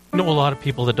know a lot of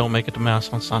people that don't make it to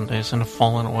Mass on Sundays and have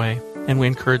fallen away. And we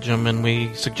encourage them and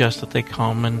we suggest that they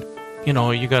come. And, you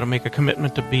know, you got to make a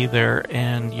commitment to be there,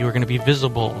 and you're going to be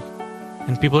visible.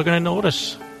 And people are going to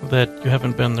notice that you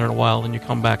haven't been there in a while, and you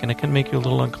come back, and it can make you a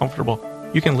little uncomfortable.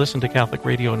 You can listen to Catholic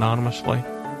radio anonymously.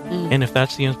 And if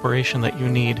that's the inspiration that you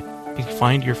need to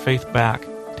find your faith back,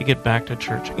 to get back to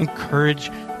church, encourage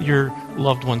your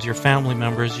loved ones, your family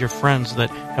members, your friends that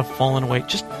have fallen away.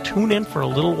 Just tune in for a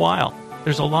little while.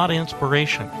 There's a lot of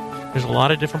inspiration. There's a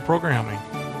lot of different programming.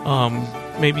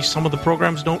 Maybe some of the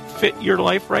programs don't fit your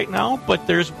life right now, but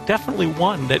there's definitely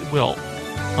one that will.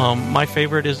 My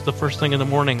favorite is the first thing in the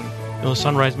morning, the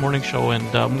Sunrise Morning Show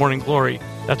and Morning Glory.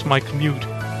 That's my commute.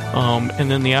 And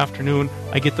then the afternoon,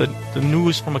 I get the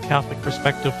news from a Catholic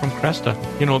perspective from Cresta.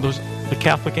 You know, the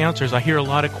Catholic answers. I hear a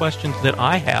lot of questions that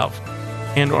I have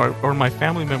and or my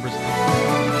family members.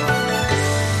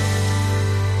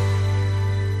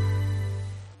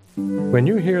 When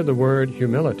you hear the word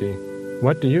humility,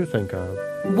 what do you think of?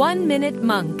 1 Minute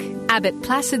Monk, Abbot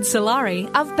Placid Solari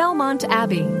of Belmont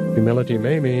Abbey. Humility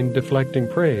may mean deflecting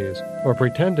praise or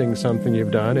pretending something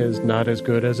you've done is not as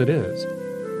good as it is.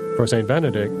 For St.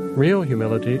 Benedict, real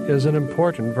humility is an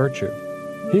important virtue.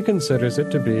 He considers it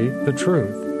to be the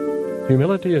truth.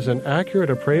 Humility is an accurate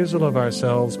appraisal of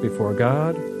ourselves before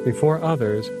God, before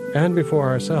others, and before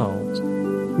ourselves.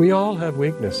 We all have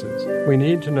weaknesses. We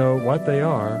need to know what they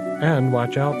are and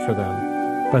watch out for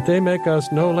them. But they make us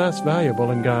no less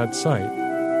valuable in God's sight.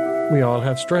 We all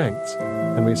have strengths,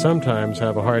 and we sometimes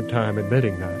have a hard time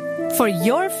admitting that. For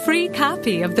your free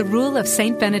copy of The Rule of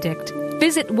St. Benedict,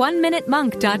 visit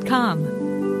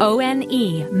oneminutemonk.com.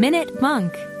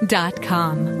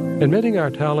 ONE-minutemonk.com. Admitting our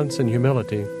talents in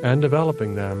humility and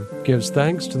developing them gives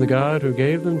thanks to the God who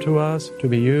gave them to us to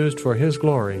be used for His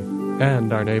glory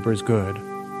and our neighbor's good.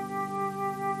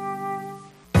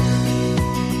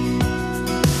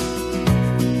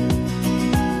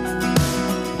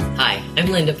 Hi, I'm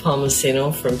Linda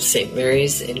Palmasino from St.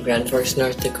 Mary's in Grand Forks,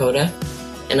 North Dakota,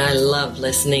 and I love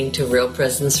listening to Real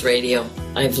Presence Radio.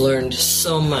 I've learned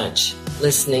so much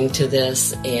listening to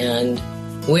this and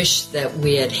wish that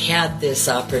we had had this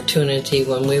opportunity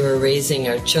when we were raising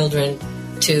our children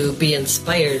to be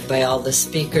inspired by all the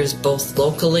speakers, both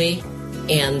locally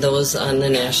and those on the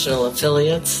national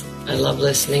affiliates. I love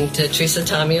listening to Teresa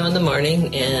Tomeo in the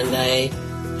morning, and I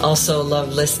also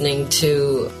love listening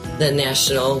to the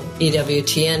national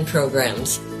EWTN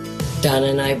programs. Don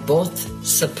and I both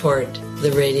support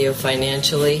the radio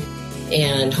financially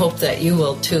and hope that you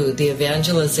will too. The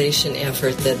evangelization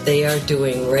effort that they are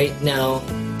doing right now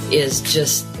is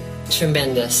just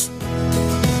tremendous.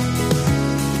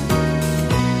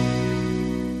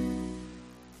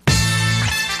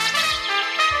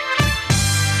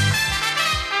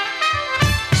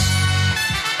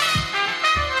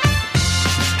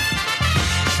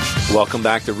 Welcome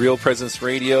back to Real Presence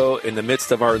Radio. In the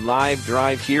midst of our live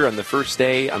drive here on the first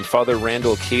day, I'm Father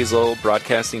Randall Kazel,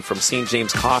 broadcasting from St.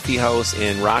 James Coffee House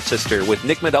in Rochester with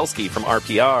Nick Medelsky from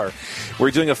RPR.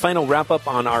 We're doing a final wrap-up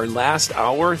on our last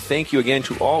hour. Thank you again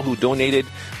to all who donated.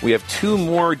 We have 2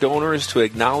 more donors to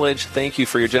acknowledge. Thank you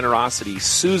for your generosity.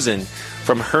 Susan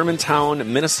from Hermantown,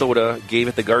 Minnesota, gave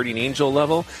at the Guardian Angel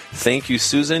level. Thank you,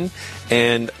 Susan.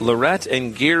 And Lorette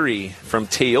and Gary from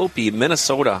Teope,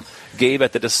 Minnesota, gave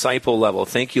at the disciple level.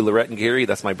 Thank you, Lorette and Gary.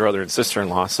 That's my brother and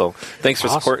sister-in-law. So thanks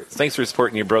for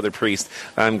supporting your brother priest.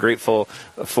 I'm grateful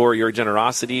for your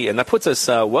generosity, and that puts us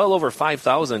well over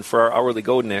 5,000 for our hourly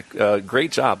go, Nick.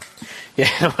 Great job.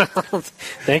 Yeah, well,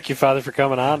 thank you, Father, for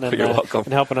coming on and, You're welcome.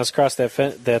 And helping us cross that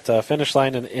finish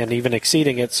line and even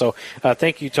exceeding it. So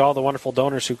thank you to all the wonderful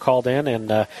donors who called in.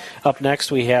 And up next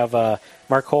we have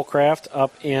Mark Holcraft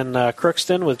up in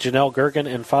Crookston with Janelle Gergen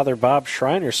and Father Bob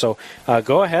Schreiner. So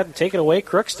go ahead and take it away,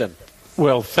 Crookston.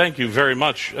 Well, thank you very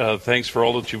much. Thanks for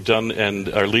all that you've done and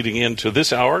are leading into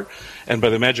this hour. And by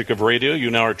the magic of radio, you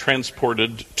now are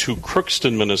transported to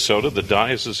Crookston, Minnesota, the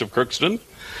Diocese of Crookston.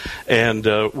 And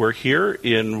we're here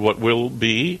in what will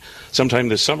be, sometime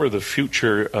this summer, the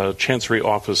future Chancery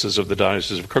offices of the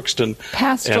Diocese of Crookston.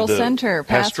 Pastoral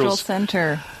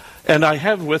Center. And I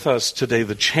have with us today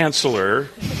the Chancellor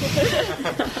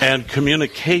and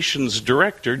Communications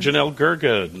Director, Janelle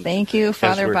Gergen. Thank you,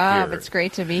 Father Bob. Here. It's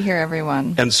great to be here,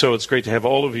 everyone. And so it's great to have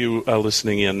all of you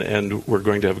listening in, and we're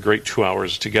going to have a great 2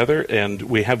 hours together. And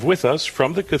we have with us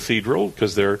from the cathedral,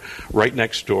 because they're right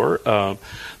next door,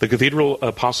 the cathedral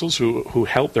apostles who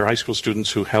help, they're high school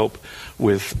students who help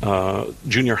with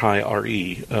junior high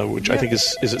RE, which I think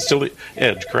is it still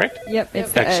Edge, correct? Yep,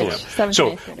 it's excellent. Edge.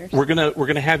 So we're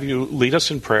gonna have you lead us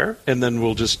in prayer, and then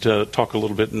we'll just talk a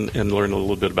little bit and learn a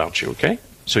little bit about you. Okay?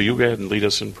 So you go ahead and lead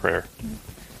us in prayer.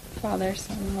 Father,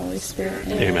 Son, and Holy Spirit.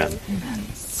 Amen.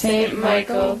 Saint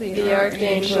Michael, the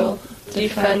Archangel,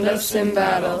 defend us in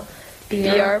battle. Be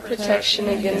our protection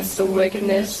against the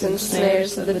wickedness and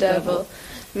snares of the devil.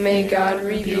 May God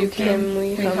rebuke him,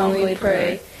 we humbly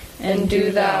pray. And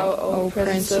do thou, O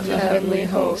Prince of the heavenly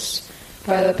host,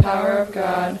 by the power of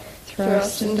God,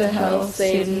 thrust into hell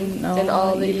Satan and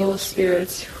all the evil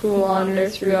spirits who wander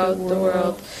throughout the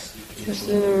world,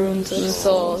 in the rooms of the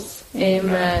souls.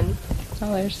 Amen.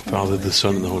 Father, the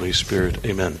Son, and the Holy Spirit.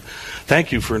 Amen.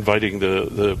 Thank you for inviting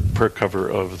the prayer cover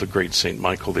of the great St.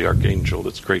 Michael the Archangel.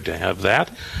 It's great to have that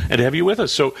and to have you with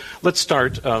us. So let's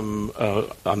start on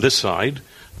this side,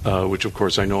 which, of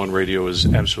course, I know on radio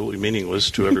is absolutely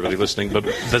meaningless to everybody listening, but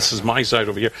this is my side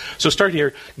over here. So start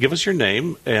here. Give us your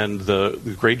name and the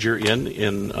grade you're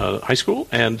in high school,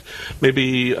 and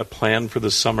maybe a plan for the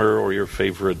summer or your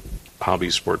favorite hobby,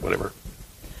 sport, whatever.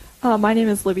 My name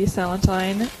is Libby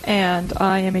Salentine, and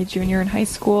I am a junior in high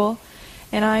school,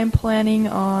 and I am planning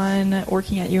on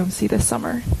working at UMC this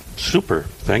summer. Super.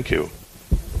 Thank you.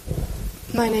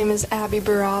 My name is Abby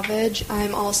Baravage.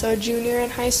 I'm also a junior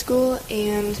in high school,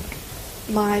 and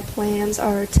my plans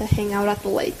are to hang out at the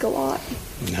lake a lot.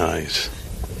 Nice.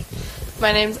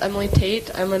 My name's Emily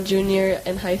Tate. I'm a junior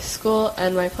in high school,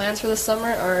 and my plans for the summer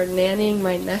are nannying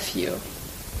my nephew.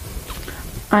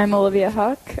 I'm Olivia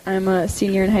Huck. I'm a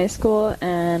senior in high school,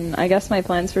 and I guess my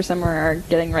plans for summer are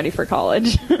getting ready for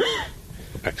college.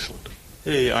 Excellent.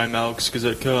 Hey, I'm Alex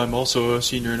Gazetka. I'm also a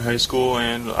senior in high school,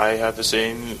 and I have the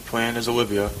same plan as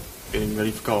Olivia, getting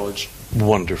ready for college.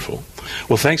 Wonderful.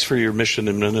 Well, thanks for your mission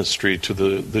and ministry to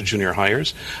the junior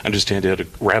hires. I understand you had a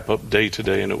wrap-up day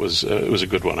today, and it was a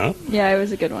good one, huh? Yeah, it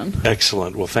was a good one.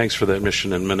 Excellent. Well, thanks for that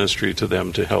mission and ministry to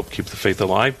them to help keep the faith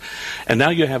alive. And now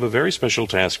you have a very special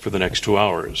task for the next 2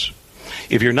 hours.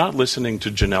 If you're not listening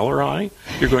to Janelle or I,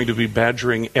 you're going to be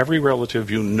badgering every relative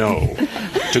you know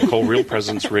to call Real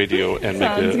Presence Radio and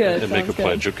make a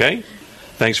pledge, okay?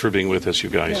 Thanks for being with us, you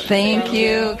guys. Thank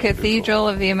you, Cathedral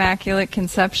of the Immaculate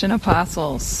Conception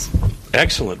Apostles.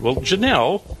 Excellent. Well,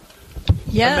 Janelle,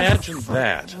 yes. Imagine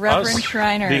that. Reverend us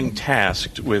Schreiner. being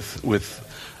tasked with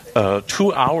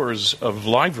 2 hours of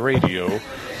live radio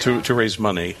to raise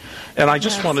money. And I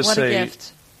just want to say,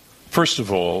 first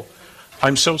of all,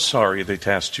 I'm so sorry they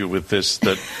tasked you with this,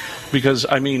 because,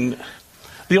 I mean,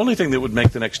 the only thing that would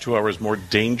make the next 2 hours more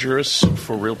dangerous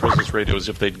for Real Presence Radio is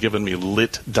if they'd given me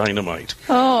lit dynamite.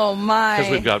 Oh, my.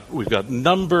 Because we've got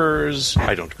numbers.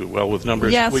 I don't do well with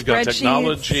numbers. Yeah, we've got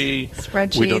technology.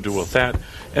 Spreadsheets. We don't do well with that.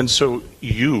 And so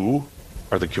you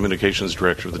are the communications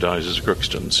director of the Diocese of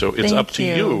Crookston. So it's up to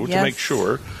you to make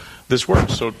sure this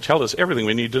works. So tell us everything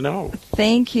we need to know.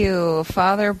 Thank you,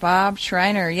 Father Bob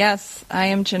Schreiner. Yes, I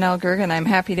am Janelle Gergen. I'm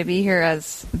happy to be here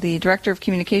as the Director of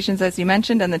Communications, as you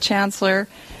mentioned, and the Chancellor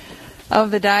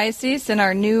of the Diocese in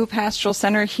our new pastoral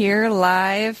center here,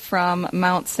 live from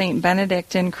Mount St.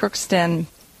 Benedict in Crookston.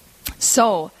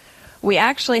 So we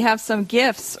actually have some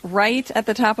gifts right at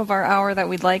the top of our hour that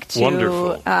we'd like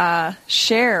to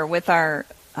share with our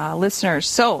listeners.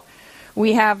 So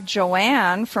we have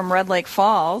Joanne from Red Lake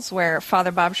Falls, where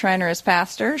Father Bob Schreiner is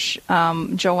pastor.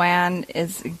 Joanne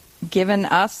is given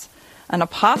us an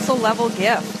apostle-level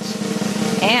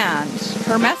gift. And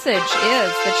her message is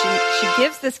that she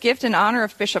gives this gift in honor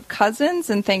of Bishop Cousins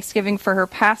and thanksgiving for her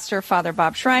pastor, Father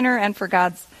Bob Schreiner, and for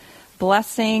God's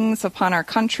blessings upon our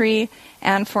country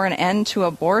and for an end to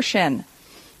abortion.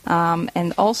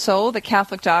 And also, the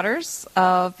Catholic Daughters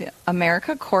of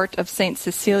America, Court of St.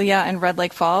 Cecilia in Red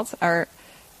Lake Falls, are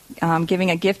giving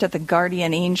a gift at the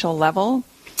guardian angel level.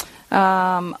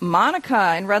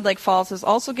 Monica in Red Lake Falls is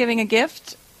also giving a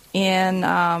gift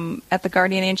at the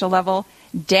guardian angel level.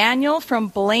 Daniel from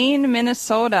Blaine,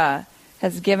 Minnesota,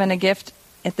 has given a gift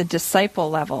at the disciple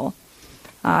level.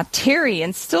 Terry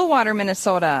in Stillwater,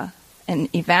 Minnesota, an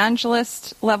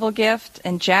evangelist level gift,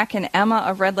 and Jack and Emma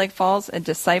of Red Lake Falls, a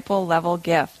disciple level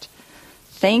gift.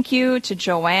 Thank you to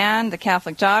Joanne, the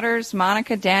Catholic Daughters,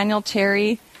 Monica, Daniel,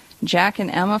 Terry, Jack,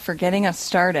 and Emma for getting us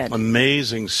started.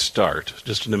 Amazing start.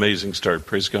 Just an amazing start.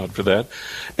 Praise God for that.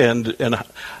 And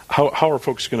how are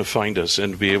folks going to find us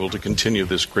and be able to continue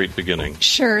this great beginning?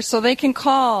 Sure. So they can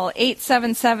call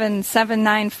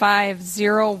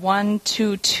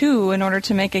 877-795-0122 in order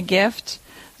to make a gift.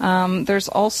 There's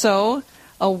also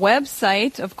a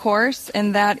website, of course,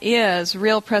 and that is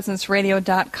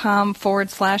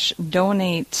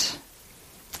realpresenceradio.com/donate.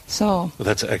 So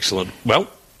that's excellent. Well,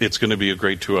 it's going to be a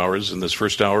great 2 hours, and this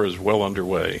first hour is well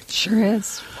underway. Sure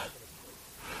is.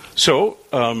 So,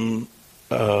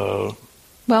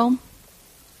 well,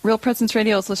 Real Presence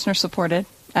Radio is listener-supported.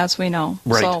 as we know.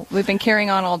 Right. So we've been carrying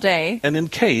on all day. And in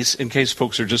case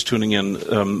folks are just tuning in,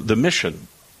 the mission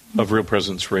of Real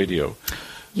Presence Radio.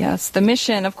 Yes, the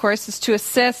mission, of course, is to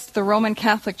assist the Roman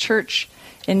Catholic Church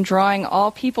in drawing all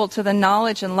people to the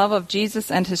knowledge and love of Jesus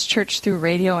and his church through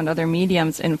radio and other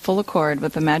mediums in full accord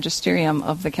with the magisterium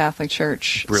of the Catholic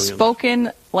Church. Brilliant.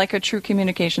 Spoken like a true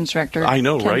communications director. I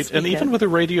know, can right? speak And even it. with a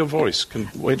radio voice.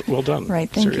 Well done. Right,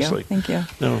 thank Seriously. you. Thank you.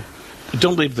 No,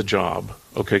 don't leave the job,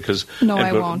 okay? Because No,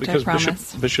 I won't, I Because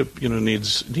promise. Bishop,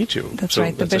 needs you. That's So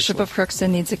right. The Bishop excellent. of Crookston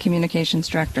needs a communications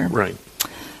director. Right.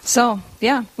 So,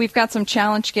 yeah, we've got some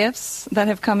challenge gifts that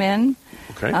have come in.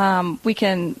 Okay. We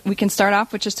can start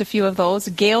off with just a few of those.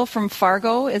 Gail from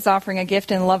Fargo is offering a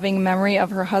gift in loving memory of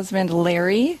her husband,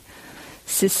 Larry.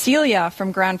 Cecilia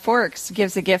from Grand Forks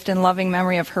gives a gift in loving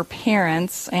memory of her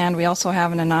parents. And we also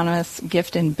have an anonymous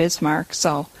gift in Bismarck.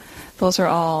 So those are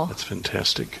all That's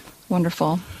fantastic.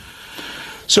 wonderful.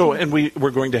 So, and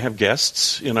we're going to have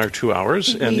guests in our 2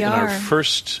 hours. And We in our are.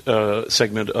 first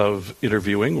segment of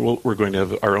interviewing, we're going to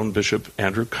have our own Bishop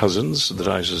Andrew Cousins, the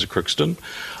Diocese of Crookston.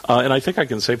 And I think I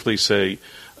can safely say,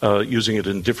 using it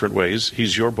in different ways,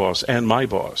 he's your boss and my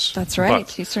boss. That's right.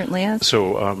 But- He certainly is.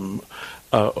 So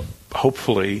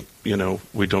hopefully,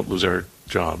 we don't lose our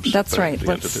jobs. That's by right. the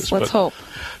end of this. Let's hope.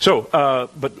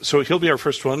 So he'll be our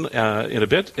first one in a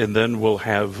bit, and then we'll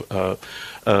have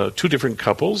two different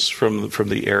couples from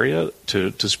the area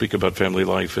to speak about family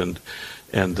life and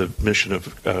the mission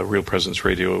of Real Presence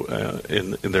Radio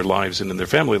in their lives and in their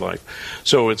family life.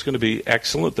 So it's going to be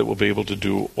excellent that we'll be able to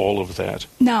do all of that.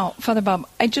 Now, Father Bob,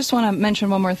 I just want to mention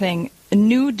one more thing.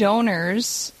 New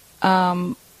donors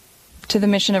to the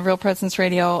mission of Real Presence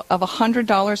Radio of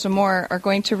 $100 or more are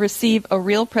going to receive a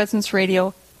Real Presence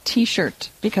Radio T-shirt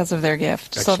because of their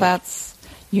gift. Excellent. So that's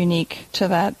unique to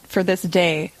that for this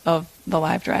day of the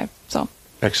live drive. So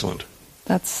Excellent.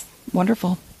 that's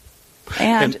wonderful.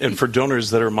 And for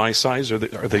donors that are my size, are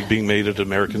they being made at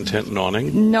American Tent and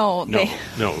Awning? no,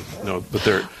 No, but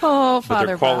they're Oh, but Father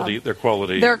their quality, Bob. their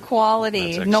quality. Their quality,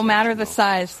 That's no excellent. matter the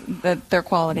size, their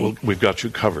quality. We've got you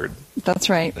covered. That's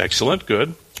right. Excellent,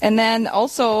 good. And then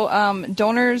also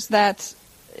donors that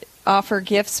offer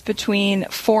gifts between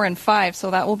 4 and 5, so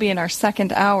that will be in our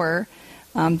second hour.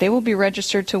 They will be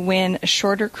registered to win a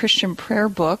shorter Christian prayer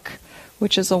book,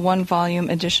 which is a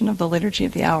 1-volume edition of the Liturgy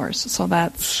of the Hours. So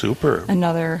that's Super.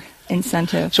 another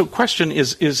incentive. So, question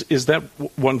is that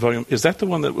one volume? Is that the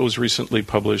one that was recently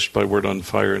published by Word on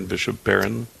Fire and Bishop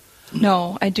Barron?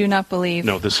 No, I do not believe.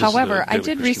 No, this is However, the I Daily did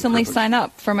Christian recently Prayer Book. sign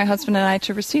up for my husband and I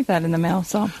to receive that in the mail.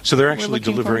 So So they're we're actually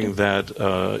looking delivering forward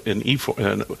that in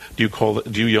e-form. Do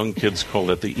you young kids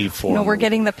call it the e-form? No, we're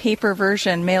getting the paper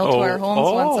version mailed to our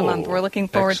homes once a month. oh, We're looking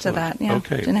forward excellent. to that. Yeah,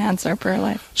 Okay. to enhance our prayer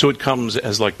life. So it comes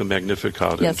as like the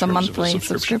Magnificat. in Yes, a terms monthly of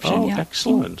subscription, Oh, yeah.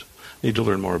 excellent. Need to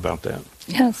learn more about that.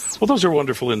 Yes. Well, those are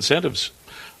wonderful incentives.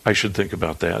 I should think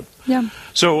about that. Yeah.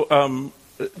 So,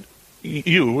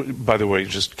 you, by the way,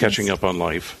 just catching up on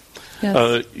life.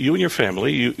 Yes. You and your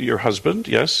family, your husband,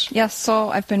 yes? Yes, so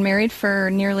I've been married for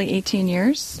nearly 18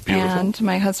 years. Beautiful. And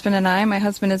my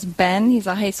husband is Ben. He's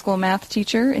a high school math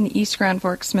teacher in East Grand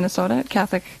Forks, Minnesota,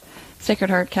 at Sacred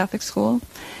Heart Catholic School.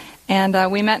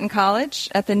 And we met in college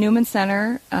at the Newman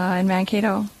Center in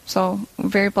Mankato. So we're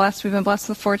very blessed. We've been blessed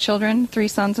with 4 children, 3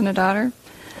 sons and a daughter.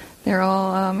 They're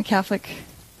all Catholic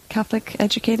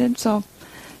educated. So,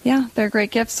 yeah, they're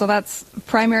great gifts. So that's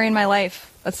primary in my life.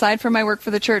 Aside from my work for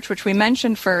the church, which we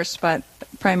mentioned first, but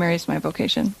primary is my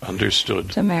vocation Understood.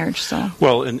 to marriage. So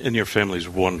Well, and your family's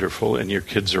wonderful, and your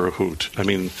kids are a hoot. I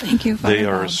mean, Thank you, Father they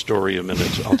are a Bob. story a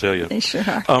minute, I'll tell you. They sure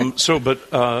are.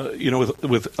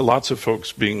 With lots of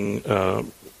folks being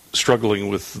struggling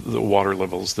with the water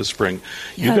levels this spring,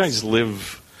 you Yes. guys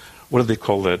live, what do they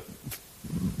call that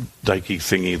dikey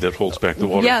thingy that holds back the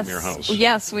water yes, from your house?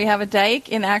 yes, we have a dike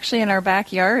in our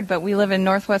backyard, but we live in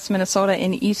northwest Minnesota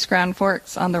in East Grand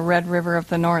Forks on the Red River of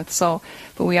the North. So,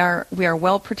 but we are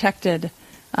well protected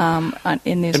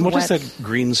in these. And what wet, is that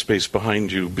green space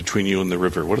behind you, between you and the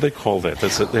river? What do they call that?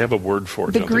 They have a word for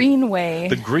it, The don't they? Greenway.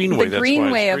 The Greenway, The that's why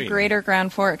Greenway it's of green. Greater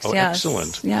Grand Forks. Oh, yes.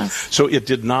 excellent. Yes. So it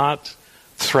did not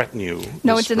threaten you?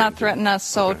 No, this it did not spring, threaten us.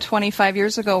 So 25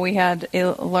 years ago, we had a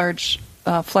large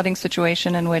flooding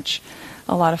situation in which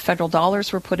a lot of federal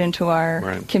dollars were put into our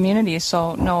Right. community.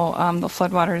 So, no, the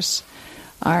floodwaters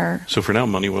are, So for now,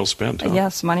 money well spent. Huh?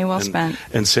 yes, money well spent.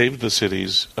 And saved the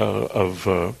cities of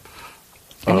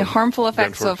And the harmful Grand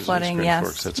effects Forks of and flooding, Grand yes.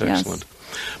 Forks. That's yes. excellent.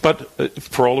 But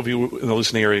for all of you in the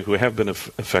listening area who have been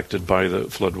affected by the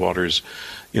floodwaters,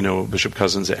 Bishop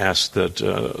Cousins asked that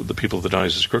the people of the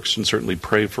Diocese of Crookston certainly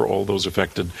pray for all those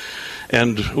affected.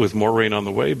 And with more rain on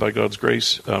the way, by God's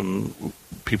grace,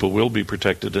 people will be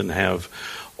protected and have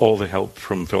all the help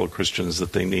from fellow Christians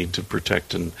that they need to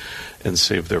protect and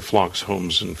save their flocks,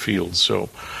 homes, and fields. So,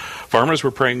 farmers,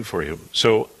 we're praying for you.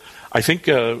 So, I think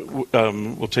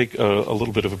we'll take a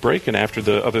little bit of a break, and after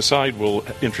the other side, we'll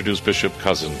introduce Bishop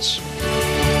Cousins.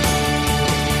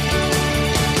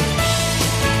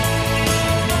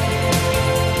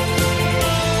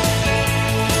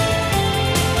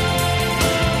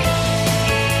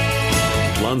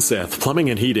 Lunseth Plumbing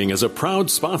and Heating is a proud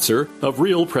sponsor of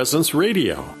Real Presence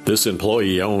Radio. This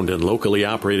employee-owned and locally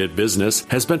operated business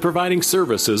has been providing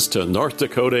services to North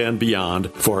Dakota and beyond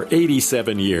for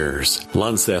 87 years.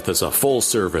 Lunseth is a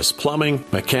full-service plumbing,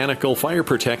 mechanical, fire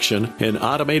protection, and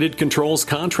automated controls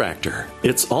contractor.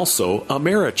 It's also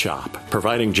Americhop,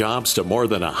 providing jobs to more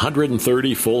than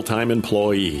 130 full-time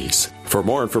employees. For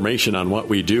more information on what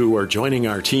we do or joining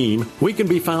our team, we can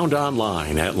be found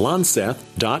online at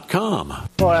lunseth.com.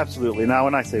 Well, absolutely. Now,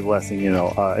 when I say blessing,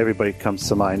 everybody comes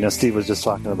to mind. Now, Steve was just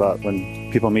talking about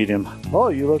when people meet him, oh,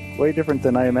 you look way different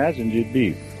than I imagined you'd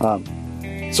be.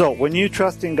 So when you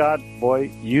trust in God,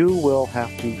 boy, you will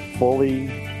have to fully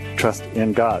trust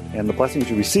in God. And the blessings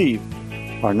you receive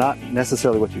are not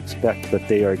necessarily what you expect, but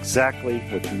they are exactly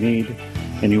what you need.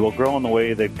 And you will grow in the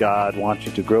way that God wants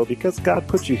you to grow because God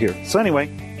put you here. So anyway,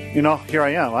 here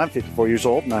I am. I'm 54 years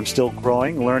old, and I'm still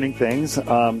growing, learning things.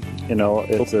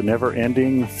 It's a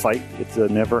never-ending fight. It's a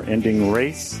never-ending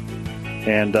race.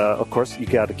 And, of course, you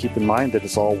got to keep in mind that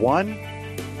it's all won.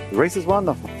 The race is won.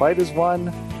 The fight is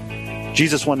won.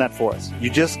 Jesus won that for us.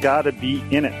 You just got to be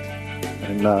in it.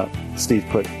 And Steve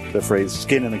put the phrase,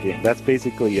 skin in the game. That's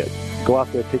basically it. Go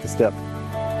out there, take a step.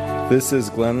 This is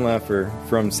Glenn Leffer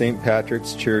from St.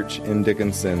 Patrick's Church in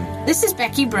Dickinson. This is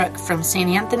Becky Brook from St.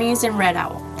 Anthony's in Red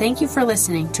Owl. Thank you for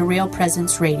listening to Real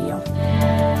Presence Radio.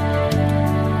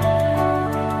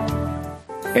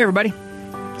 Hey, everybody.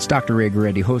 It's Dr. Ray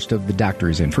Goretti, host of The Doctor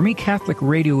Is In. For me, Catholic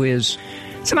radio it's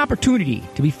an opportunity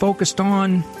to be focused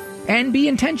on and be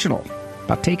intentional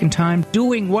about taking time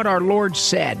doing what our Lord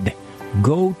said.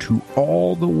 Go to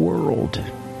all the world,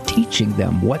 teaching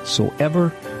them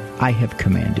whatsoever I have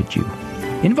commanded you.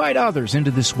 Invite others into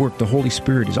this work the Holy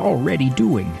Spirit is already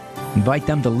doing. Invite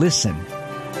them to listen.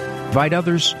 Invite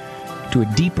others to a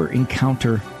deeper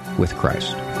encounter with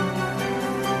Christ.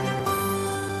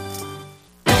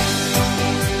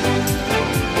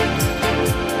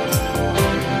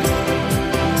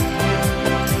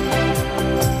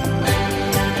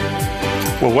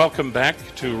 Well, welcome back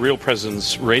to Real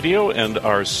Presence Radio and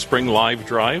our Spring Live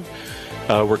Drive.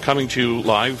 We're coming to you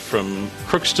live from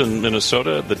Crookston,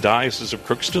 Minnesota, the Diocese of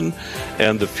Crookston,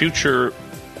 and the future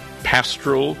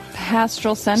Pastoral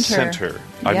Center.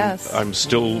 Yes. I'm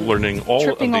still learning all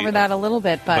tripping of over that a little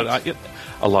bit, but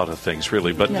a lot of things,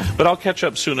 really. But I'll catch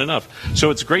up soon enough. So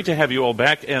it's great to have you all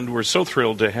back, and we're so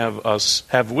thrilled to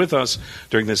have with us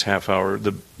during this half hour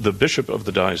the Bishop of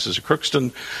the Diocese of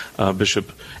Crookston,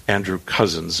 Bishop Andrew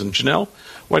Cousins. And Janelle,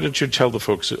 why don't you tell the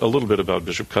folks a little bit about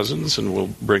Bishop Cousins, and we'll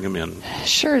bring him in.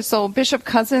 Sure. So Bishop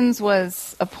Cousins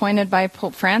was appointed by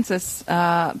Pope Francis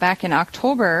back in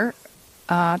October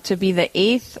to be the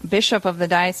 8th Bishop of the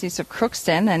Diocese of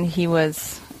Crookston, and he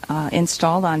was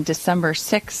installed on December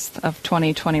 6th of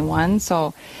 2021.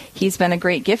 So he's been a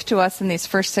great gift to us in these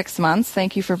first 6 months.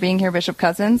 Thank you for being here, Bishop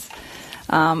Cousins.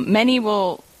 Many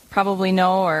will probably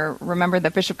know or remember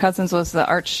that Bishop Cousins was the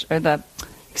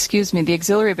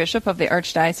auxiliary bishop of the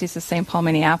Archdiocese of St. Paul,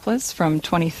 Minneapolis from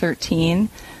 2013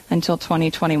 until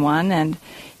 2021, and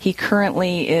he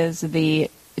currently is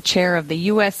the chair of the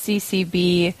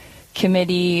USCCB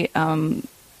Committee on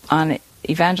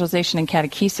Evangelization and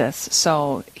Catechesis.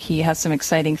 So he has some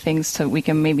exciting things we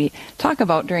can maybe talk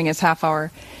about during his half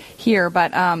hour here.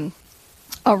 But a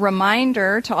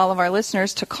reminder to all of our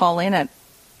listeners to call in at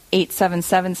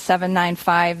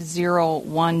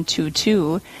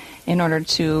 877-795-0122 in order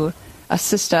to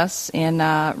assist us in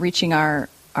reaching our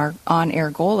on-air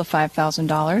goal of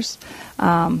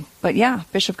 $5,000. But yeah,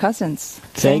 Bishop Cousins.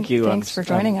 Thank you. Thanks for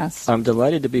joining us. I'm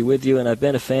delighted to be with you, and I've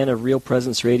been a fan of Real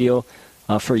Presence Radio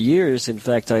for years. In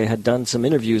fact, I had done some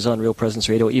interviews on Real Presence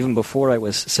Radio even before I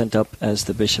was sent up as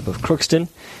the Bishop of Crookston,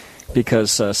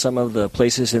 because some of the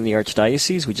places in the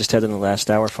Archdiocese, we just had in the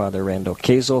last hour Father Randall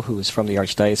Kazel, who is from the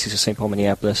Archdiocese of St. Paul,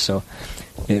 Minneapolis. So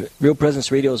Real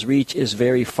Presence Radio's reach is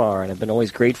very far, and I've been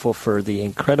always grateful for the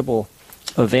incredible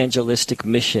evangelistic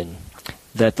mission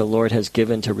that the Lord has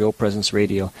given to Real Presence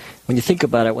Radio. When you think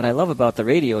about it, what I love about the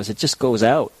radio is it just goes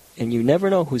out and you never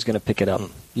know who's going to pick it up.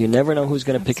 You never know who's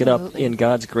going to pick it up in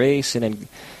God's grace, and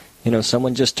in,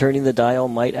 someone just turning the dial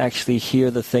might actually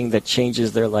hear the thing that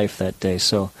changes their life that day.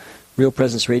 So Real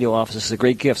Presence Radio office is a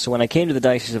great gift. So when I came to the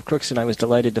Diocese of Crookston, I was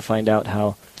delighted to find out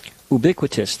how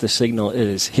ubiquitous the signal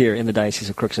is here in the Diocese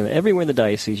of Crookston. Everywhere in the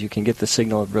diocese you can get the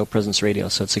signal of Real Presence Radio.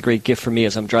 So it's a great gift for me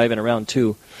as I'm driving around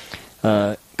too,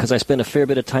 because I spend a fair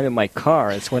bit of time in my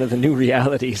car. It's one of the new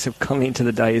realities of coming to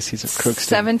the Diocese of Crookston.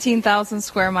 17,000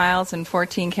 square miles in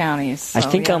 14 counties. So, I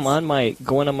think I'm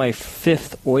going on my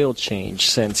 5th oil change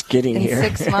since getting here.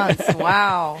 In 6 months.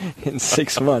 Wow. In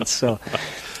 6 months. So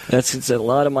it's a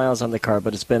lot of miles on the car,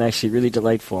 but it's been actually really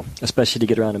delightful, especially to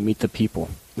get around and meet the people.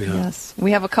 Yeah. Yes.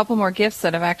 We have a couple more gifts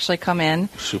that have actually come in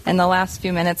the last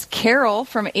few minutes. Carol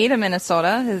from Ada,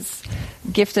 Minnesota has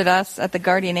gifted us at the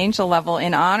Guardian Angel level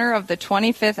in honor of the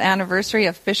 25th anniversary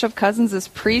of Bishop Cousins'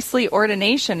 priestly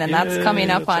ordination, and that's coming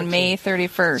up on May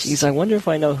 31st. Geez, I wonder if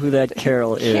I know who that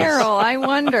Carol is. Carol, I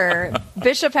wonder.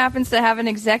 Bishop happens to have an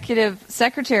executive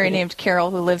secretary named Carol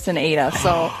who lives in Ada,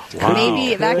 so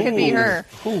maybe that could be her.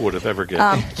 Who would have ever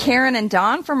guessed? Karen and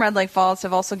Don from Red Lake Falls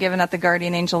have also given at the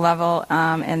Guardian Angel level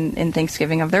and in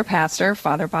thanksgiving of their pastor,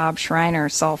 Father Bob Schreiner.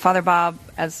 So Father Bob,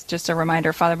 as just a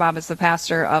reminder, Father Bob is the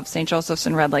pastor of St. Joseph's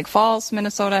in Red Lake Falls,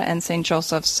 Minnesota, and St.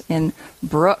 Joseph's in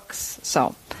Brooks.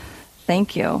 So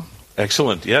thank you.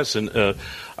 Excellent. Yes, and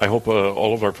I hope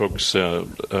all of our folks are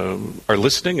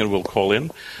listening and will call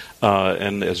in.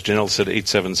 And as Janelle said,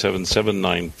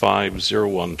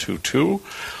 877-795-0122.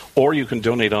 Or you can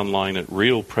donate online at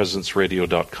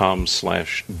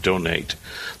realpresenceradio.com/donate.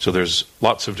 So there's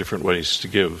lots of different ways to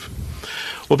give.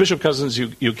 Well, Bishop Cousins,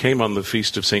 you came on the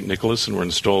Feast of St. Nicholas and were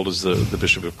installed as the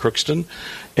Bishop of Crookston.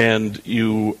 And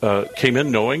you came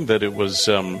in knowing that it was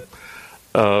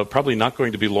probably not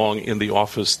going to be long in the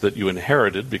office that you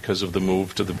inherited because of the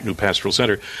move to the new pastoral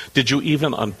center. Did you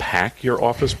even unpack your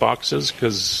office boxes?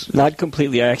 Not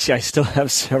completely. I still have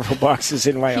several boxes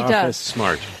in my office. Does.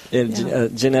 Smart. And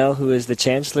Janelle, who is the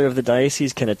chancellor of the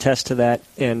diocese, can attest to that.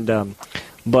 And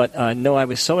but no, I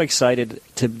was so excited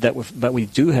that we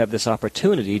do have this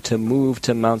opportunity to move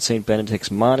to Mount St.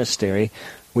 Benedict's Monastery,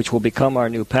 which will become our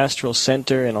new pastoral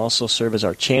center and also serve as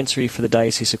our chancery for the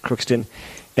Diocese of Crookston.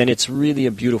 And it's really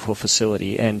a beautiful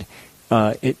facility, and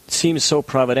it seems so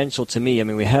providential to me. I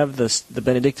mean, we have the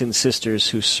Benedictine sisters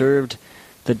who served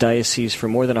the diocese for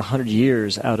more than 100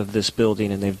 years out of this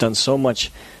building, and they've done so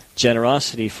much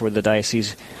generosity for the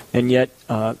diocese, and yet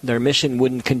their mission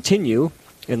wouldn't continue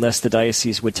unless the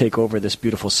diocese would take over this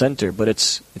beautiful center. But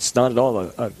it's not at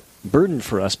all a burden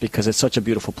for us because it's such a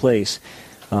beautiful place.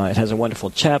 It has a wonderful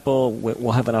chapel.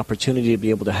 We'll have an opportunity to be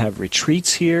able to have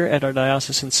retreats here at our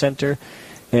diocesan center.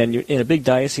 And in a big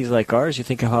diocese like ours, you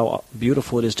think of how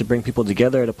beautiful it is to bring people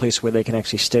together at a place where they can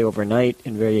actually stay overnight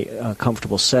in a very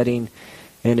comfortable setting.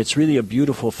 And it's really a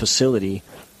beautiful facility.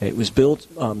 It was built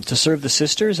to serve the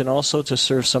sisters and also to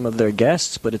serve some of their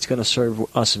guests, but it's going to serve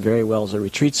us very well as a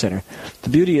retreat center. The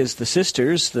beauty is the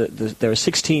sisters, there are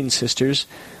 16 sisters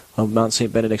of Mount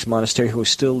St. Benedict's Monastery who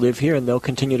still live here, and they'll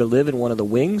continue to live in one of the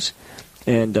wings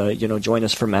and join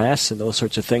us for Mass and those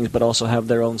sorts of things, but also have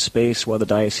their own space while the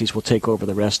diocese will take over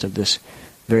the rest of this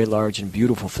very large and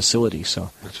beautiful facility. So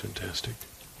that's fantastic.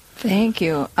 Thank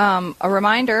you. A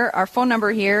reminder, our phone number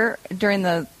here during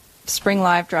the Spring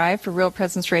Live Drive for Real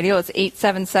Presence Radio is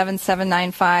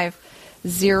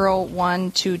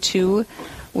 877-795-0122.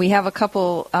 We have a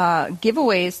couple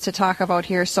giveaways to talk about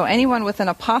here. So anyone with an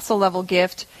apostle-level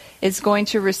gift is going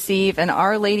to receive an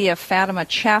Our Lady of Fatima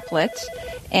chaplet.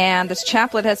 And this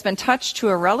chaplet has been touched to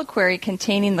a reliquary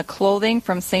containing the clothing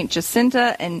from St.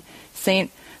 Jacinta and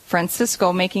St.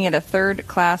 Francisco, making it a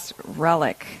third-class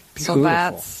relic. Beautiful. So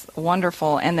that's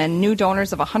wonderful. And then new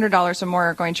donors of $100 or more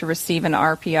are going to receive an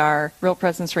RPR, Real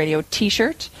Presence Radio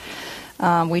T-shirt.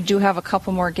 We do have a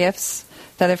couple more gifts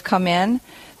that have come in.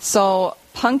 So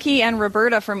Punky and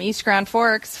Roberta from East Grand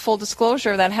Forks, full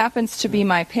disclosure, that happens to be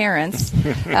my parents.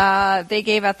 They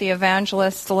gave at the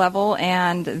evangelist level,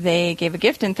 and they gave a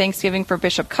gift in Thanksgiving for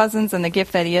Bishop Cousins and the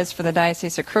gift that he is for the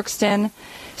Diocese of Crookston.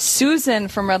 Susan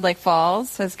from Red Lake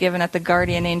Falls has given at the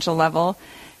Guardian Angel level,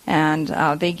 and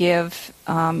they give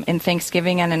in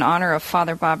Thanksgiving and in honor of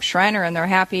Father Bob Schreiner, and they're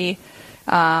happy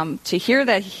to hear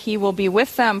that he will be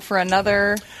with them for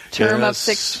another term of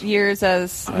 6 years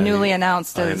as newly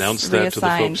announced as I announced reassigned. that to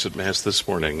the folks at Mass this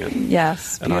morning. And,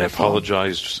 yes, and I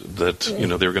apologized that they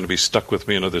were going to be stuck with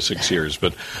me another 6 years,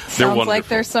 but they're Sounds wonderful. like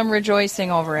there's some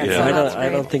rejoicing over it. Yeah. So I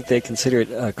don't think they consider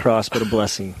it a cross, but a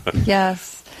blessing.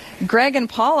 Yes. Greg and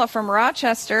Paula from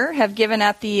Rochester have given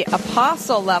at the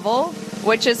apostle level,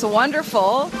 which is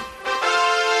wonderful.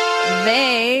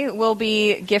 They will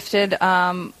be gifted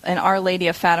an Our Lady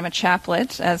of Fatima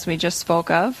chaplet, as we just spoke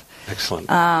of. Excellent.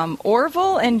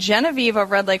 Orville and Genevieve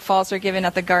of Red Lake Falls are given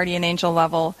at the Guardian Angel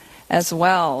level as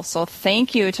well. So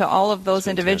thank you to all of those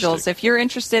individuals. If you're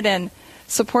interested in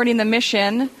supporting the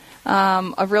mission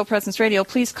of Real Presence Radio,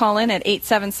 please call in at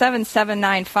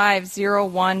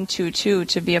 877-795-0122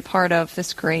 to be a part of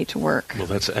this great work. Well,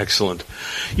 that's excellent.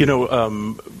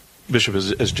 Bishop,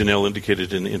 as Janelle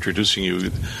indicated in introducing you,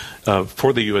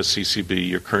 for the USCCB,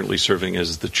 you're currently serving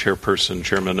as the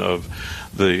chairman of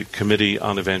the Committee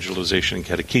on Evangelization and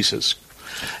Catechesis.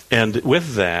 And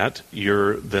with that,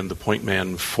 you're then the point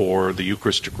man for the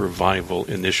Eucharistic Revival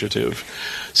Initiative.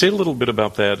 Say a little bit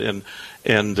about that and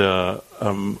the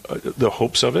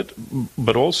hopes of it,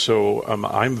 but also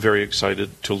I'm very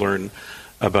excited to learn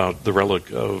about the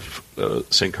relic of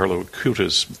St. Carlo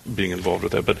Acutis being involved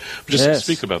with that. But just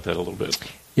speak about that a little bit.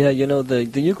 Yeah, the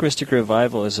Eucharistic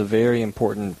Revival is a very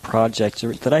important project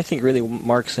that I think really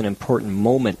marks an important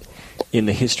moment in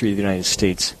the history of the United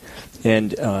States.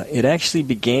 And it actually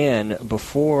began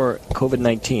before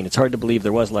COVID-19. It's hard to believe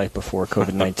there was life before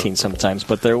COVID-19 sometimes,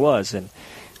 but there was. And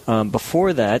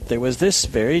before that, there was this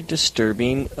very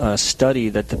disturbing study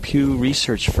that the Pew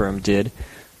Research firm did,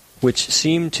 which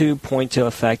seemed to point to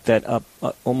a fact that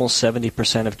almost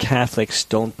 70% of Catholics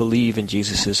don't believe in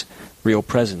Jesus' real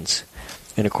presence.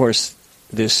 And of course,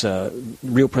 this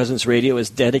Real Presence Radio is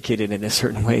dedicated in a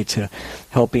certain way to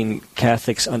helping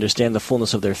Catholics understand the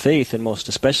fullness of their faith, and most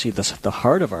especially the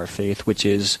heart of our faith, which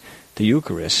is the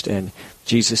Eucharist, and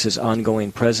Jesus'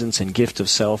 ongoing presence and gift of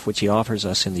self, which he offers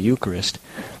us in the Eucharist.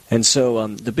 And so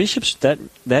the bishops, that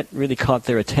really caught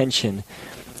their attention.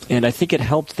 And I think it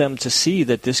helped them to see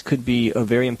that this could be a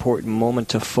very important moment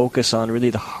to focus on really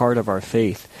the heart of our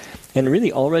faith. And really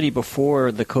already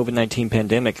before the COVID-19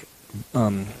 pandemic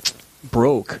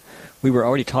broke, we were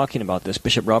already talking about this.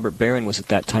 Bishop Robert Barron was at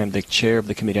that time the chair of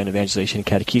the Committee on Evangelization and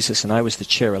Catechesis, and I was the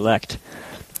chair-elect.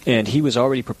 And he was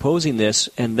already proposing this,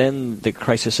 and then the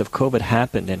crisis of COVID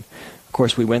happened. And, of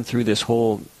course, we went through this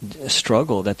whole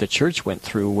struggle that the church went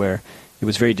through where it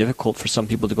was very difficult for some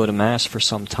people to go to Mass for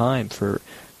some time for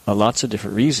lots of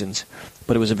different reasons,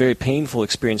 but it was a very painful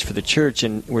experience for the church,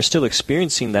 and we're still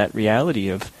experiencing that reality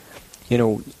of,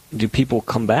 do people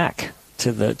come back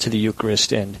to the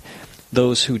Eucharist? And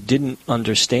those who didn't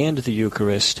understand the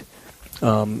Eucharist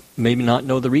maybe not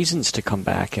know the reasons to come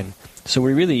back. And so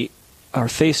we really are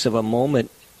faced of a moment,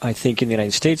 I think, in the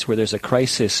United States where there's a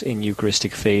crisis in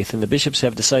Eucharistic faith, and the bishops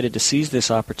have decided to seize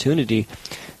this opportunity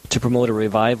to promote a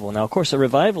revival. Now, of course, a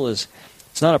revival it's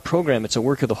not a program, it's a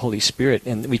work of the Holy Spirit.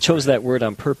 And we chose that word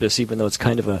on purpose, even though it's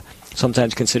kind of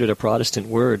sometimes considered a Protestant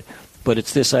word. But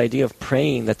it's this idea of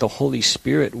praying that the Holy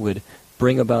Spirit would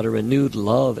bring about a renewed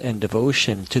love and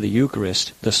devotion to the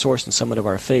Eucharist, the source and summit of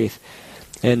our faith.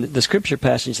 And the scripture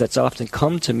passage that's often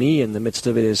come to me in the midst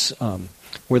of it is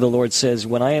where the Lord says,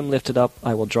 "When I am lifted up,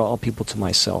 I will draw all people to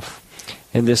myself."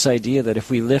 And this idea that if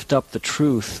we lift up the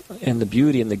truth and the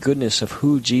beauty and the goodness of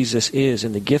who Jesus is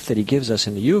and the gift that he gives us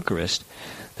in the Eucharist,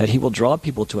 that he will draw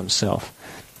people to himself.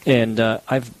 And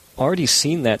I've already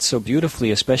seen that so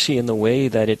beautifully, especially in the way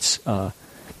that it's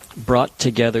brought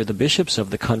together the bishops of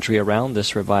the country around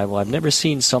this revival. I've never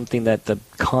seen something that the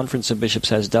Conference of Bishops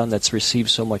has done that's received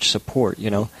so much support,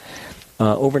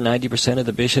 Over 90% of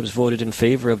the bishops voted in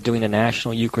favor of doing a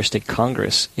National Eucharistic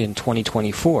Congress in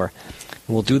 2024.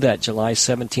 We'll do that July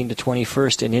 17 to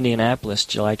 21st in Indianapolis,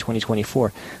 July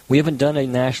 2024. We haven't done a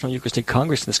National Eucharistic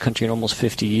Congress in this country in almost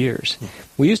 50 years.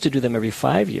 We used to do them every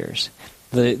 5 years.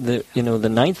 The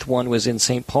ninth one was in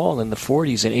St. Paul in the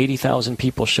 40s, and 80,000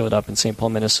 people showed up in St.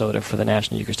 Paul, Minnesota for the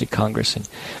National Eucharistic Congress. And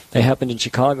they happened in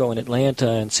Chicago and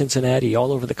Atlanta and Cincinnati,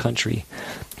 all over the country.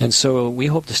 And so we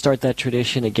hope to start that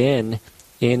tradition again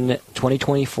in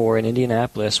 2024 in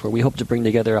Indianapolis, where we hope to bring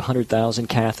together 100,000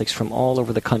 Catholics from all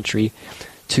over the country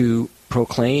to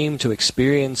proclaim, to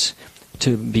experience,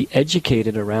 to be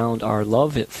educated around our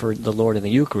love for the Lord and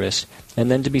the Eucharist, and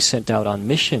then to be sent out on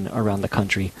mission around the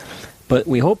country. But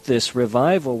we hope this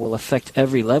revival will affect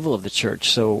every level of the church.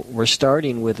 So we're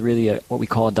starting with really what we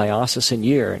call a diocesan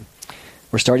year. And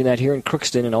we're starting that here in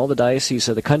Crookston, and all the dioceses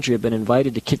of the country have been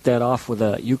invited to kick that off with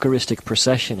a Eucharistic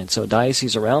procession. And so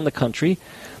dioceses around the country,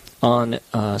 on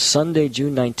Sunday,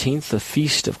 June 19th, the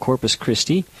Feast of Corpus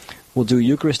Christi, We'll do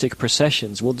Eucharistic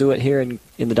processions. We'll do it here in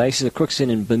the Diocese of Crookston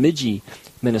in Bemidji,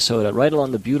 Minnesota, right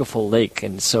along the beautiful lake.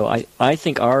 And so I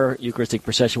think our Eucharistic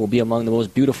procession will be among the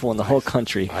most beautiful in the whole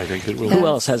country. I think it will. Who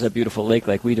else has a beautiful lake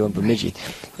like we do in Bemidji?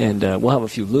 And we'll have a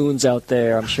few loons out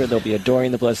there. I'm sure they'll be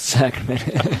adoring the Blessed Sacrament.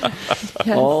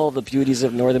 All the beauties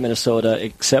of northern Minnesota,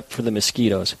 except for the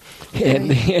mosquitoes.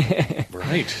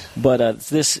 Right. But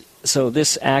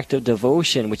this act of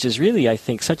devotion, which is really, I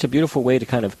think, such a beautiful way to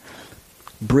kind of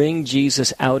bring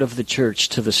Jesus out of the church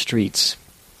to the streets.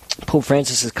 Pope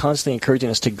Francis is constantly encouraging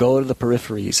us to go to the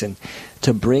peripheries and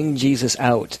to bring Jesus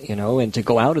out, and to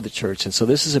go out of the church. And so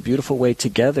this is a beautiful way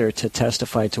together to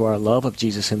testify to our love of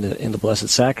Jesus in the Blessed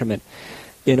Sacrament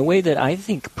in a way that I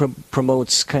think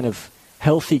promotes kind of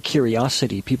healthy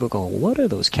curiosity. People go, what are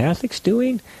those Catholics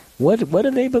doing? What do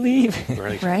they believe?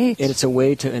 Right. Right. And it's a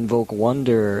way to invoke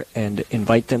wonder and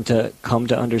invite them to come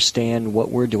to understand what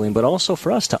we're doing, but also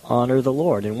for us to honor the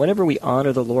Lord. And whenever we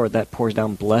honor the Lord, that pours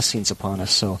down blessings upon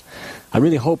us. So I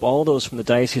really hope all those from the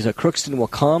Diocese of Crookston will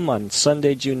come on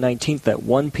Sunday, June 19th at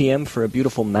 1 p.m. for a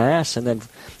beautiful Mass, and then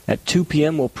at 2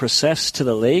 p.m. we'll process to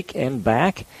the lake and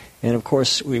back. And, of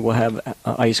course, we will have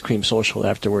ice cream social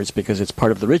afterwards because it's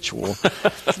part of the ritual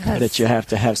that you have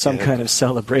to have some kind of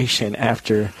celebration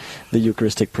after the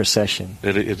Eucharistic procession.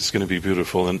 It's going to be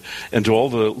beautiful. And to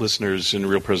all the listeners in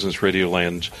Real Presence Radio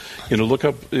Land, look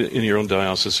up in your own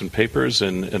diocesan papers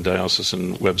and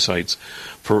diocesan websites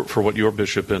for what your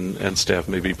bishop and staff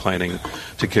may be planning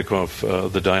to kick off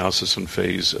the diocesan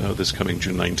phase this coming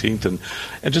June 19th. And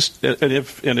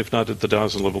if not at the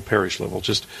diocesan level, parish level,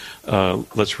 just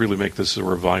let's really make this a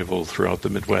revival throughout the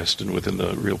Midwest and within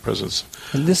the Real Presence.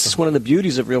 And this is one of the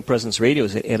beauties of Real Presence Radio,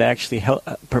 is it actually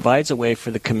provides a way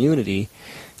for the community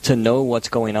to know what's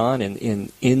going on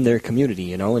in their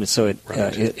community, and so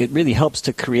it really helps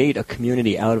to create a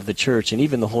community out of the church and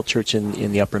even the whole church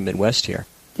in the upper Midwest here.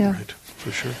 Yeah. Right.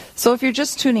 For sure. So if you're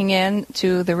just tuning in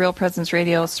to the Real Presence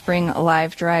Radio Spring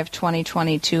Live Drive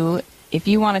 2022, if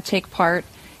you want to take part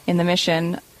in the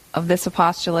mission of this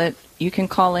apostolate, you can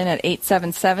call in at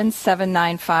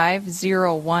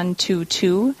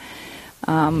 877-795-0122.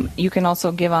 You can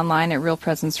also give online at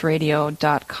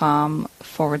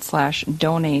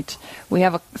realpresenceradio.com/donate. We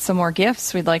have some more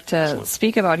gifts we'd like to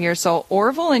speak about here. So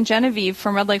Orville and Genevieve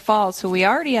from Red Lake Falls, who we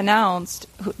already announced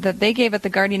that they gave at the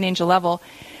Guardian Angel level,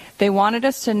 they wanted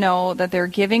us to know that they're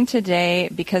giving today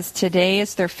because today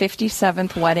is their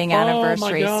 57th wedding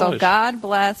anniversary. So God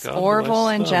bless Orville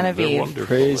and Genevieve.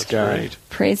 Praise God. Great.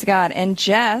 Praise God. And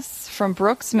Jess from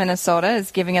Brooks, Minnesota is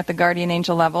giving at the Guardian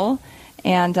Angel level.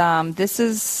 And this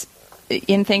is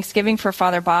in thanksgiving for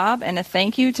Father Bob and a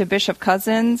thank you to Bishop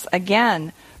Cousins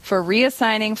again for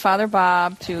reassigning Father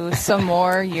Bob to some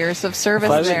more years of service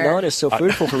there. If I there. had known it's so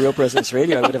fruitful for Real Presence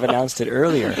Radio, I would have announced it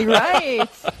earlier. Right.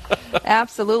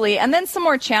 Absolutely. And then some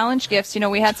more challenge gifts.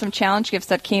 We had some challenge gifts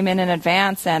that came in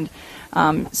advance. And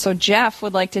so Jeff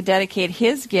would like to dedicate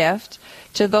his gift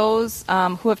to those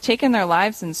who have taken their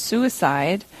lives in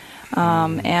suicide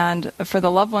and for the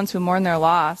loved ones who mourn their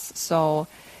loss. So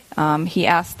he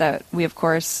asked that we, of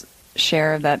course,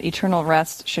 share that eternal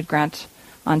rest should grant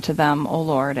unto them, O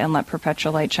Lord, and let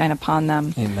perpetual light shine upon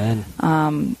them. Amen.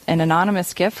 An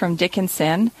anonymous gift from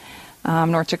Dickinson,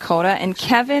 North Dakota. And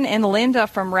Kevin and Linda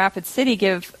from Rapid City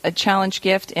give a challenge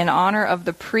gift in honor of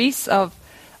the priests of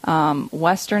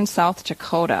Western South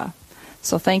Dakota.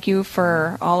 So thank you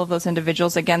for all of those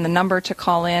individuals. Again, the number to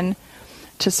call in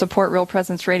to support Real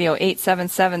Presence Radio,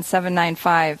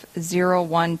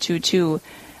 877-795-0122.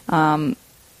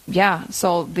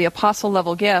 So the apostle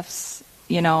level gifts,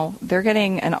 they're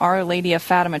getting an Our Lady of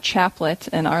Fatima chaplet,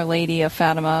 and Our Lady of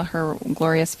Fatima, her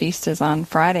glorious feast is on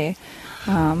Friday.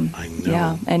 I know.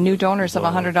 Yeah, and new donors of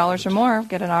 $100 or more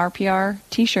get an RPR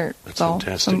T-shirt. That's so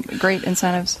fantastic. Some great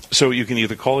incentives. So you can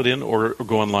either call it in or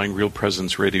go online,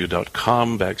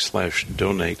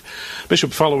 realpresenceradio.com/donate.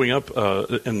 Bishop, following up,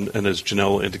 and as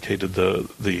Janelle indicated, the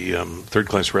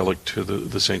third-class relic to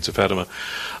the Saints of Fatima,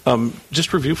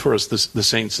 just review for us the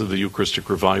Saints of the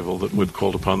Eucharistic Revival that we've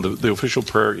called upon. The official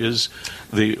prayer is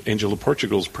the Angel of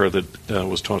Portugal's prayer that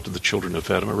was taught to the children of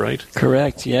Fatima, right?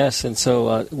 Correct, yes. And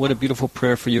so what a beautiful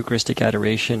prayer for Eucharistic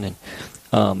adoration, and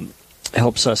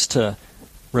helps us to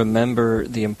remember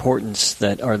the importance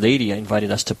that Our Lady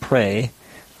invited us to pray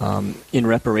in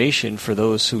reparation for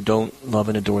those who don't love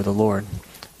and adore the Lord.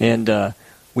 And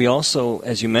we also,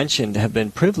 as you mentioned, have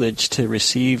been privileged to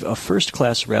receive a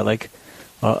first-class relic,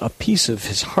 a piece of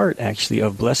his heart, actually,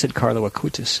 of Blessed Carlo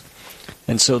Acutis.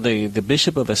 And so the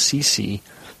Bishop of Assisi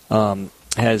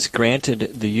has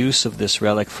granted the use of this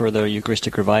relic for the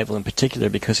Eucharistic Revival in particular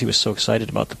because he was so excited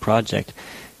about the project.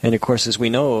 And, of course, as we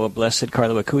know, Blessed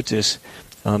Carlo Acutis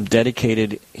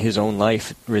dedicated his own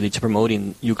life really to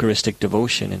promoting Eucharistic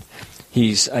devotion. And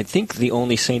he's, I think, the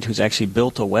only saint who's actually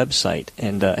built a website.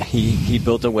 And he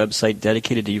built a website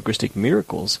dedicated to Eucharistic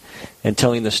miracles and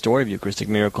telling the story of Eucharistic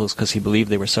miracles because he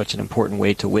believed they were such an important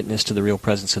way to witness to the real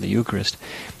presence of the Eucharist.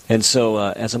 And so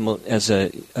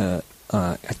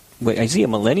is he a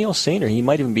millennial saint, or he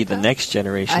might even be the next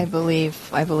generation? I believe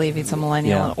he's a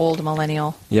millennial, an old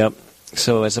millennial. Yep.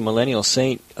 So as a millennial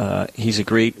saint, he's a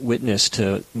great witness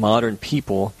to modern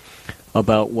people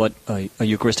about what a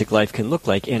Eucharistic life can look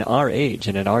like in our age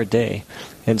and in our day.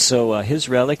 And so his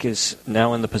relic is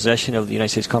now in the possession of the United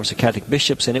States Conference of Catholic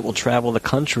Bishops, and it will travel the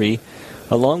country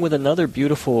along with another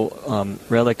beautiful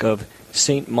relic of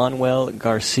St. Manuel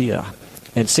Garcia.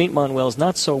 And St. Manuel is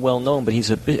not so well known, but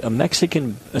he's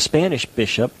a Spanish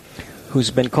bishop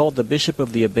who's been called the Bishop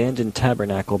of the Abandoned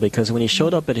Tabernacle because when he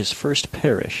showed up at his first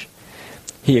parish,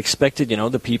 he expected,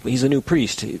 the people. He's a new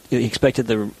priest. He expected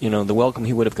the welcome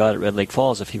he would have got at Red Lake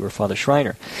Falls if he were Father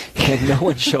Schreiner, and no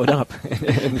one showed up.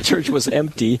 And the church was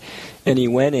empty. And he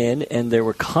went in, and there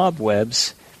were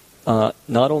cobwebs, not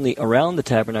only around the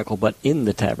tabernacle but in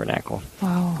the tabernacle,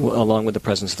 along with the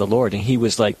presence of the Lord. And he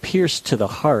was like pierced to the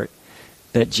heart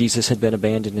that Jesus had been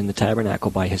abandoned in the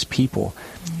tabernacle by his people.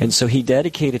 And so he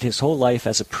dedicated his whole life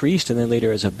as a priest and then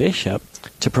later as a bishop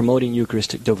to promoting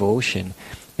Eucharistic devotion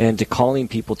and to calling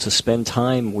people to spend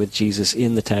time with Jesus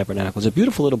in the tabernacle. It's a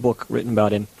beautiful little book written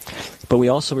about him. But we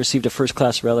also received a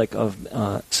first-class relic of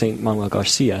St. Manuel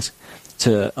Garcia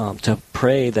to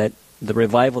pray that the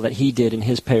revival that he did in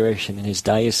his parish and in his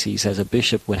diocese as a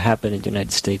bishop would happen in the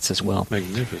United States as well.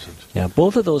 Magnificent. Yeah,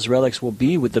 both of those relics will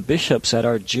be with the bishops at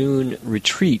our June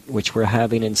retreat, which we're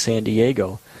having in San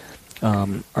Diego.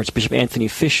 Archbishop Anthony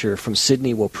Fisher from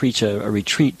Sydney will preach a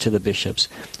retreat to the bishops,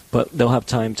 but they'll have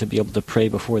time to be able to pray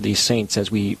before these saints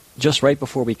just right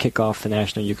before we kick off the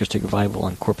National Eucharistic Revival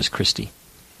on Corpus Christi.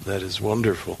 That is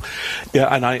wonderful. Yeah,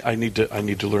 and I need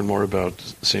to learn more about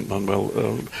Saint Manuel.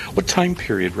 What time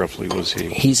period roughly was he?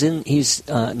 He's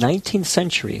 19th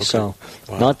century, so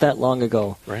not that long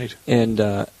ago. Right. And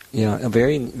a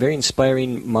very very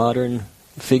inspiring modern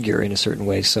figure in a certain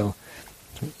way. So,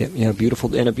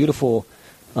 beautiful and a beautiful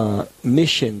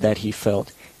mission that he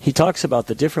felt. He talks about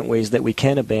the different ways that we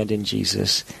can abandon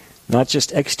Jesus. Not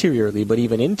just exteriorly, but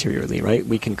even interiorly, right?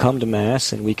 We can come to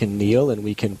Mass and we can kneel and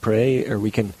we can pray, or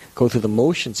we can go through the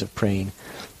motions of praying,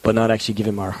 but not actually give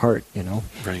him our heart,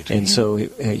 Right. And so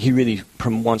he really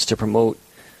wants to promote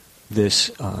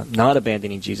this, not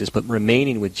abandoning Jesus, but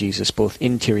remaining with Jesus, both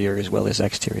interior as well as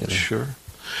exteriorly. Sure.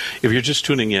 If you're just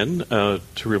tuning in to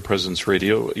Real Presence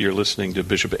Radio, you're listening to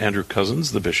Bishop Andrew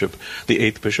Cousins, the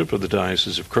 8th Bishop of the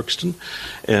Diocese of Crookston,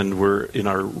 and we're in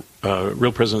our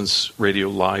Real Presence Radio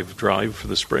live drive for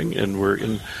the spring, and we're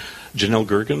in Janelle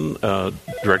Gergen,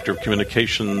 Director of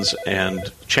Communications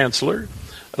and Chancellor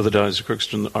of the Diocese of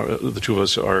Crookston. The two of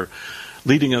us are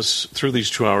leading us through these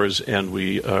 2 hours, and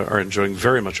we are enjoying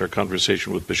very much our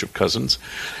conversation with Bishop Cousins.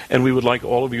 And we would like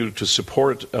all of you to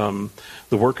support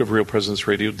the work of Real Presence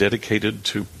Radio, dedicated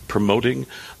to promoting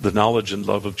the knowledge and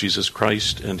love of Jesus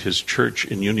Christ and His Church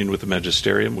in union with the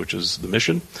Magisterium, which is the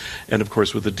mission, and of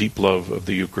course with the deep love of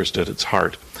the Eucharist at its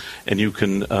heart. And you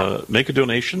can make a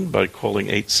donation by calling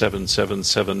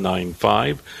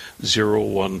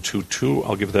 877-795-0122.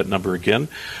 I'll give that number again.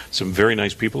 Some very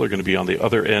nice people are going to be on the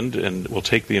other end, and we'll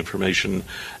take the information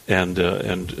and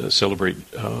celebrate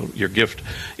your gift.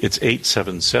 It's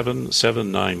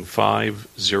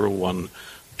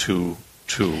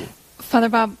 877-795-0122. Father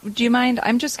Bob, do you mind?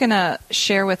 I'm just going to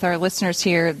share with our listeners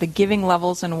here the giving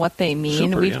levels and what they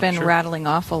mean. We've been rattling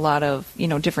off a lot of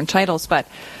different titles, but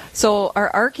so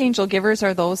our Archangel givers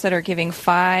are those that are giving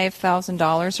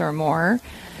 $5,000 or more.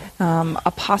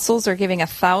 Apostles are giving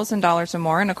 $1,000 or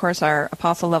more, and of course our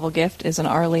apostle level gift is an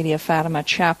Our Lady of Fatima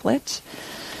chaplet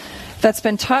that's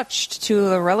been touched to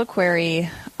the reliquary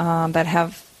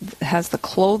that has the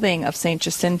clothing of Saint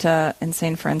Jacinta and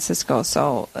Saint Francisco,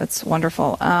 so it's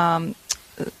wonderful.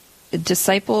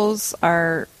 Disciples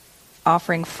are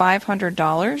offering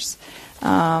 $500,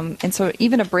 and so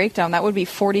even a breakdown, that would be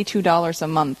 $42 a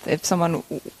month if someone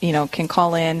can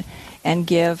call in and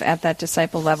give at that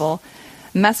disciple level.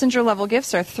 Messenger level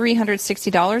gifts are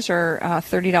 $360 or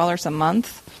 $30 a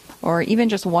month, or even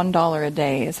just $1 a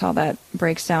day is how that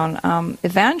breaks down.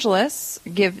 Evangelists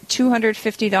give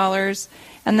 $250,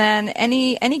 and then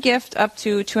any gift up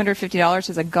to $250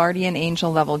 is a guardian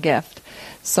angel level gift.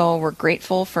 So we're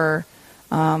grateful for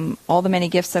all the many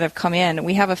gifts that have come in.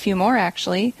 We have a few more,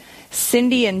 actually.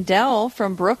 Cindy and Dell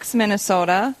from Brooks,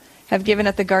 Minnesota, have given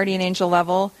at the guardian angel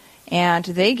level, And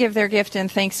they give their gift in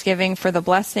thanksgiving for the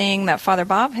blessing that Father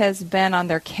Bob has been on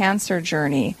their cancer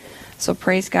journey. So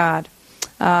praise God.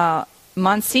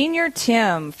 Monsignor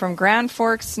Tim from Grand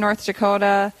Forks, North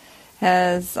Dakota,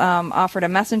 has offered a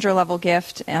messenger-level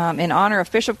gift in honor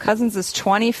of Bishop Cousins'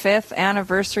 25th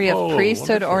anniversary of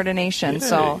priesthood ordination. Yay.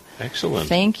 So excellent.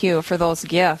 Thank you for those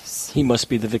gifts. He must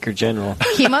be the Vicar General.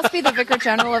 He must be the Vicar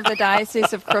General of the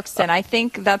Diocese of Crookston. I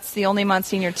think that's the only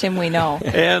Monsignor Tim we know.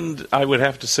 And I would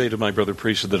have to say to my brother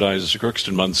priest of the Diocese of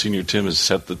Crookston, Monsignor Tim has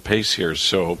set the pace here.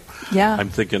 So yeah. I'm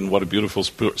thinking what a beautiful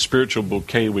spiritual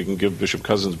bouquet we can give Bishop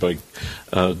Cousins by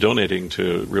donating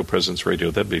to Real Presence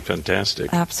Radio. That'd be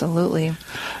fantastic. Absolutely.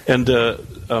 And I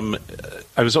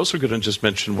was also going to just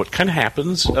mention what kind of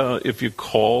happens if you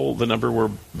call the number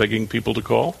we're begging people to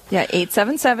call. Yeah,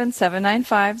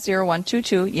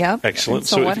 877-795-0122. Yep. Excellent.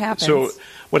 So what happens? So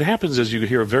what happens is you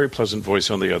hear a very pleasant voice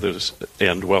on the other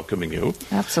end welcoming you.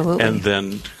 Absolutely. And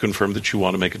then to confirm that you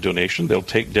want to make a donation, they'll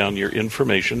take down your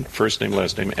information, first name,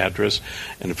 last name, address,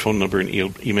 and a phone number and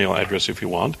email address if you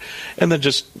want. And then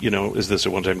just, is this a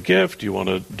one-time gift? Do you want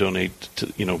to donate to,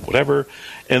 whatever?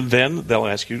 And then they'll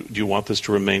ask you, do you want this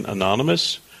to remain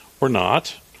anonymous or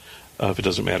not? If it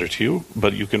doesn't matter to you,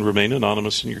 but you can remain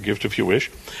anonymous in your gift if you wish.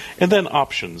 And then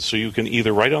options. So you can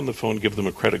either right on the phone give them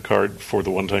a credit card for the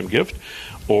one-time gift,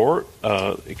 or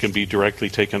it can be directly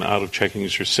taken out of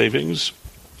checkings or savings,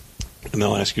 and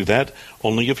they'll ask you that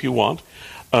only if you want.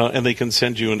 And they can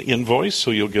send you an invoice, so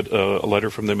you'll get a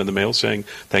letter from them in the mail saying,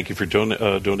 thank you for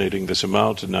donating this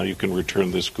amount, and now you can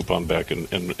return this coupon back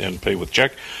and pay with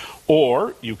check.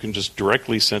 Or you can just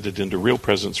directly send it into Real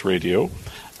Presence Radio,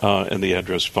 and the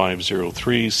address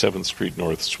 503 7th Street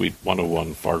North, Suite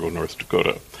 101, Fargo, North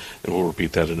Dakota. And we'll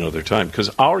repeat that another time,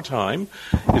 because our time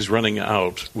is running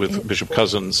out with Bishop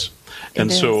Cousins.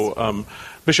 And so,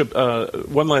 Bishop,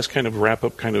 one last kind of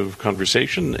wrap-up kind of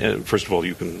conversation. First of all,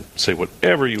 you can say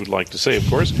whatever you would like to say, of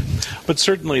course. But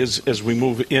certainly as we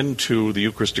move into the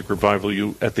Eucharistic revival,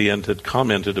 you at the end had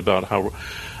commented about how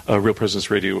Real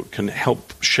Presence Radio can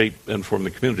help shape and form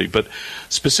the community. But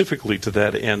specifically to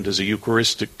that end, as a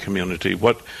Eucharistic community,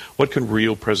 what can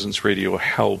Real Presence Radio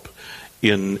help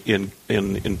in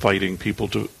inviting people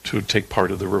to take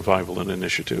part of the revival and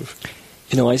initiative?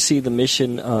 I see the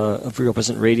mission of Real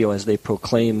Presence Radio as they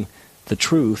proclaim the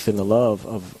truth and the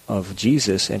love of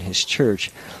Jesus and His Church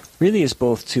really is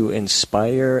both to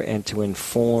inspire and to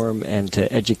inform and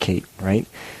to educate, right?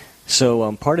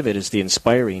 So part of it is the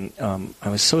inspiring. I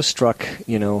was so struck,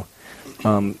 in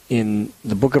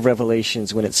the book of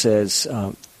Revelations when it says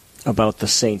about the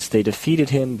saints, they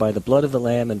defeated Him by the blood of the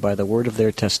Lamb and by the word of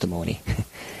their testimony.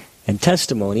 And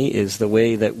testimony is the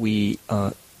way that we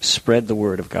spread the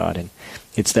word of God. And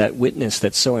it's that witness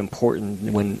that's so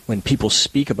important when people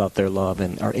speak about their love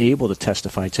and are able to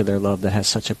testify to their love that has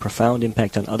such a profound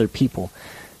impact on other people.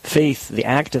 Faith, the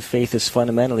act of faith is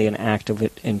fundamentally an act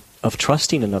of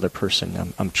trusting another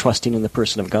person. I'm trusting in the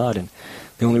person of God, and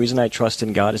the only reason I trust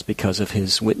in God is because of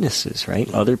His witnesses,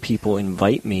 right? Other people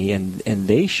invite me, and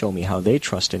they show me how they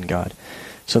trust in God.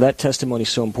 So that testimony is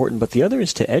so important. But the other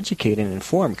is to educate and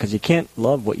inform, because you can't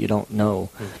love what you don't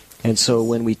know. And so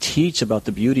when we teach about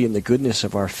the beauty and the goodness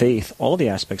of our faith, all the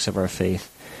aspects of our faith,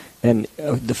 and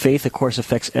the faith, of course,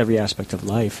 affects every aspect of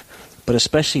life, but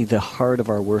especially the heart of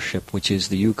our worship, which is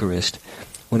the Eucharist.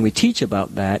 When we teach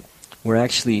about that, we're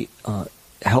actually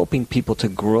helping people to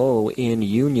grow in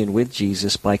union with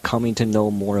Jesus by coming to know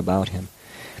more about Him.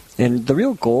 And the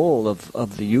real goal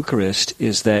of the Eucharist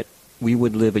is that we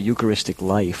would live a Eucharistic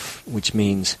life, which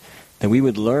means that we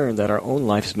would learn that our own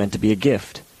life is meant to be a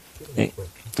gift.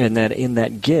 And that in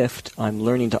that gift, I'm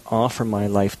learning to offer my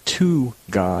life to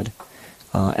God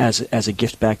as a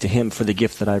gift back to Him for the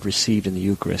gift that I've received in the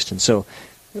Eucharist. And so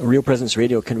Real Presence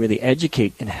Radio can really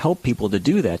educate and help people to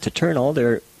do that, to turn all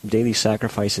their daily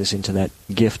sacrifices into that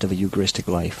gift of a Eucharistic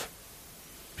life.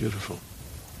 Beautiful.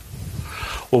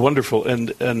 Well, wonderful.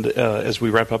 And as we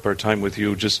wrap up our time with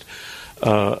you, just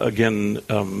again,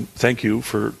 thank you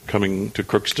for coming to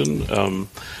Crookston.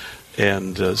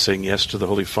 And saying yes to the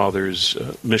Holy Father's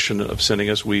mission of sending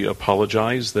us. We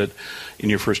apologize that in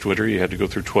your first winter you had to go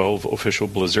through 12 official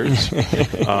blizzards.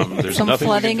 There's some nothing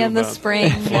flooding in the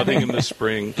spring. Flooding in the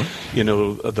spring.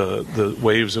 The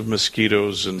waves of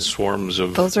mosquitoes and swarms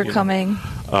of those are coming.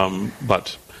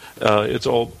 But it's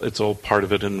all part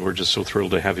of it, and we're just so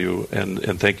thrilled to have you.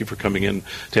 And thank you for coming in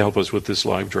to help us with this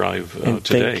live drive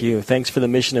today. Thank you. Thanks for the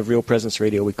mission of Real Presence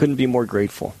Radio. We couldn't be more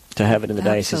grateful to have it in the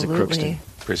Diocese of Crookston.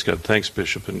 Praise God. Thanks,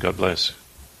 Bishop, and God bless.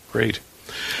 Great.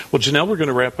 Well, Janelle, we're going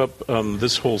to wrap up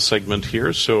this whole segment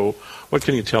here. So what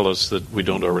can you tell us that we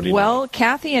don't already know? Well,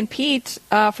 Kathy and Pete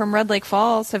from Red Lake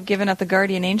Falls have given at the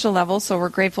Guardian Angel level, so we're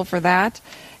grateful for that.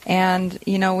 And,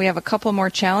 we have a couple more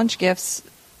challenge gifts.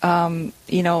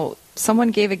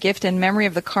 Someone gave a gift in memory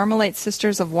of the Carmelite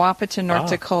Sisters of Wahpeton, North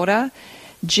Dakota.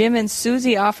 Jim and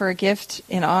Susie offer a gift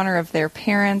in honor of their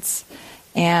parents.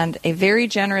 And a very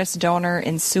generous donor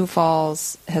in Sioux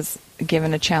Falls has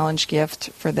given a challenge gift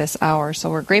for this hour.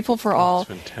 So we're grateful for all.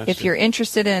 If you're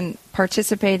interested in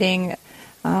participating,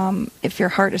 if your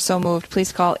heart is so moved,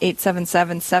 please call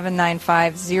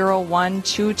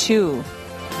 877-795-0122.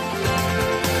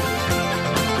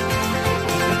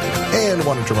 And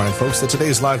wanted to remind folks that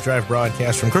today's live drive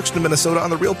broadcast from Crookston, Minnesota on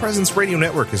the Real Presence Radio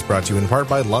Network is brought to you in part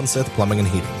by Lunseth Plumbing and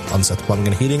Heating. Lunseth Plumbing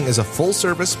and Heating is a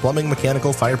full-service plumbing,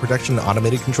 mechanical, fire protection, and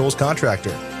automated controls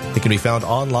contractor. It can be found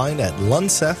online at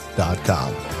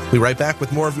lunseth.com. We'll be right back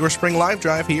with more of your spring live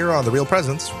drive here on the Real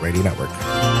Presence Radio Network.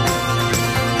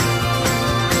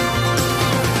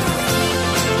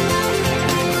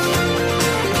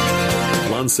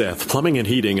 Lunseth Plumbing and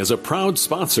Heating is a proud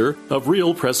sponsor of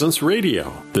Real Presence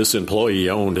Radio. This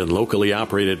employee-owned and locally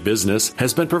operated business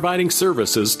has been providing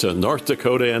services to North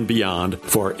Dakota and beyond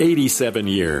for 87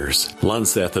 years.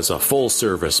 Lunseth is a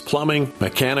full-service plumbing,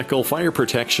 mechanical, fire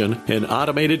protection, and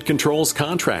automated controls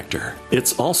contractor.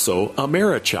 It's also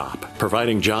Americhop,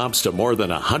 providing jobs to more than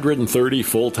 130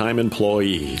 full-time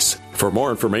employees. For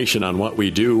more information on what we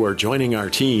do or joining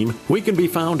our team, we can be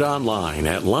found online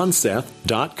at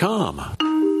lunseth.com.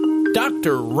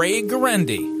 Dr. Ray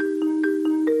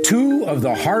Guarendi. Two of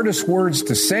the hardest words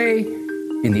to say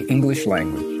in the English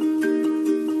language.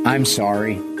 I'm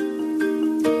sorry.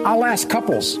 I'll ask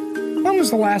couples, when was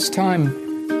the last time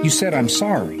you said I'm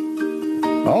sorry?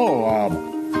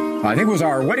 I think it was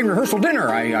our wedding rehearsal dinner.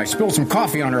 I spilled some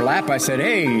coffee on her lap. I said,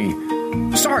 hey,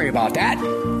 sorry about that.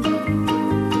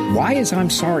 Why is I'm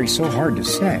sorry so hard to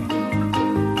say?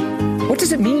 What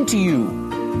does it mean to you?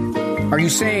 Are you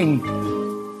saying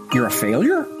you're a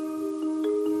failure?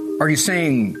 Are you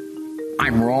saying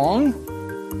I'm wrong?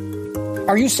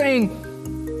 Are you saying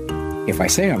if I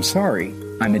say I'm sorry,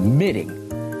 I'm admitting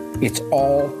it's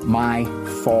all my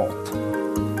fault?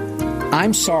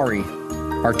 I'm sorry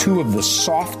are two of the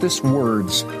softest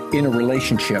words in a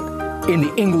relationship in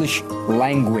the English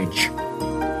language.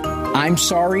 I'm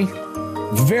sorry,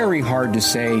 very hard to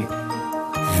say,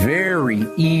 very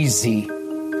easy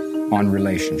on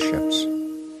relationships.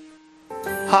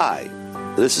 Hi,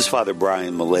 this is Father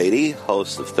Brian Milady,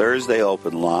 host of Thursday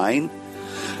Open Line.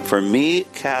 For me,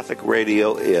 Catholic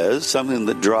radio is something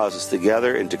that draws us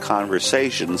together into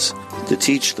conversations to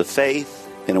teach the faith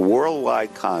in a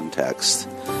worldwide context,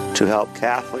 to help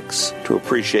Catholics to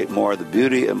appreciate more the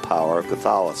beauty and power of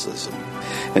Catholicism.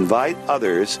 Invite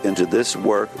others into this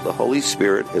work the Holy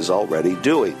Spirit is already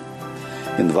doing.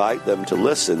 Invite them to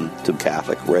listen to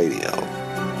Catholic radio.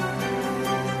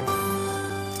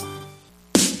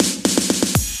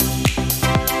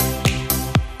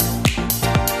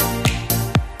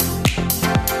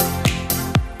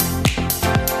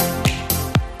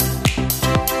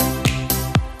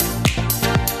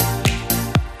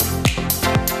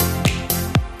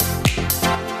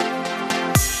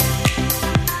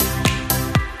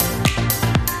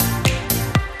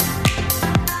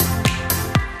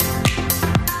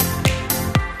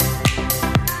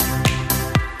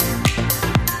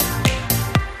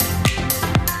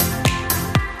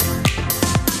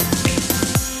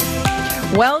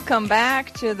 Welcome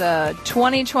back to the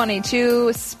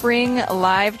 2022 Spring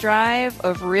Live Drive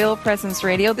of Real Presence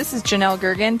Radio. This is Janelle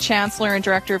Gergen, Chancellor and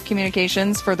Director of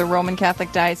Communications for the Roman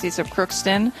Catholic Diocese of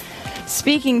Crookston,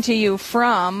 speaking to you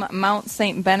from Mount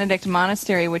St. Benedict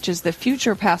Monastery, which is the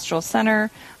future pastoral center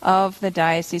of the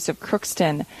Diocese of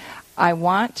Crookston. I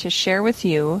want to share with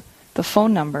you the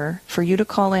phone number for you to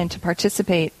call in to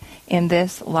participate in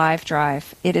this live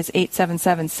drive. It is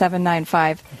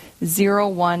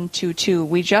 877-795-0122.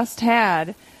 We just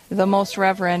had the Most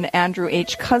Reverend Andrew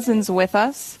H. Cousins with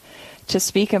us to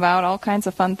speak about all kinds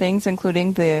of fun things,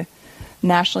 including the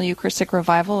National Eucharistic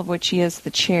Revival, of which he is the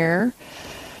chair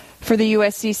for the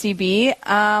USCCB.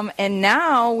 And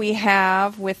now we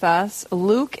have with us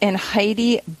Luke and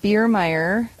Heidi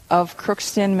Biermeyer of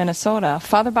Crookston, Minnesota.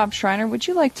 Father Bob Schreiner, would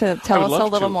you like to tell us a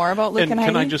little more about Luke and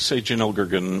Heidi? Can I just say, Janelle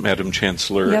Gergen, Madam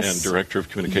Chancellor and Director of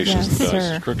Communications of the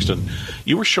Diocese of Crookston,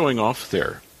 you were showing off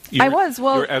there. You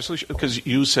were absolutely, because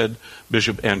you said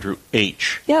Bishop Andrew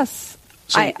H. Yes.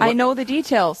 So I know the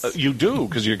details. You do,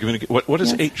 because you're communicating. What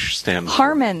does H stand for?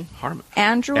 Harmon.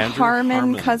 Andrew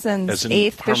Harmon Cousins,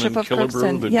 8th Bishop of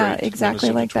Crookston. Yeah,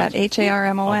 exactly like that.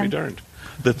 Harmon. I'll be darned.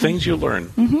 The things you learn.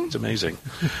 Mm-hmm. It's amazing.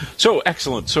 So,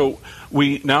 excellent. So,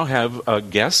 we now have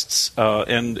guests,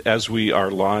 and as we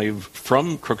are live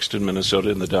from Crookston, Minnesota,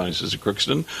 in the Diocese of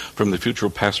Crookston, from the Future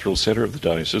Pastoral Center of the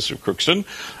Diocese of Crookston,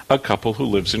 a couple who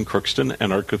lives in Crookston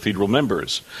and are cathedral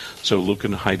members. So, Luke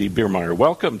and Heidi Biermeyer,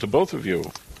 welcome to both of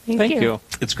you. Thank you.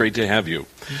 It's great to have you.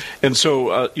 And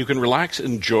so you can relax,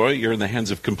 enjoy. You're in the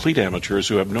hands of complete amateurs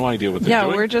who have no idea what they're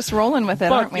doing. Yeah, we're just rolling with it,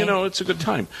 but, aren't we? you know, it's a good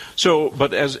time. So,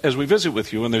 but as we visit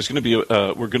with you, and there's going to be,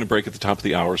 we're going to break at the top of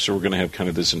the hour, so we're going to have kind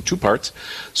of this in two parts.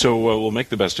 So we'll make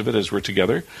the best of it as we're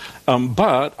together.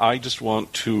 But I just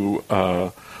want to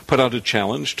put out a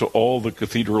challenge to all the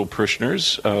cathedral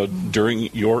parishioners during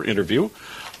your interview.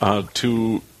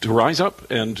 To rise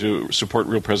up and to support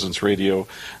Real Presence Radio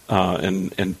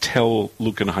and tell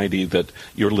Luke and Heidi that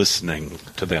you're listening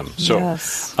to them. So,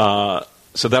 yes.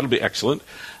 So that'll be excellent.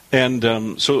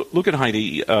 And so Luke and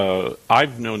Heidi,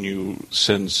 I've known you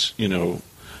since, you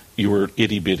were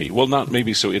itty-bitty. Well, not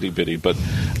maybe so itty-bitty, but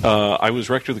I was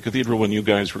rector of the cathedral when you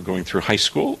guys were going through high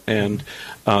school, and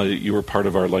you were part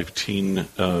of our Life Teen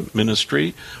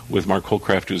ministry with Mark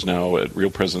Holcraft, who's now at Real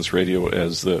Presence Radio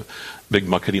as the big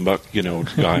muckety-muck,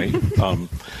 guy.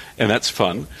 And that's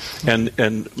fun.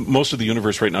 And most of the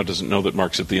universe right now doesn't know that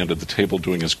Mark's at the end of the table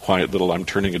doing his quiet little, I'm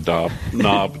turning a knob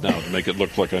now to make it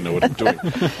look like I know what I'm doing.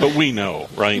 But we know,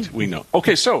 right? We know.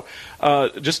 Okay, so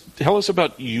just tell us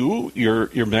about you,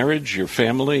 your marriage, your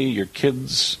family, your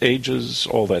kids' ages,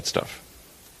 all that stuff.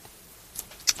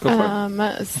 Go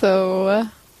for it. So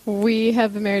we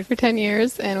have been married for 10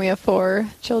 years, and we have 4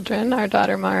 children. Our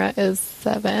daughter Mara is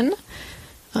 7.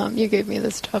 You gave me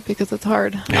this job because it's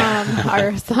hard.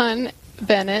 Our son,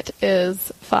 Bennett,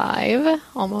 is 5,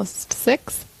 almost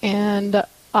 6, and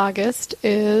August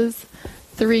is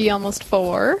 3, almost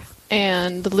 4,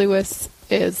 and Lewis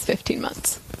is 15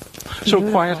 months. So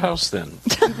quiet house then.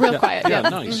 Real quiet. Yeah, yeah.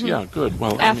 nice. Mm-hmm. Yeah, good.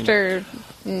 Well, After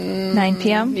 9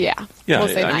 p.m.? Yeah. Yeah, we'll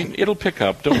say I 9. mean, it'll pick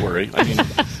up. Don't worry. I mean,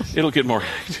 it'll get more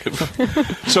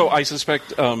active. So I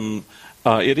suspect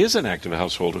it is an active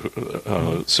household.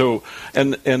 So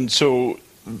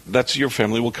that's your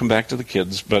family. We'll come back to the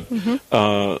kids, but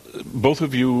both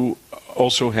of you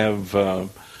also have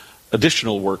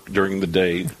additional work during the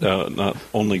day, not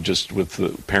only just with the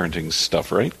parenting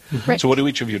stuff, right? Right. So what do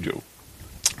each of you do?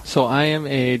 So I am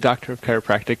a doctor of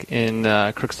chiropractic in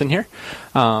Crookston here,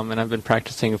 and I've been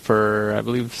practicing for, I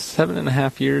believe,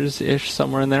 7.5 years-ish,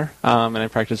 somewhere in there. And I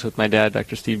practice with my dad,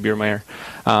 Dr. Steve Biermeyer,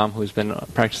 who's been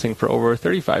practicing for over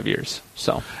 35 years.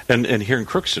 So And here in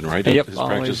Crookston, right? Yep, His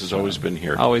practice has always been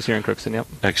here. Always here in Crookston, yep.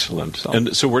 Excellent.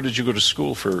 And so where did you go to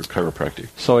school for chiropractic?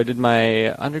 So I did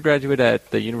my undergraduate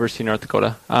at the University of North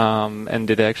Dakota, and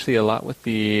did actually a lot with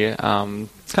the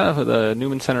kind of the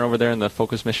Newman Center over there and the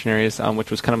Focus Missionaries,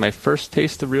 which was kind of my first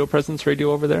taste of Real Presence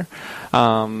Radio over there.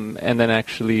 And then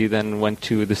actually went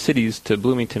to the cities, to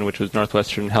Bloomington, which was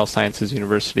Northwestern Health Sciences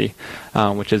University,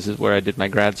 which is where I did my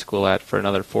grad school at for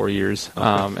another 4 years,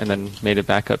 and then made it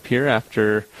back up here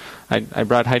after I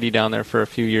brought Heidi down there for a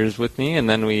few years with me, and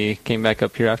then we came back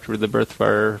up here after the birth of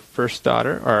our first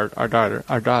daughter, or our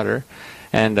daughter.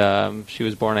 And she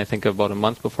was born, I think, about a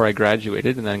month before I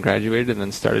graduated, and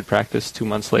then started practice 2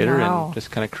 months later, and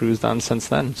just kind of cruised on since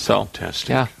then. So, fantastic.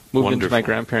 Yeah, moved Wonderful. into my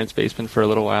grandparents' basement for a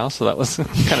little while, so that was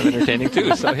kind of entertaining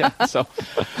too. So yeah, so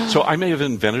I may have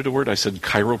invented a word. I said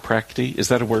chiropractic. Is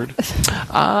that a word? Let's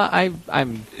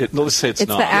say it's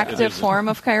not. The active form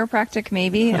of chiropractic,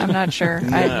 maybe. I'm not sure.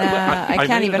 I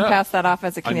can't even pass that off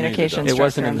as a communications. It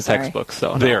wasn't in the sorry. textbook,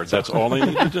 so there. That's all I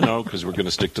needed to know, because we're going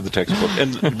to stick to the textbook.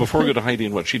 And before we go to Heidi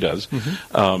and what she does,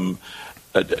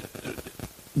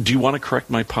 do you want to correct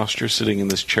my posture sitting in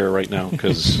this chair right now?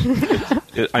 Because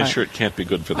I'm sure it can't be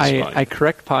good for the spine. I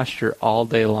correct posture all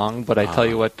day long, but I tell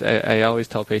you what, I always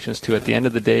tell patients too, at the end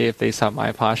of the day, if they saw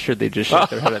my posture, they just shake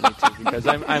their head at me too, because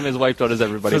I'm as wiped out as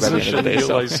everybody by the end of the day.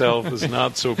 So myself is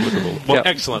not so applicable. Well,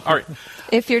 excellent. All right.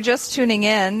 If you're just tuning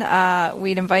in,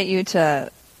 we'd invite you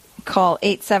to call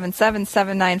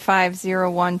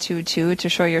 877-795-0122 to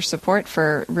show your support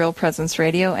for Real Presence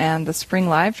Radio and the Spring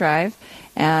Live Drive.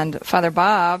 And Father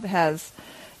Bob has,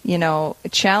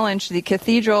 challenged the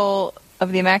Cathedral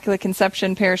of the Immaculate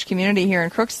Conception Parish community here in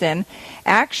Crookston.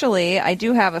 Actually, I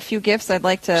do have a few gifts I'd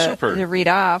like to read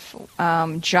off.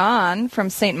 John from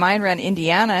St. Meinrad,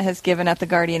 Indiana, has given at the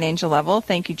Guardian Angel level.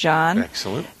 Thank you, John.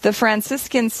 Excellent. The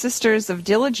Franciscan Sisters of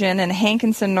Diligent in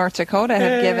Hankinson, North Dakota,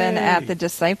 have given at the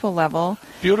disciple level.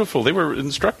 Beautiful. They were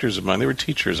instructors of mine. They were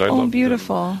teachers. I love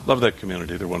beautiful. Love that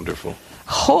community. They're wonderful.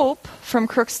 Hope from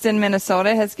Crookston,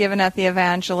 Minnesota, has given at the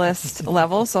evangelist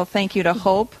level, so thank you to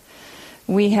Hope.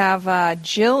 We have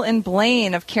Jill and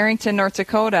Blaine of Carrington, North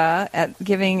Dakota,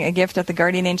 giving a gift at the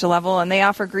Guardian Angel level, and they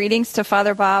offer greetings to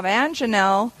Father Bob and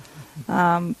Janelle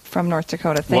from North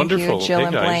Dakota. Thank Wonderful. you, Jill Hey,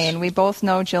 and guys. Blaine. We both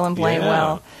know Jill and Blaine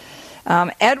well.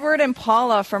 Edward and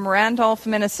Paula from Randolph,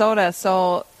 Minnesota.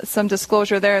 So some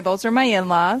disclosure there. Those are my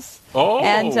in-laws. Oh,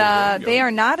 and they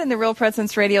are not in the Real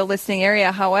Presence Radio listening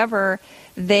area. However,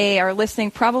 they are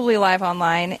listening probably live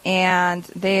online, and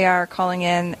they are calling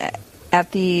in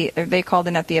they called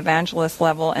in at the evangelist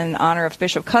level in honor of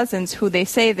Bishop Cousins, who they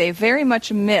say they very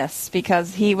much miss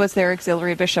because he was their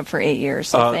auxiliary bishop for 8 years.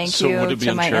 So thank you would it be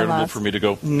to my uncharitable in-laws. for me to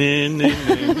go,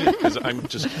 because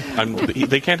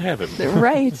they can't have him.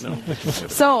 Right. No.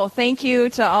 So thank you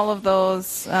to all of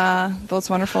those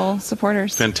wonderful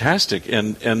supporters. Fantastic.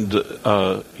 And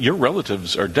your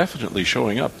relatives are definitely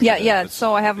showing up. Yeah.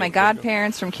 So I have my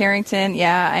godparents from Carrington.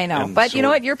 Yeah, I know. And But so- you know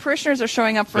what? Your parishioners are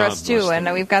showing up for God us, too. bless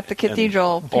And we've got the cathedral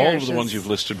all of the parishes. ones you've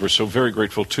listed, we're so very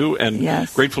grateful to, and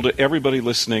Yes. grateful to everybody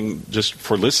listening, just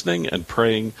for listening and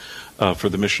praying for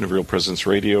the mission of Real Presence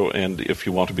Radio. And if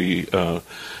you want to be,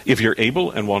 if you're able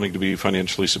and wanting to be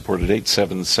financially supported,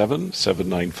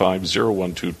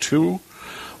 877-795-0122,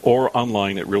 or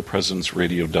online at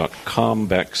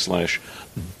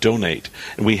realpresenceradio.com/donate.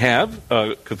 And we have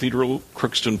Cathedral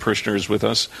Crookston parishioners with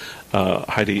us,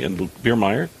 Heidi and Luke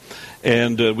Biermeyer.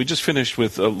 And we just finished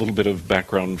with a little bit of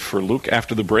background for Luke.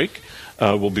 After the break,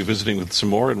 we'll be visiting with some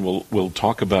more, and we'll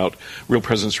talk about Real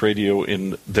Presence Radio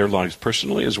in their lives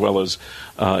personally, as well as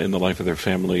in the life of their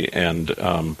family, and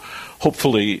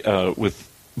hopefully with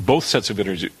both sets of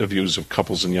interviews of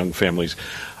couples and young families.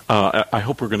 I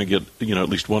hope we're going to get at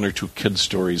least one or two kids'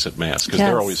 stories at Mass, because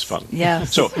they're always fun.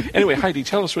 Yes. So anyway, Heidi,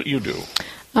 tell us what you do.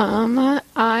 Other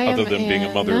than being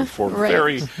a mother of four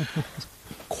very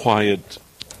quiet,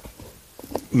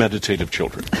 meditative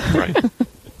children, right?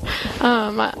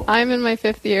 I'm in my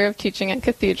 5th year of teaching at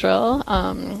Cathedral.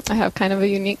 I have kind of a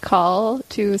unique call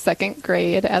to 2nd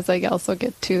grade, as I also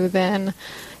get to then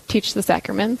teach the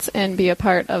sacraments and be a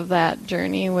part of that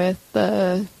journey with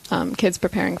the kids,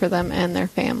 preparing for them and their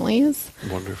families.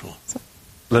 Wonderful.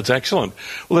 That's excellent.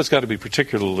 Well, that's got to be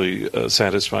particularly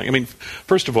satisfying. I mean,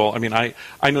 first of all, I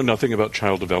know nothing about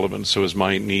child development, so as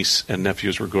my niece and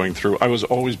nephews were going through, I was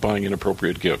always buying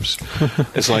inappropriate gifts.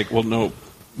 It's like, well, no,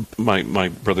 my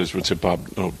brothers would say, Bob,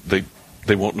 no, they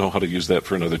won't know how to use that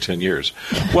for another 10 years.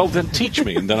 Well, then teach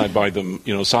me, and then I buy them,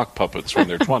 sock puppets when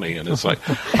they're 20, and it's like,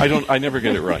 I never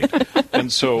get it right.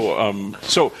 And so,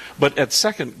 but at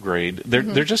 2nd grade,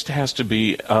 there just has to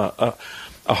be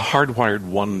a hardwired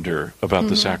wonder about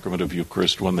the sacrament of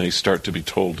Eucharist when they start to be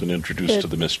told and introduced to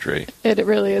the mystery. It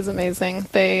really is amazing.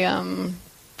 They're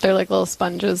like little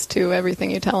sponges to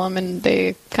everything you tell them, and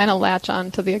they kind of latch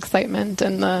on to the excitement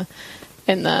and the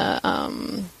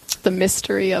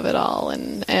mystery of it all.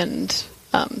 And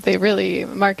they really,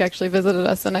 Mark actually visited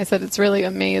us, and I said it's really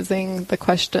amazing the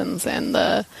questions and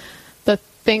the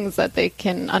things that they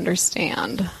can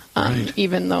understand, Right.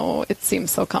 even though it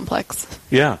seems so complex.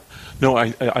 Yeah. No,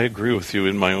 I agree with you.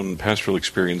 In my own pastoral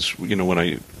experience,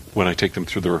 when I take them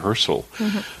through the rehearsal,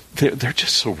 they're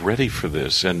just so ready for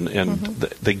this, and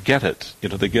they get it.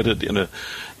 They get it in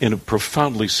a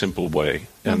profoundly simple way,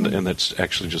 and that's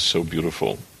actually just so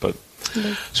beautiful. But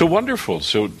so wonderful.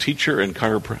 So teacher and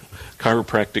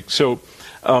chiropractic. So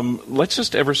let's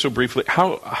just ever so briefly,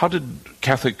 how did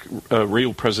Catholic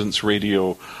Real Presence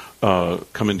Radio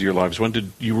come into your lives? When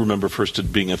did you remember first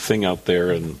it being a thing out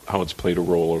there, and how it's played a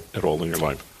role at all in your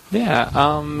life? Yeah,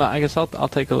 I guess I'll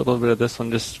take a little bit of this one.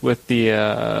 Just with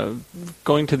the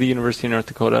going to the University of North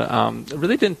Dakota, I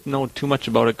really didn't know too much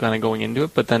about it kind of going into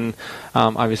it, but then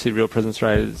obviously Real Presence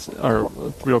Live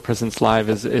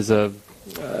is a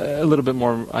little bit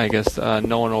more, I guess,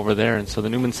 known over there. And so the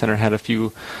Newman Center had a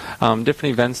few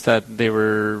different events that they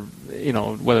were,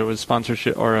 whether it was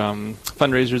sponsorship or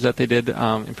fundraisers that they did,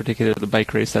 in particular the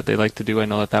bike race that they like to do. I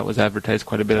know that was advertised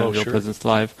quite a bit on Real Presence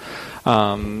Live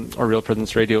or Real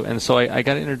Presence Radio. And so I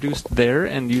got introduced there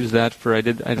and used that for, I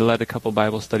led a couple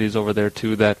Bible studies over there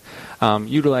too that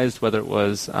utilized whether it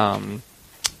was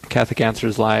Catholic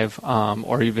Answers Live,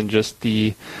 or even just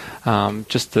the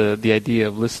idea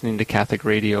of listening to Catholic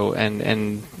radio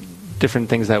and different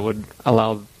things that would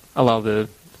allow the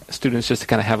students just to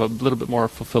kind of have a little bit more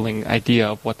fulfilling idea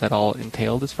of what that all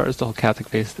entailed as far as the whole Catholic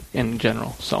faith in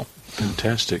general. So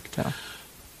fantastic. Yeah.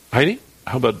 Heidi,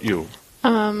 how about you?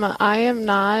 I am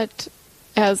not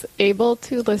as able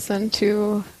to listen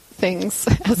to things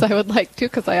as I would like to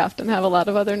because I often have a lot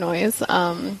of other noise.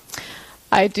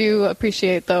 I do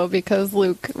appreciate, though, because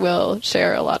Luke will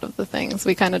share a lot of the things.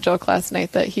 We kind of joked last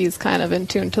night that he's kind of in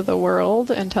tune to the world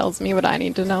and tells me what I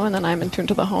need to know, and then I'm in tune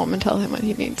to the home and tell him what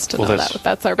he needs to know.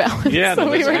 That's our balance. Yeah, so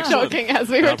no, we were excellent. joking as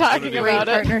we were talking about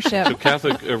it. Partnership. So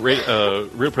Catholic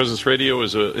Real Presence Radio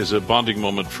is a bonding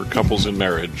moment for couples in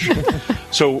marriage.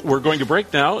 So we're going to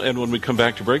break now, and when we come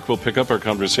back to break, we'll pick up our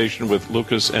conversation with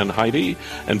Lucas and Heidi.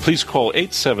 And please call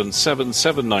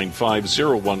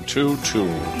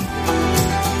 877-795-0122.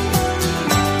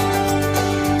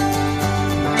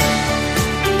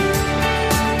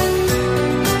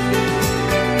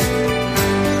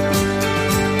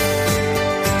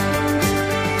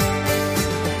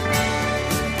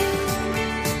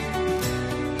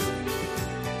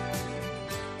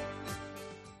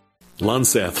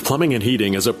 Lunseth Plumbing and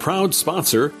Heating is a proud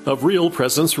sponsor of Real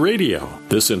Presence Radio.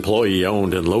 This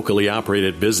employee-owned and locally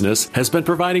operated business has been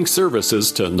providing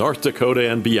services to North Dakota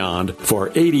and beyond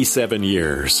for 87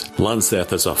 years.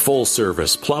 Lunseth is a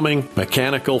full-service plumbing,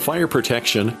 mechanical, fire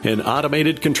protection, and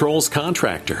automated controls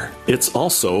contractor. It's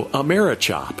also a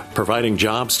Americhop, providing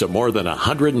jobs to more than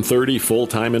 130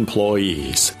 full-time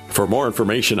employees. For more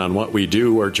information on what we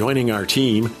do or joining our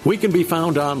team, we can be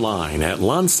found online at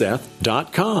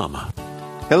lunseth.com.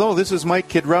 Hello, this is Mike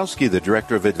Kidrowski, the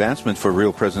Director of Advancement for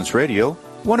Real Presence Radio.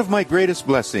 One of my greatest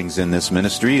blessings in this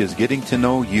ministry is getting to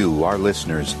know you, our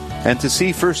listeners, and to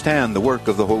see firsthand the work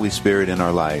of the Holy Spirit in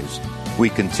our lives. We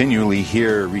continually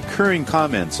hear recurring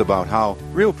comments about how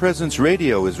Real Presence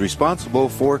Radio is responsible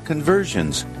for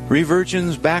conversions,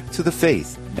 reversions back to the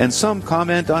faith, and some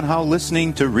comment on how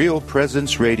listening to Real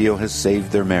Presence Radio has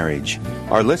saved their marriage.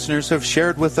 Our listeners have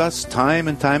shared with us time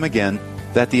and time again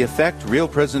that the effect Real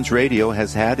Presence Radio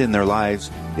has had in their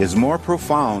lives is more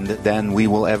profound than we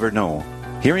will ever know.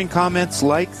 Hearing comments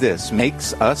like this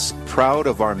makes us proud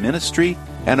of our ministry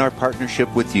and our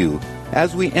partnership with you.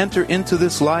 As we enter into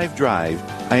this live drive,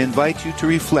 I invite you to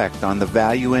reflect on the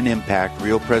value and impact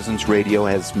Real Presence Radio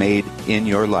has made in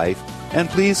your life, and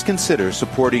please consider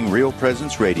supporting Real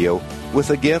Presence Radio with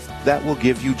a gift that will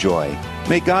give you joy.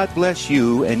 May God bless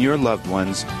you and your loved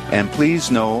ones, and please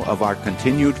know of our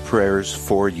continued prayers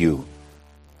for you.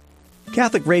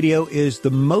 Catholic Radio is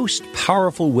the most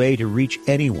powerful way to reach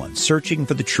anyone searching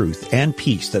for the truth and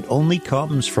peace that only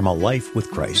comes from a life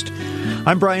with Christ.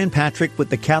 I'm Brian Patrick with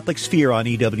the Catholic Sphere on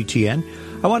EWTN.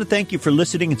 I want to thank you for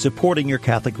listening and supporting your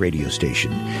Catholic radio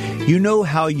station. You know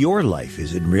how your life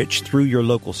is enriched through your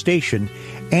local station,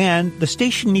 and the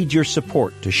station needs your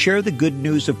support to share the good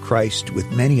news of Christ with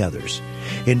many others.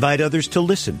 Invite others to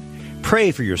listen.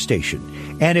 Pray for your station.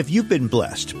 And if you've been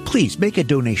blessed, please make a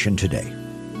donation today.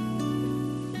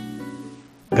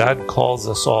 God calls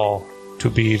us all to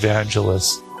be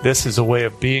evangelists. This is a way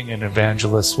of being an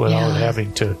evangelist without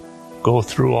having to go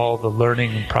through all the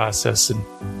learning process. And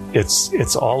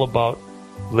it's all about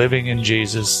living in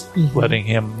Jesus, letting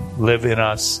Him live in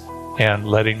us, and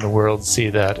letting the world see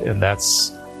that.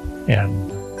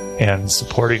 And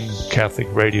supporting Catholic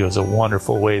Radio is a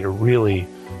wonderful way to really,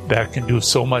 that can do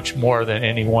so much more than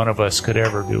any one of us could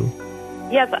ever do.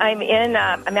 Yes, I'm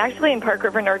actually in Park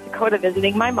River, North Dakota,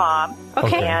 visiting my mom.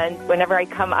 Okay. And whenever I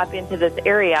come up into this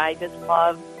area, I just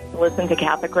love to listen to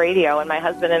Catholic radio. And my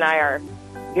husband and I are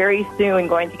very soon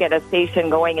going to get a station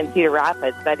going in Cedar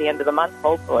Rapids by the end of the month,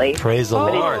 hopefully. Praise the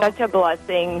Lord. It's such a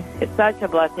blessing. It's such a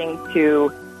blessing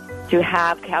to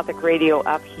have Catholic radio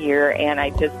up here, and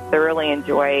I just thoroughly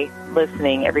enjoy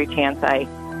listening every chance I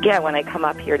get when I come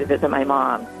up here to visit my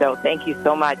mom. So thank you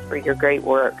so much for your great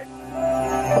work.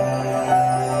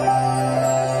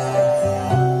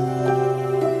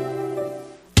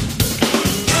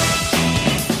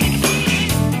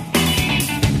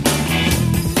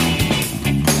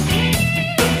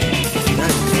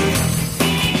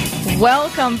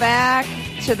 Welcome back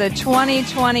to the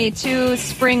 2022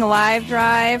 Spring Live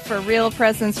Drive for Real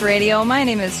Presence Radio. My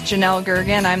name is Janelle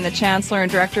Gergen. I'm the Chancellor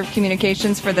and Director of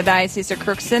Communications for the Diocese of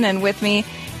Crookston, and with me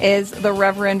is the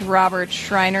Reverend Robert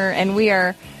Schreiner, and we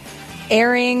are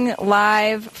airing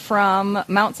live from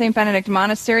Mount St. Benedict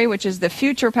Monastery, which is the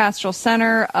future pastoral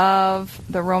center of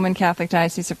the Roman Catholic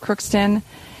Diocese of Crookston.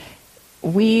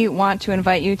 We want to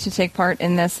invite you to take part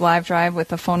in this live drive with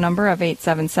the phone number of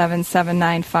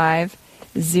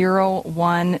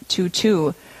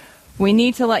 877-795-0122. We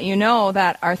need to let you know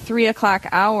that our 3 o'clock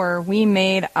hour, we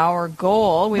made our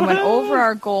goal. We went over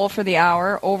our goal for the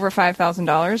hour, over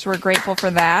 $5,000. We're grateful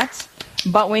for that.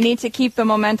 But we need to keep the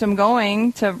momentum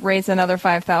going to raise another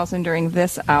 $5,000 during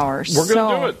this hour. We're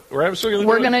going to do it. We're absolutely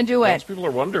going to do it. Those people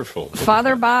are wonderful.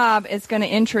 Father Bob is going to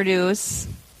introduce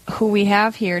who we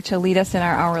have here to lead us in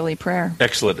our hourly prayer.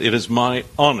 Excellent. It is my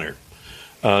honor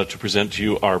to present to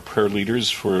you our prayer leaders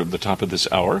for the top of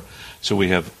this hour. So we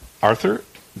have Arthur,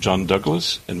 John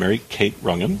Douglas, and Mary Kate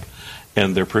Rungan,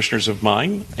 and they're parishioners of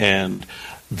mine, and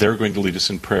they're going to lead us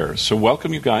in prayer. So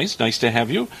welcome, you guys. Nice to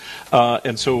have you.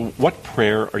 And so what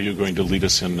prayer are you going to lead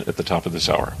us in at the top of this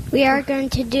hour? We are going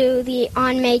to do the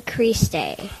On May Christ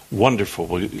Day. Wonderful.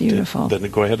 Beautiful. Then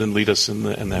go ahead and lead us in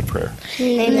that prayer.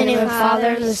 In the name of the Father,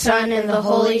 and the Son, and the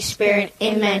Holy Spirit.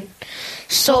 Amen.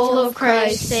 Soul of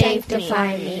Christ,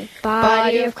 sanctify me.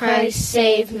 Body of Christ,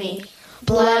 save me.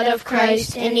 Blood of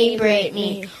Christ, inebriate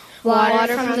me.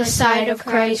 Water from the side of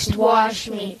Christ, wash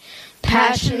me.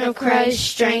 Passion of Christ,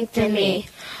 strengthen me.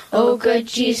 O good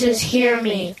Jesus, hear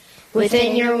me.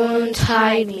 Within your wounds,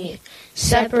 hide me.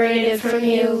 Separated from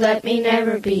you, let me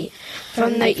never be.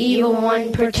 From the evil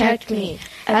one, protect me.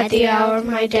 At the hour of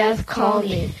my death, call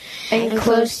me. And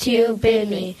close to you, bid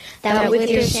me, that with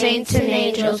your saints and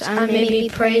angels I may be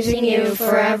praising you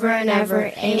forever and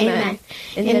ever. Amen.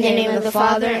 In the name of the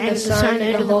Father, and the Son,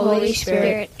 and the Holy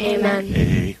Spirit.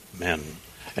 Amen. Amen.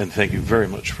 And thank you very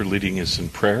much for leading us in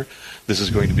prayer. This is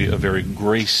going to be a very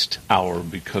graced hour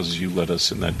because you led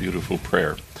us in that beautiful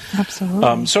prayer.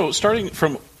 Absolutely. So starting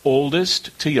from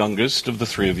oldest to youngest of the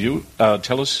three of you,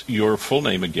 tell us your full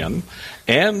name again,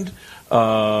 and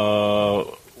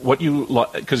what you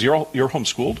like, because you're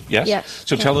homeschooled, yes? Yes.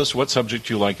 So tell us what subject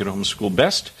you like in homeschool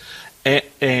best,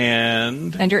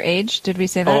 and your age, did we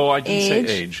say that? Oh, I didn't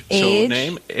say age. So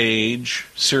name, age,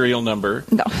 serial number.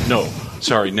 No,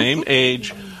 sorry, name,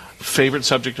 age, favorite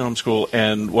subject in homeschool,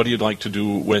 and what do you like to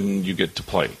do when you get to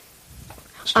play?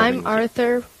 I'm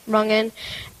Arthur Rungan,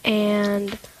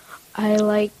 and I'm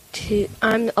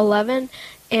 11,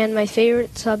 and my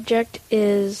favorite subject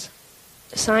is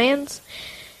science.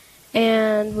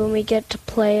 And when we get to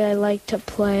play, I like to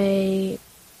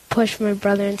push my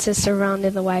brother and sister around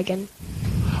in the wagon.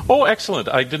 Oh, excellent.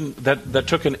 That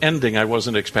took an ending I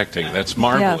wasn't expecting. That's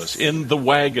marvelous. Yes. In the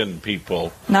wagon,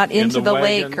 people. Not into the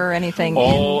wagon. lake or anything.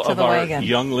 All into of the our wagon.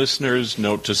 young listeners,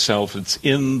 note to self, it's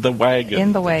in the wagon.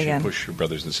 In the that wagon. you push your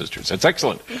brothers and sisters. That's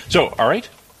excellent. So, all right.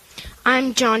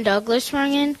 I'm John Douglas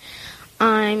Rungan.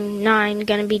 I'm 9,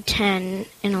 going to be 10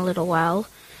 in a little while.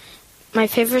 My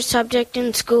favorite subject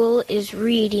in school is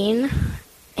reading,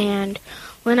 and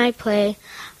when I play,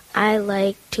 I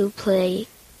like to play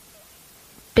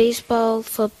baseball,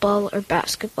 football, or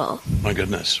basketball. My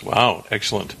goodness. Wow.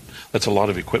 Excellent. That's a lot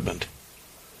of equipment.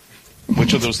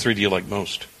 Which of those three do you like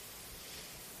most?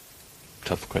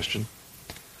 Tough question.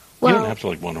 Well, you don't have to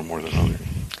like one or more than another.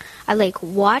 I like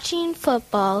watching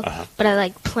football, but I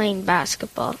like playing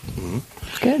basketball. Mm-hmm.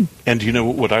 Good. And do you know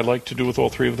what I like to do with all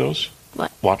three of those? What?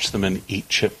 Watch them and eat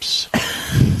chips.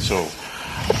 So,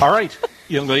 all right,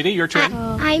 young lady, your turn.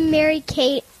 I'm Mary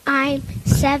Kate. I'm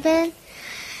 7,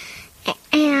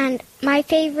 and my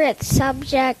favorite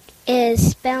subject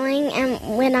is spelling,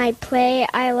 and when I play,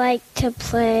 I like to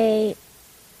play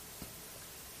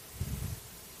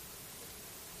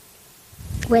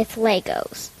with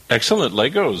Legos. Excellent.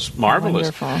 Legos.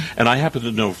 Marvelous. Wonderful. And I happen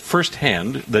to know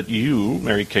firsthand that you,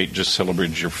 Mary Kate, just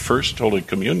celebrated your first Holy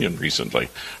Communion recently.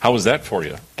 How was that for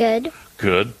you? Good.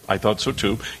 Good. I thought so,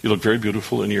 too. You look very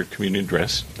beautiful in your communion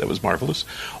dress. That was marvelous.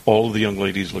 All of the young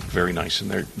ladies looked very nice in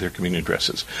their communion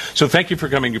dresses. So thank you for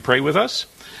coming to pray with us.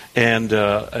 And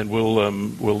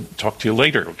we'll talk to you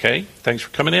later, okay? Thanks for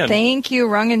coming in. Thank you,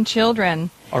 Rungan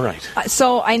children. All right.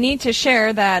 So I need to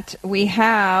share that we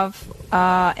have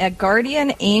a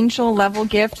guardian angel level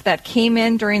gift that came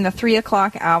in during the 3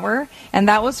 o'clock hour, and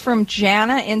that was from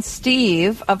Jana and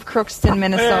Steve of Crookston,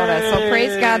 Minnesota. Hey! So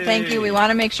praise God, thank you. We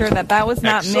want to make sure that was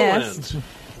not missed.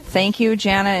 Thank you,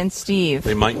 Jana and Steve.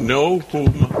 They might know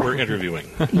whom we're interviewing.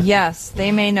 Yes,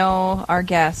 they may know our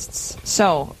guests.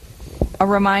 So, a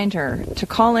reminder to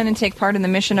call in and take part in the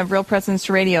mission of Real Presence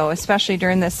Radio, especially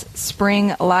during this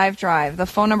spring live drive. The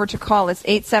phone number to call is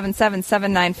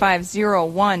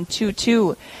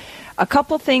 877-795-0122. A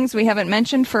couple things we haven't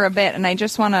mentioned for a bit, and I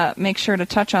just want to make sure to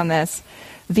touch on this.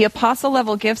 The apostle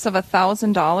level gifts of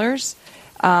 $1,000,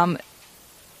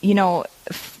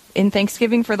 in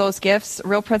Thanksgiving for those gifts,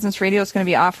 Real Presence Radio is going to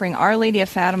be offering Our Lady of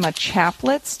Fatima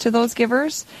chaplets to those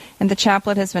givers. And the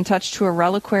chaplet has been touched to a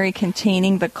reliquary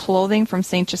containing the clothing from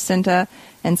St. Jacinta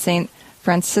and St.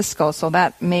 Francisco. So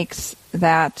that makes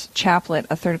that chaplet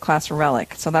a third-class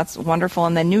relic. So that's wonderful.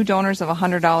 And then new donors of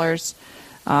 $100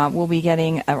 will be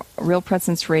getting a Real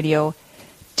Presence Radio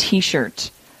T-shirt.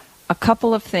 A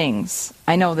couple of things.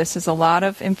 I know this is a lot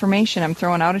of information I'm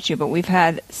throwing out at you, but we've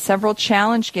had several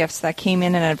challenge gifts that came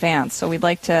in advance, so we'd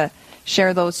like to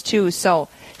share those too. So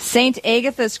St.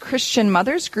 Agatha's Christian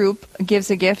Mothers Group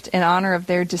gives a gift in honor of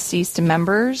their deceased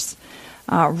members.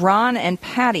 Ron and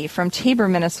Patty from Tabor,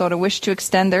 Minnesota, wish to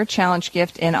extend their challenge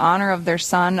gift in honor of their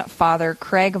son, Father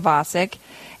Craig Vosick.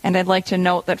 And I'd like to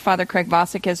note that Father Craig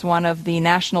Vosick is one of the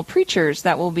national preachers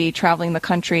that will be traveling the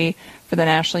country for the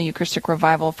National Eucharistic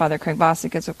Revival. Father Craig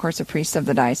Vosick is, of course, a priest of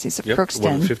the Diocese of Crookston.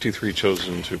 One of 53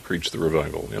 chosen to preach the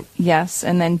revival. Yep. Yes,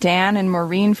 and then Dan and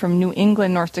Maureen from New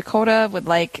England, North Dakota, would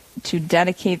like to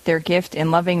dedicate their gift in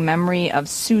loving memory of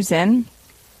Susan.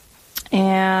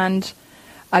 And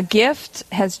a gift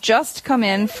has just come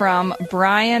in from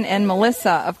Brian and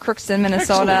Melissa of Crookston,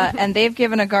 Minnesota, Excellent. and they've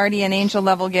given a guardian angel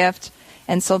level gift.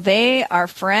 And so they are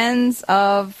friends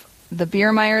of the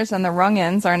Biermeyers and the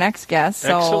Rungans, our next guest.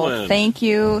 So Excellent. thank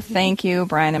you,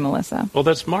 Brian and Melissa. Well,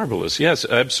 that's marvelous. Yes,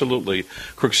 absolutely.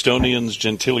 Crookstonians,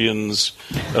 Gentilians,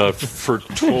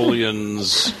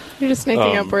 Fertolians. You're just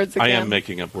making up words again. I am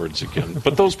making up words again.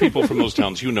 But those people from those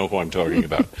towns, you know who I'm talking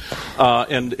about.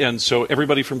 And so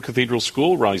everybody from Cathedral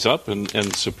School, rise up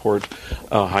and support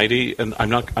Heidi. And I'm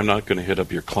not going to hit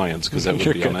up your clients because that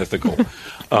would be unethical.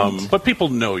 But people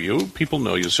know you.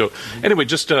 So anyway,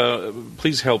 just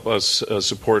please help us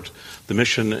support the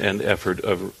mission and effort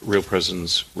of Real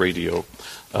Presence Radio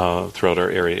throughout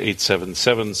our area.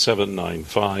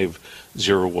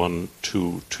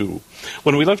 877-795-0122.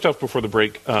 When we left off before the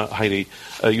break, Heidi,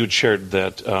 you had shared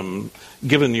that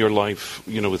given your life,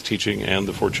 with teaching and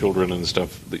the 4 children and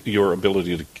stuff, your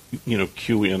ability to,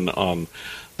 cue in on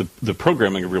the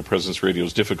programming of Real Presence Radio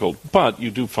is difficult, but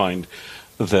you do find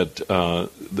that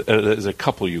as a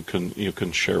couple you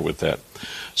can share with that.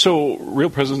 So Real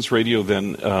Presence Radio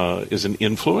then is an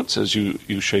influence as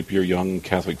you shape your young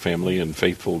Catholic family and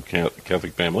faithful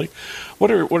Catholic family.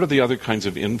 What are the other kinds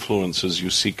of influences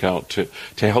you seek out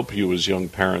to help you as young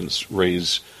parents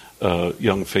raise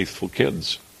young faithful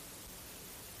kids?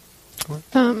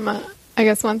 I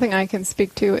guess one thing I can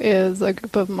speak to is a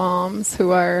group of moms who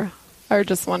are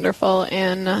just wonderful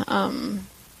in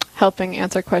helping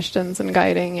answer questions and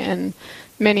guiding, and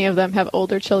many of them have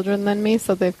older children than me,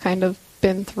 so they've kind of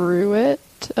been through it,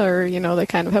 or they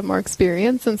kind of have more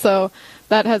experience, and so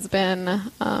that has been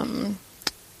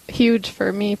huge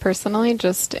for me personally,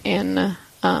 just in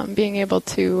being able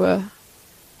to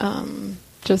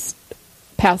just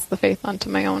pass the faith on to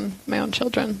my own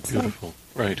children. So. Beautiful,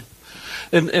 right?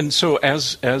 And so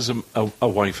as a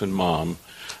wife and mom,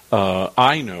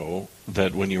 I know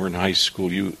that when you were in high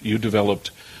school, you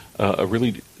developed a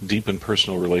really deep and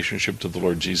personal relationship to the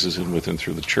Lord Jesus in, with, and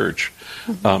through the church.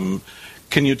 Mm-hmm.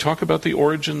 Can you talk about the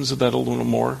origins of that a little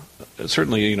more?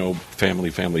 Certainly,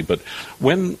 family, but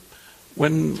when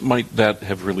might that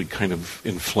have really kind of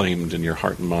inflamed in your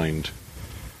heart and mind?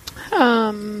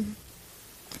 I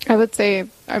would say,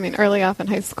 early off in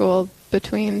high school,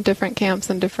 between different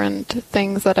camps and different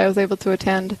things that I was able to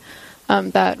attend,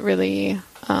 that really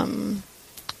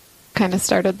kind of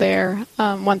started there.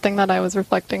 One thing that I was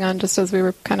reflecting on just as we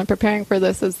were kind of preparing for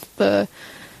this is the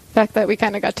fact that we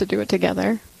kind of got to do it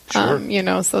together. Sure.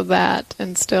 So that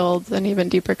instilled an even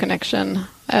deeper connection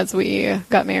as we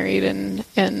got married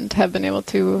and have been able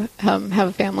to have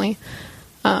a family.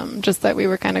 Just that we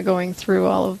were kind of going through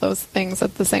all of those things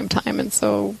at the same time, and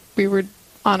so we were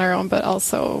on our own, but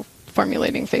also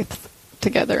formulating faith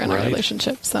together in our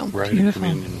relationship. So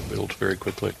communion built very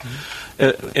quickly.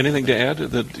 Anything to add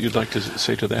that you'd like to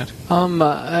say to that?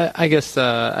 I guess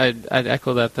I'd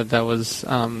echo that was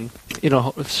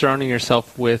surrounding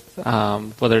yourself with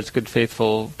whether it's good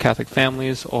faithful Catholic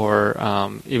families or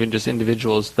even just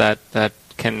individuals that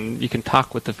you can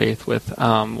talk with the faith with.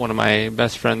 One of my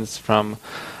best friends from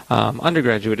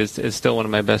undergraduate is still one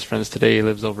of my best friends today. He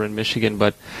lives over in Michigan,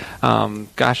 but I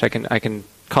can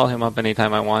call him up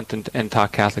anytime I want and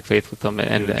talk Catholic faith with him,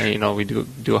 and we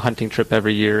do a hunting trip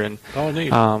every year, and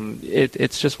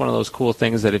it's just one of those cool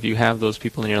things that if you have those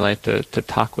people in your life to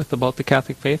talk with about the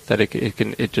Catholic faith, that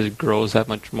it just grows that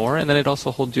much more, and then it also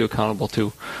holds you accountable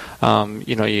too.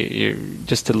 You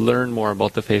just to learn more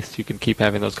about the faith, you can keep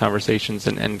having those conversations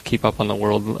and keep up on the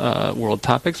world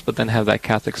topics, but then have that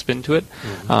Catholic spin to it.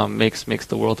 Mm-hmm. Makes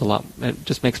the world it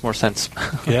just makes more sense.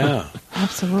 Yeah,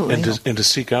 absolutely. And to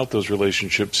seek out those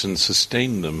relationships and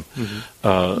sustain them,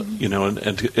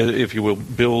 and if you will,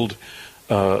 build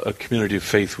a community of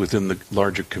faith within the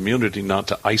larger community, not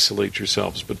to isolate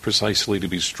yourselves, but precisely to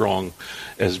be strong,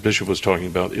 as Bishop was talking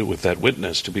about, with that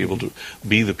witness, to be able to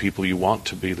be the people you want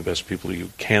to be, the best people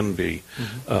you can be,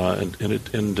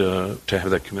 and to have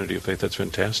that community of faith. That's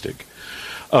fantastic.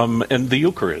 And the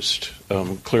Eucharist,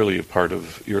 clearly a part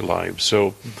of your lives.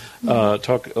 So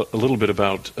talk a little bit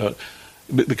about...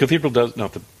 the cathedral does,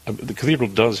 not the the cathedral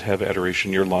does have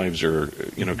adoration. Your lives are,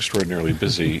 extraordinarily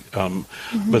busy,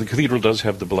 but the cathedral does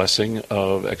have the blessing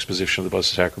of exposition of the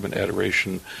Blessed Sacrament,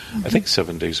 adoration. I think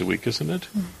 7 days a week, isn't it?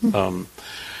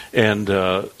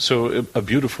 So a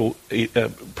beautiful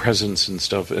presence and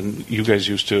stuff. And you guys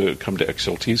used to come to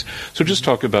XLTs. So just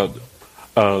talk about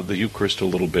the Eucharist a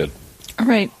little bit. All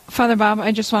right, Father Bob,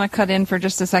 I just want to cut in for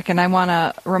just a second. I want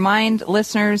to remind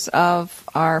listeners of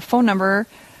our phone number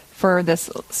for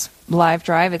this live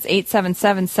drive. It's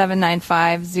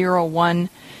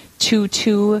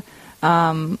 877-795-0122.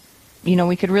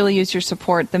 We could really use your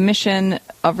support. The mission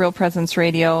of Real Presence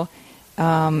Radio,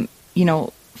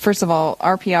 first of all,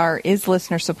 RPR is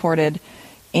listener-supported,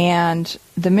 and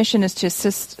the mission is to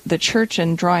assist the church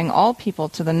in drawing all people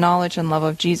to the knowledge and love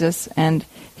of Jesus and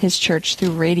his church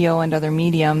through radio and other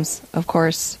mediums, of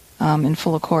course, in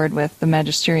full accord with the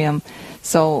magisterium.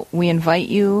 So we invite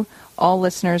you, all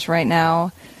listeners right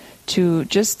now, to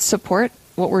just support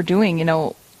what we're doing.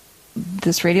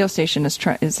 This radio station is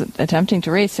attempting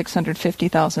to raise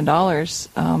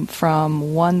 $650,000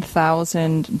 from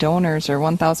 1,000 donors or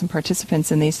 1,000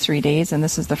 participants in these 3 days, and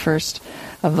this is the first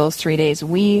of those 3 days.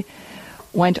 We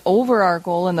went over our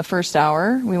goal in the first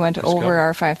hour. We went over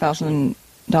our $5,000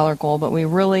 goal, but we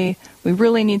really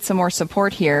need some more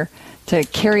support here to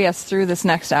carry us through this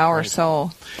next hour or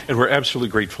so. And we're absolutely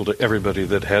grateful to everybody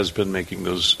that has been making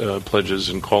those pledges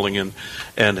and calling in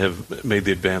and have made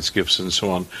the advance gifts and so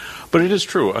on. But it is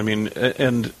true. I mean,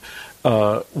 and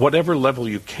whatever level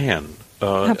you can.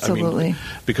 Absolutely.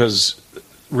 Because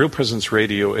Real Presence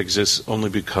Radio exists only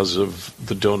because of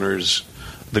the donors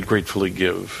that gratefully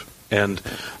give. And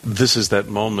this is that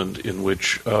moment in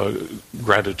which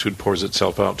gratitude pours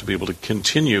itself out to be able to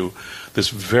continue this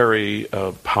very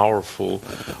powerful,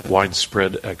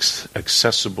 widespread,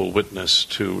 accessible witness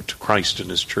to Christ and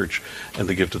his church and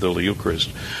the gift of the Holy Eucharist.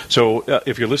 So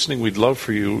if you're listening, we'd love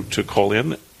for you to call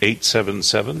in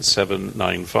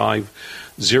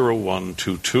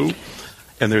 877-795-0122.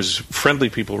 And there's friendly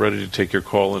people ready to take your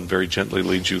call and very gently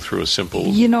lead you through a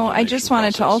simple I just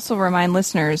wanted to also remind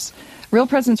listeners, Real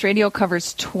Presence Radio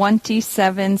covers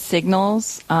 27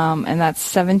 signals, and that's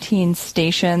 17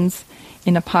 stations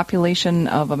in a population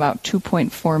of about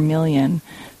 2.4 million.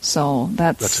 So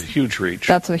that's a huge reach.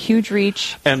 That's a huge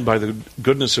reach. And by the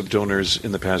goodness of donors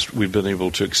in the past, we've been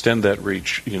able to extend that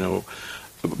reach,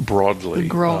 broadly,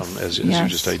 as you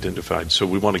just identified. So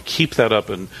we want to keep that up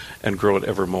and grow it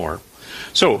ever more.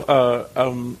 So,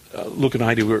 Luke and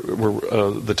Heidi,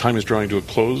 the time is drawing to a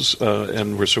close,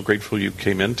 and we're so grateful you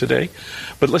came in today.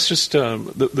 But let's just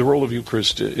the role of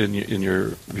Eucharist in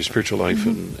your spiritual life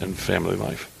and family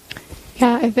life.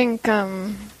 Yeah, I think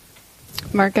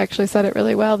Mark actually said it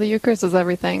really well. The Eucharist is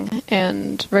everything,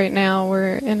 and right now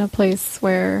we're in a place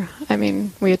where,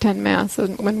 we attend Mass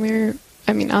when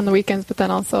on the weekends, but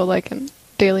then also like in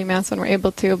daily Mass when we're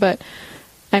able to, but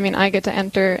I get to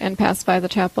enter and pass by the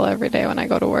chapel every day when I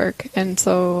go to work, and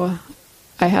so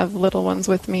I have little ones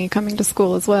with me coming to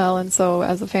school as well, and so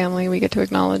as a family we get to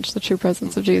acknowledge the true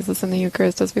presence of Jesus in the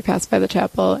Eucharist as we pass by the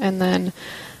chapel, and then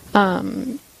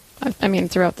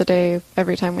throughout the day,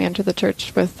 every time we enter the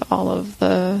church with all of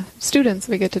the students,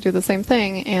 we get to do the same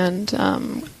thing, and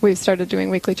we've started doing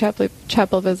weekly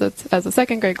chapel visits as a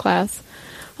second grade class,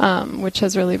 which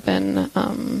has really been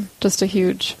just a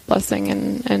huge blessing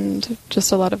and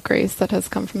just a lot of grace that has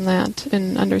come from that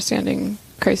in understanding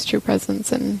Christ's true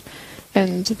presence and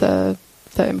the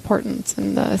importance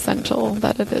and the essential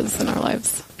that it is in our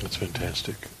lives. That's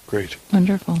fantastic. Great.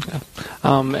 Wonderful. Yeah.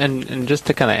 And just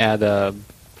to kind of add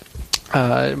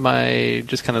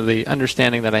the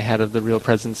understanding that I had of the Real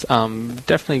Presence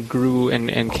definitely grew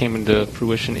and came into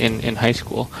fruition in high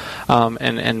school.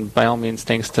 And by all means,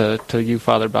 thanks to you,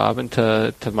 Father Bob, and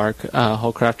to Mark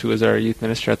Holcraft, who was our youth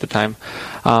minister at the time.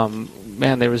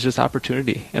 There was just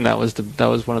opportunity, and that was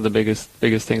one of the biggest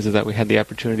things, is that we had the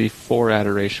opportunity for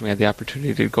adoration. We had the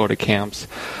opportunity to go to camps,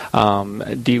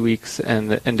 D weeks,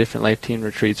 and different life team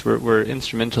retreats were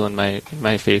instrumental in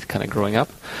my faith kind of growing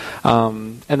up.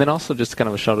 And then also just kind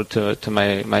of a shout out to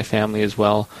my family as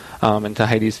well, and to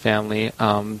Heidi's family,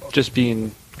 just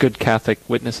being good Catholic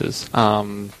witnesses.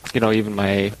 Even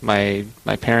my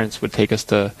parents would take us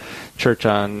to church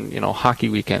on, hockey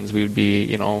weekends. We would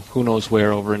be, who knows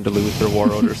where, over in Duluth or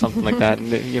Warroad or something like that.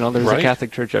 And, there's a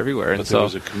Catholic church everywhere. But there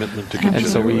was a commitment to get and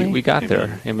so there. we got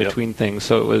there in between things.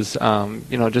 So it was,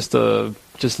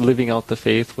 just living out the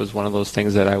faith was one of those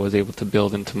things that I was able to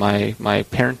build into my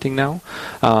parenting now.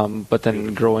 But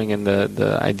then growing in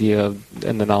the idea of,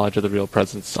 and the knowledge of the Real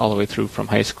Presence all the way through from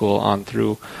high school on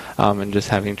through, and just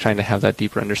trying to have that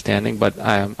deeper understanding. But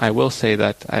I'm I will say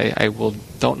that I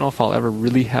don't know if I'll ever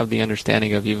really have the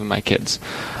understanding of even my kids.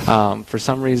 For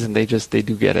some reason, they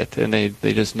do get it, and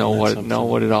they just know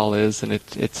what it all is, and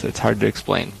it's hard to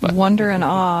explain. But wonder and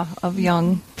awe of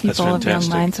young people, of young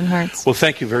minds and hearts. Well,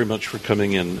 thank you very much for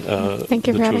coming in. Thank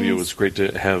you the for two having of you. us. It was great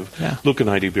to have Luke and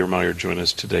Heidi Biermeyer join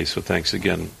us today. So thanks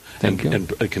again. Thank you.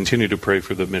 And continue to pray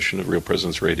for the mission of Real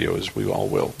Presence Radio, as we all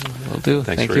will. Will do.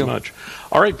 Thanks Thank very you. much.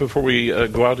 All right, before we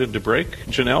go out into break,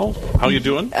 Janelle, how are you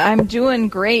doing? I'm doing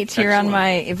great here on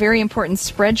my very important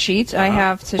spreadsheet. I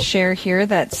have to share here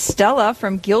that Stella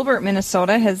from Gilbert,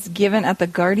 Minnesota has given at the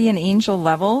guardian angel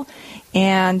level,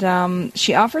 and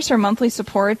she offers her monthly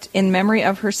support in memory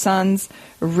of her sons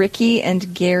Ricky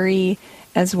and Gary,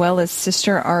 as well as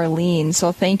Sister Arlene.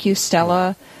 So thank you,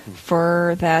 Stella,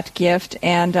 for that gift.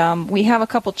 And we have a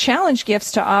couple challenge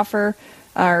gifts to offer,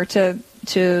 or to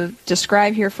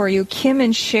describe here for you. Kim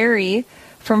and Sherry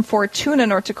from Fortuna,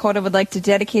 North Dakota, would like to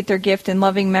dedicate their gift in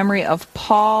loving memory of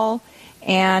Paul.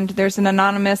 And there's an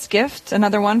anonymous gift,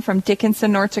 another one from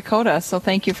Dickinson, North Dakota. So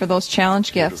thank you for those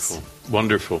challenge gifts.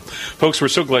 Wonderful. Folks, we're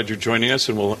so glad you're joining us,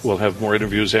 and we'll have more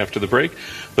interviews after the break.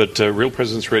 But Real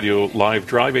Presence Radio Live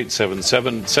Drive,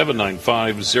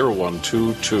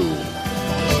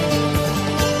 877-795-0122.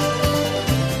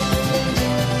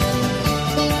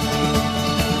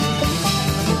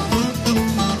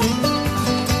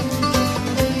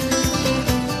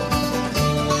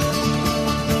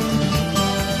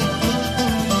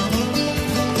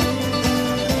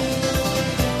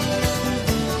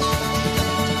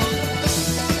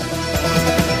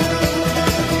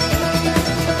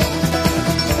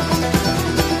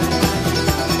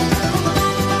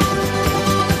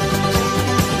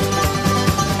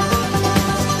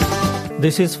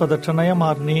 This is Father Tanaya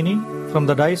Marnini from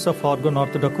the Diocese of Fargo,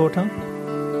 North Dakota.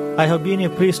 I have been a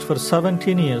priest for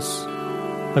 17 years.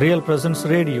 Real Presence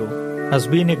Radio has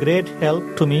been a great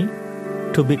help to me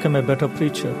to become a better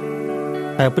preacher.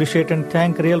 I appreciate and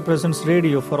thank Real Presence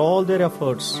Radio for all their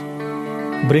efforts,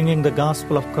 bringing the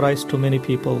gospel of Christ to many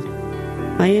people.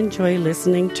 I enjoy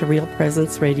listening to Real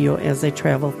Presence Radio as I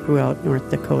travel throughout North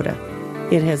Dakota.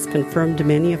 It has confirmed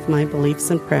many of my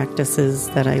beliefs and practices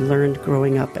that I learned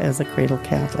growing up as a cradle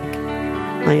Catholic.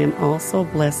 I am also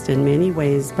blessed in many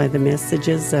ways by the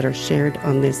messages that are shared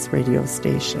on this radio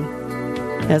station.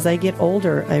 As I get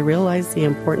older, I realize the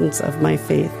importance of my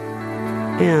faith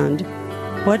and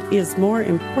what is more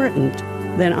important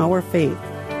than our faith.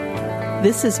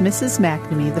 This is Mrs.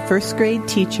 McNamee, the first grade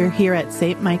teacher here at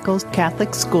St. Michael's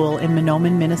Catholic School in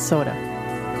Mahnomen, Minnesota.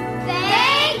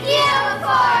 Thank you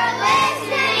for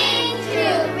listening to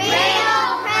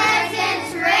Real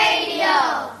Presence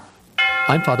Radio.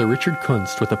 I'm Father Richard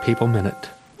Kunst with a Papal Minute.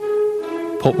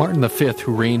 Pope Martin V,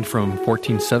 who reigned from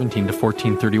 1417 to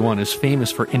 1431, is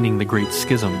famous for ending the Great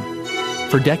Schism.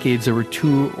 For decades, there were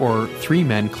 2 or 3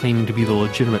 men claiming to be the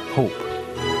legitimate pope.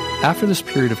 After this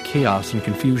period of chaos and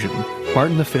confusion,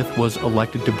 Martin V was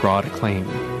elected to broad acclaim.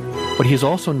 But he is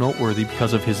also noteworthy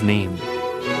because of his name.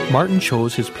 Martin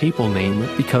chose his papal name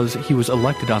because he was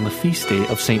elected on the feast day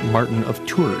of St. Martin of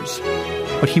Tours.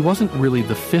 But he wasn't really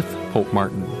the 5th Pope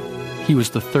Martin. He was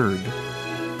the 3rd.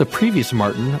 The previous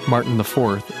Martin, Martin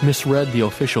IV, misread the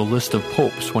official list of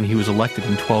popes when he was elected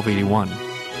in 1281.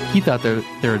 He thought there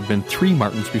had been 3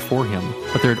 Martins before him,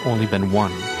 but there had only been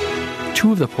 1.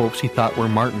 2 of the popes he thought were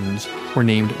Martins were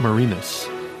named Marinus.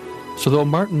 So though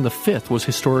Martin V was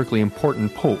historically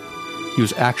important pope, he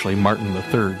was actually Martin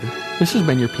III. This has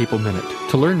been your Papal Minute.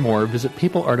 To learn more, visit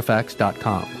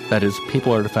papalartifacts.com. That is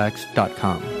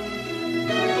papalartifacts.com.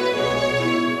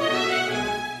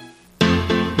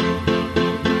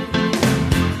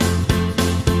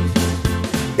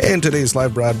 And today's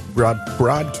live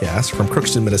broadcast from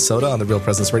Crookston, Minnesota on the Real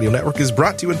Presence Radio Network is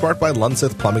brought to you in part by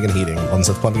Lunseth Plumbing and Heating.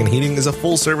 Lunseth Plumbing and Heating is a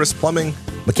full-service plumbing,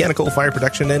 mechanical, fire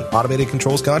protection, and automated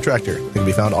controls contractor. They can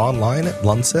be found online at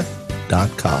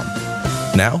lunseth.com.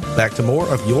 Now, back to more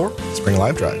of your Spring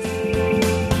Live Drive.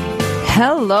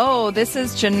 Hello, this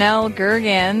is Janelle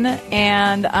Gergen,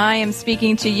 and I am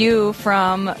speaking to you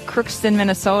from Crookston,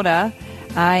 Minnesota.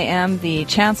 I am the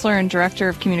Chancellor and Director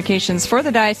of Communications for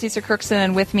the Diocese of Crookston,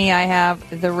 and with me I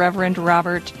have the Reverend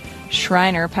Robert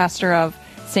Schreiner, pastor of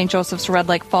St. Joseph's Red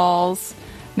Lake Falls,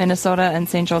 Minnesota, and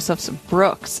St. Joseph's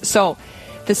Brooks. So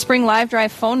the Spring Live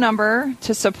Drive phone number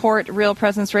to support Real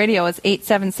Presence Radio is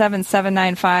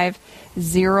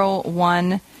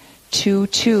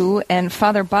 877-795-0122, and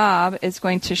Father Bob is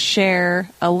going to share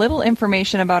a little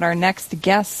information about our next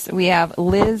guests. We have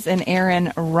Liz and Aaron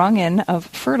Rungen of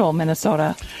Fertile,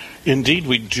 Minnesota. Indeed,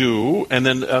 we do. And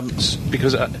then,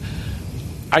 because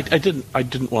I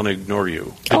didn't want to ignore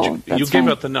you. You gave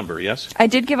out the number, yes? I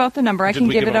did give out the number. I can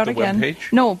give it out again.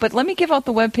 Webpage? No, but let me give out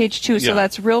the webpage too. So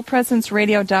that's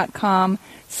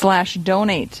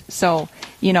realpresenceradio.com/donate. So,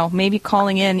 maybe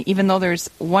calling in, even though there's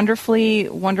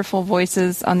wonderful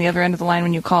voices on the other end of the line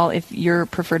when you call, if your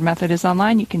preferred method is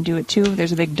online, you can do it too.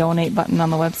 There's a big donate button on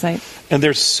the website. And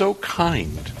they're so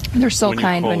kind. They're so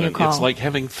kind when you call. It's like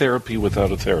having therapy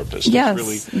without a therapist.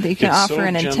 Yes, they can offer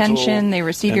an intention. They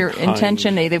receive your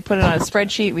intention. They put it on a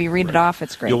spreadsheet. We read it off.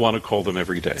 It's great. You'll want to call them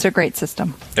every day. It's a great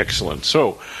system. Excellent.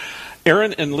 So,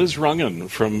 Aaron and Liz Rungan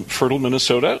from Fertile,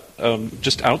 Minnesota,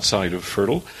 just outside of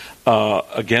Fertile.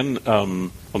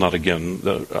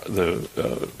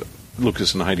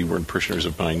 Lucas and Heidi weren't parishioners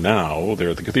of mine now. They're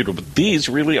at the cathedral. But these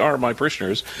really are my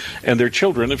parishioners. And their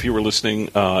children, if you were listening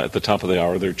at the top of the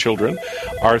hour, their children,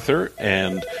 Arthur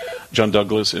and John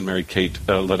Douglas and Mary Kate,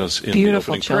 led us in the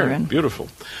opening prayer. Beautiful.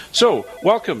 So,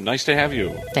 welcome. Nice to have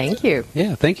you. Thank you.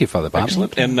 Yeah, thank you, Father Bob.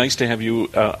 Excellent. And nice to have you.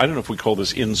 I don't know if we call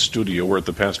this in studio. We're at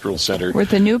the Pastoral Center. We're at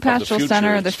the new Pastoral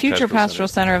Center, the future Pastoral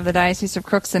Center of the Diocese of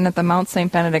Crookston at the Mount St.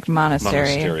 Benedict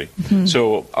Monastery. Mm-hmm.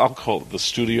 So, I'll call it the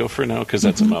studio for now because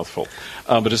that's a mouthful.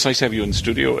 But it's nice to have you in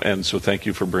studio, and so thank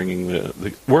you for bringing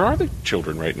the... Where are the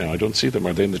children right now? I don't see them.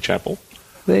 Are they in the chapel?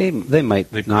 They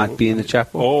might not be in the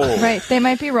chapel. Oh. Right. They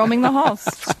might be roaming the halls.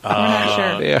 We're not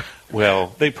sure. Yeah.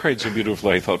 Well, they prayed so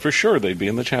beautifully. I thought for sure they'd be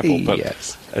in the chapel, but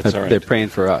yes. That's all right. They're praying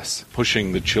for us.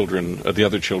 Pushing the children, the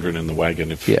other children in the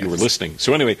wagon if you were listening.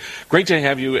 So anyway, great to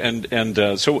have you.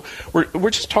 And so we're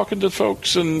just talking to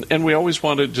folks, and we always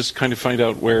want to just kind of find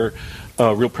out where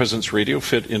Real Presence Radio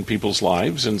fit in people's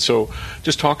lives. And so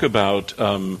just talk about...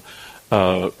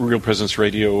 Real Presence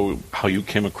Radio, how you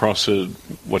came across it,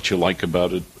 what you like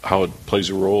about it, how it plays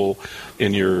a role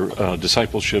in your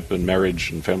discipleship and marriage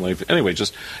and family life. Anyway,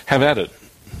 just have at it.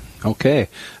 Okay.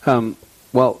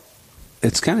 Well,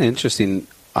 it's kind of interesting.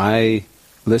 I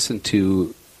listen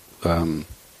to,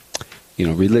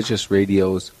 religious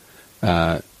radios,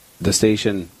 the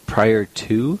station prior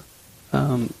to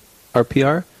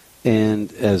RPR,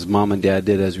 and as Mom and Dad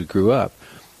did as we grew up,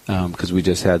 because we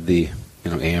just had the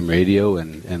AM radio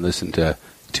and listen to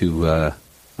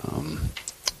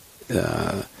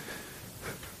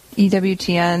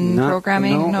EWTN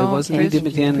programming. No, it wasn't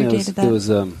EWTN. It was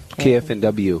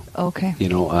KFNW. Okay.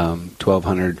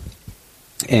 1200,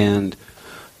 and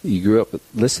you grew up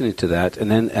listening to that,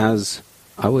 and then as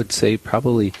I would say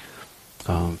probably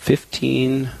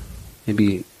 15,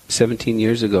 maybe 17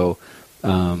 years ago,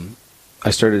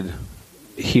 I started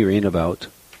hearing about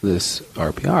this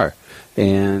RPR,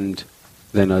 and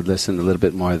then I'd listen a little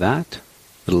bit more of that, a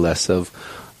little less of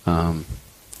the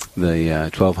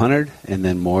 1200, and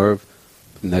then more of,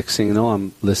 next thing you know,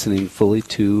 I'm listening fully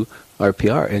to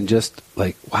RPR, and just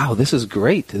like, wow, this is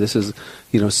great. This is,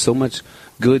 so much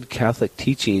good Catholic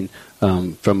teaching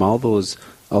from all those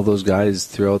guys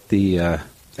throughout the,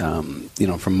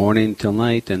 from morning till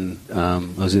night, and I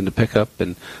was into pickup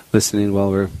and listening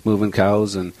while we're moving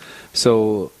cows, and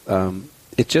so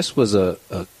it just was a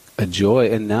joy.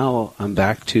 And now I'm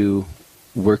back to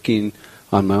working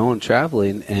on my own,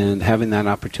 traveling, and having that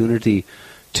opportunity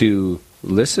to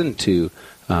listen to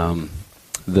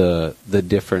the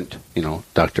different,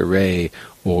 Dr. Ray,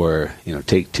 or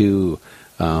Take Two,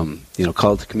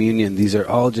 Call to Communion. These are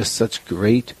all just such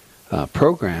great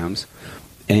programs.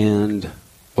 And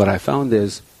what I found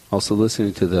is also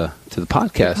listening to the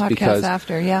podcast because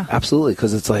after, absolutely,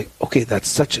 because it's like, okay, that's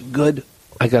such a good.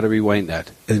 I got to rewind that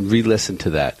and re-listen to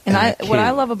that. And what I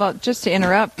love about, just to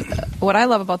interrupt, what I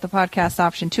love about the podcast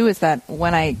option too is that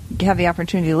when I have the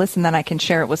opportunity to listen, then I can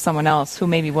share it with someone else who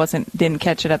maybe didn't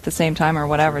catch it at the same time or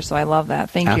whatever. So I love that.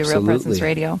 Thank you, Real Presence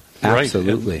Radio.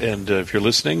 Absolutely. Right. And if you're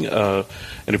listening and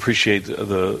appreciate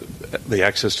the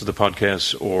access to the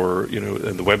podcast, or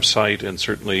and the website, and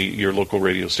certainly your local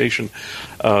radio station,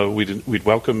 we'd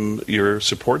welcome your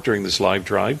support during this live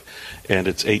drive. And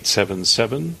it's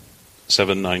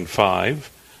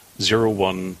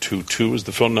 877-795-0122 is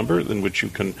the phone number in which you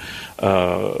can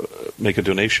make a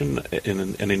donation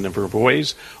in any number of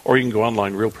ways, or you can go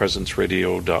online,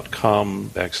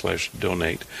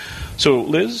 realpresenceradio.com/donate. So,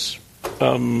 Liz,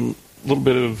 a little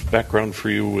bit of background for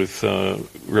you with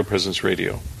Real Presence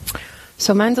Radio.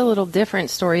 So mine's a little different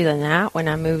story than that. When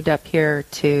I moved up here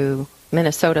to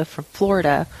Minnesota from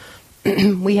Florida,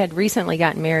 we had recently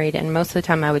gotten married, and most of the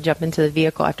time I would jump into the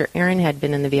vehicle after Aaron had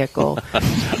been in the vehicle,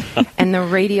 and the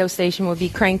radio station would be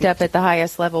cranked up at the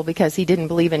highest level because he didn't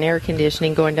believe in air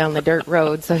conditioning going down the dirt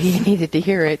road, so he needed to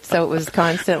hear it. So it was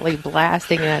constantly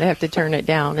blasting, and I'd have to turn it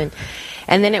down, and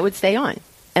then it would stay on,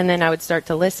 and then I would start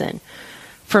to listen.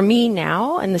 For me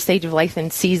now, in the stage of life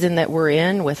and season that we're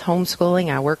in with homeschooling,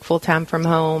 I work full-time from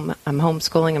home. I'm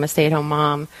homeschooling. I'm a stay-at-home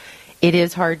mom. It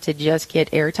is hard to just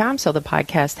get airtime, so the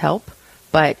podcasts help.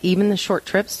 But even the short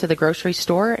trips to the grocery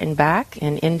store and back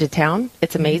and into town,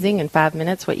 it's amazing in 5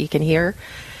 minutes what you can hear.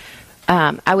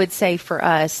 I would say for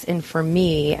us and for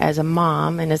me as a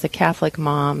mom and as a Catholic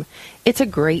mom, it's a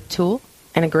great tool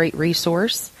and a great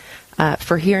resource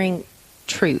for hearing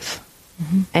truth.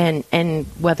 And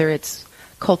whether it's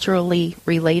culturally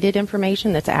related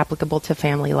information that's applicable to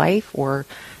family life or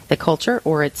the culture,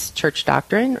 or it's church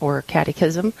doctrine or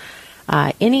catechism,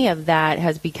 any of that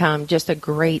has become just a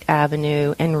great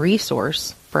avenue and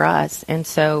resource for us. And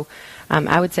so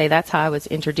I would say that's how I was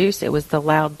introduced. It was the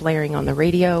loud blaring on the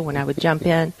radio when I would jump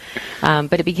in.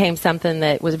 But it became something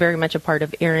that was very much a part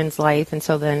of Aaron's life, and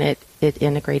so then it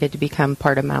integrated to become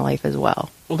part of my life as well.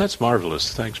 Well, that's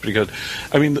marvelous. Thanks, because,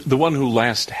 I mean, the one who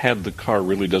last had the car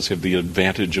really does have the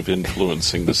advantage of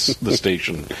influencing the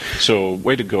station. So,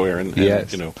 way to go, Aaron. And,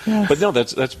 yes. Yes. But no,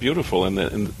 that's beautiful, and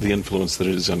the influence that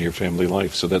it is on your family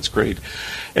life. So that's great.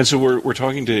 And so we're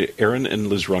talking to Aaron and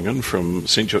Liz Rungan from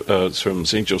St.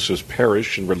 Joseph's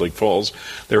Parish in Red Lake Falls.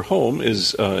 Their home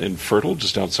is in Fertile,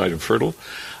 just outside of Fertile.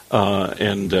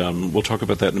 And we'll talk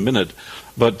about that in a minute.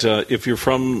 But if you're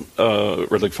from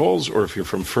Red Lake Falls, or if you're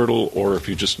from Fertile, or if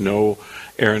you just know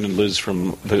Aaron and Liz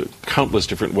from the countless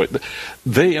different ways,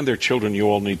 they and their children, you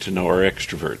all need to know, are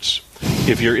extroverts.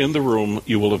 If you're in the room,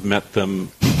 you will have met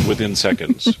them within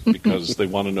seconds because they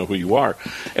want to know who you are.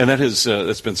 And that has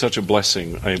that's been such a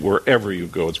blessing. Wherever you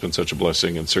go, it's been such a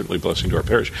blessing, and certainly a blessing to our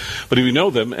parish. But if you know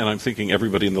them, and I'm thinking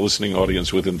everybody in the listening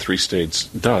audience within 3 states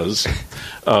does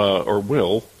or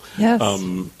will, yes.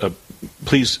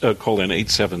 Please call in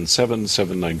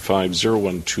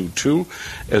 877-795-0122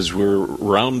 as we're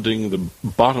rounding the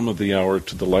bottom of the hour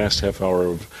to the last half hour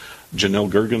of Janelle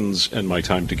Gergens and my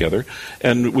time together.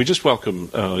 And we just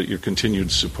welcome your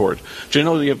continued support.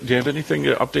 Janelle, do you have anything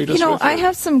to update us with? I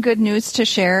have some good news to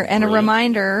share, and a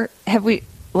reminder.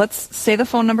 Let's say the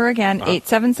phone number again,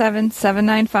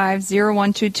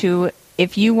 877-795-0122.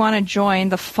 If you want to join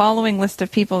the following list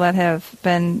of people that have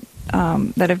been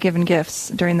that have given gifts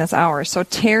during this hour. So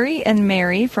Terry and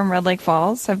Mary from Red Lake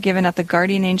Falls have given at the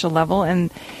Guardian Angel level,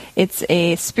 and it's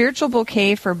a spiritual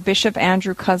bouquet for Bishop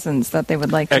Andrew Cousins that they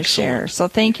would like to share. So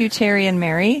thank you, Terry and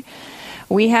Mary.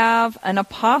 We have an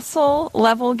apostle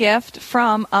level gift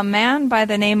from a man by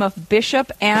the name of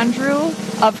Bishop Andrew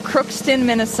of Crookston,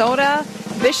 Minnesota.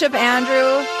 Bishop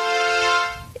Andrew,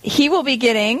 he will be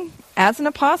getting, as an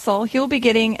apostle, he'll be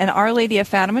getting an Our Lady of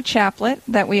Fatima chaplet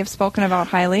that we have spoken about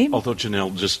highly. Although,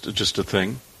 Janelle, just a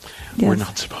thing. Yes. We're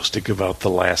not supposed to give out the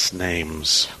last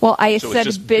names. Well, I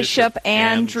said Bishop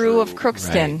Andrew of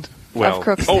Crookston. Right. Well, of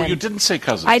Crookston. Oh, you didn't say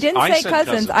Cousins. I didn't say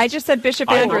cousins. I just said Bishop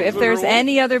Andrew. If there's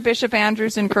any other Bishop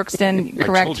Andrews in Crookston, correct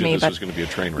I told you me. This was going to be a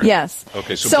train wreck. Yes.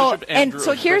 Okay. So Bishop Andrew.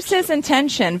 So here's his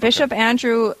intention. Bishop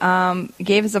Andrew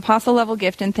gave his apostle level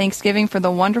gift in thanksgiving for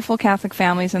the wonderful Catholic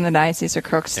families in the Diocese of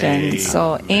Crookston.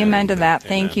 So amen to that.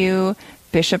 Thank you,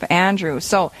 Bishop Andrew.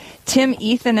 So Tim,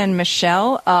 Ethan, and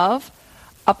Michelle of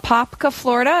Apopka,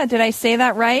 Florida. Did I say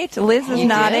that right? Liz is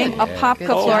nodding. Apopka,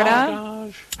 Florida.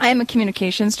 I am a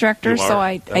communications director, so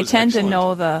I tend to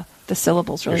know the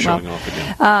syllables really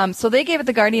well. So they gave it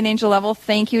the Guardian Angel level.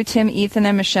 Thank you, Tim, Ethan,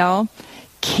 and Michelle.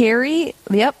 Carrie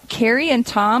and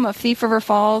Tom of Thief River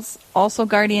Falls, also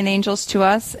Guardian Angels to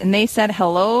us, and they said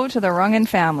hello to the Rungan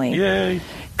family. Yay!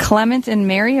 Clement and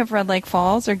Mary of Red Lake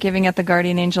Falls are giving at the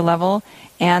Guardian Angel level,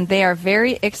 and they are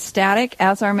very ecstatic,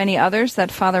 as are many others,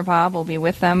 that Father Bob will be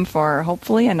with them for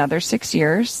hopefully another 6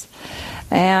 years.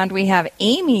 And we have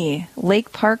Amy,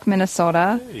 Lake Park,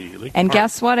 Minnesota. Hey, Lake and Park.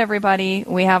 Guess what, everybody?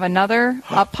 We have another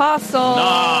apostle.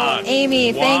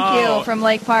 Amy, thank you, from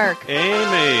Lake Park.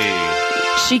 Amy.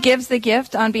 She gives the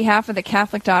gift on behalf of the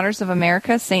Catholic Daughters of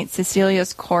America, St.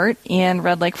 Cecilia's Court in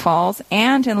Red Lake Falls,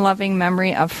 and in loving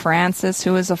memory of Francis,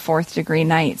 who is a 4th degree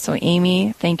knight. So,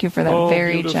 Amy, thank you for that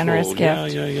very beautiful. generous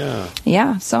gift.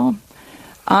 Yeah, so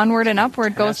onward and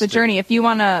upward goes the journey. If you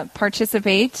want to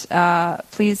participate,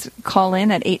 please call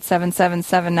in at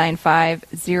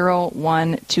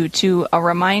 877-795-0122. A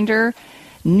reminder,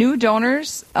 new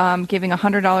donors giving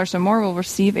 $100 or more will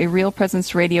receive a Real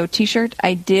Presence Radio T-shirt.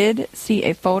 I did see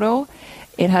a photo.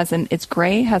 It's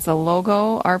gray, has a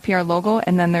logo, RPR logo,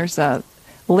 and then there's a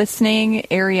listening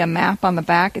area map on the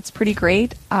back. It's pretty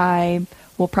great. I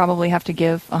we'll probably have to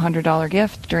give a $100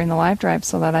 gift during the live drive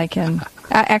so that I can.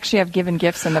 Actually, I've given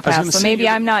gifts in the past, so maybe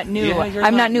I'm not new.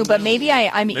 I'm not new, but maybe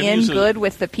I'm in good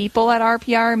with the people at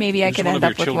RPR. Maybe I could end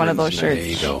up with one of those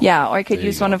shirts. Yeah, or I could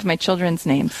use one of my children's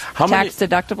names. Tax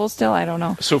deductible still? I don't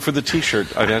know. So for the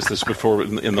T-shirt, I'd asked this before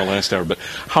in the last hour, but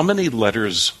how many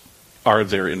letters are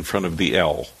there in front of the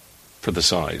L for the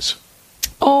size?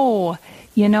 Oh,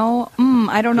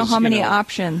 I don't know how many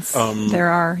options there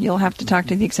are. You'll have to talk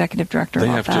to the executive director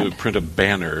about that. They have to print a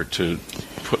banner to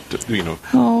put,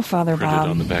 Oh, Father print Bob. it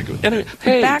on the back of it. Anyway,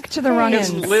 hey, back to the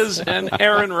Rungans. It's Liz and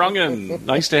Aaron Rungan.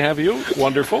 Nice to have you.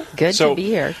 Wonderful. Good to be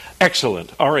here.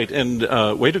 Excellent. All right, and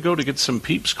way to go to get some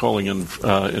peeps calling in.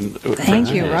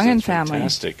 Thank you, Rungan family.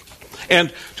 Fantastic.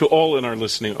 And to all in our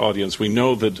listening audience, we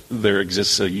know that there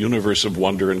exists a universe of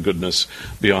wonder and goodness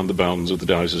beyond the bounds of the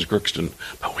Diocese of Crookston,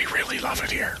 but we really love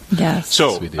it here. Yes.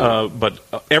 So, but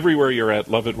everywhere you're at,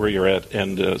 love it where you're at,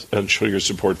 and show your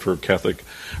support for Catholic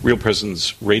Real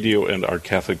Presence Radio and our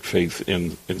Catholic faith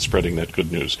in spreading that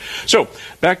good news. So,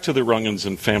 back to the Rungans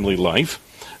and family life.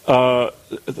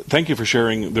 Thank you for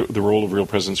sharing the role of Real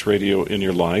Presence Radio in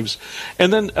your lives.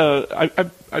 And then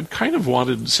I've kind of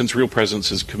wanted, since Real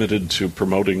Presence is committed to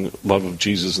promoting love of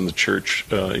Jesus in the Church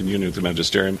in union with the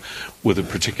Magisterium with a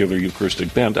particular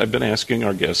Eucharistic bent, I've been asking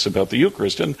our guests about the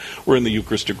Eucharist. And we're in the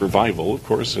Eucharistic revival, of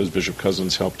course, as Bishop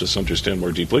Cousins helped us understand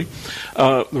more deeply.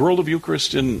 The role of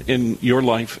Eucharist in your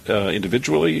life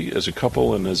individually, as a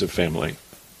couple, and as a family.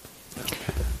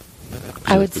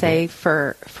 I would say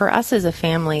for us as a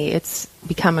family, it's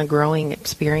become a growing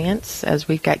experience as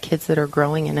we've got kids that are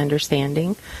growing and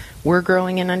understanding. We're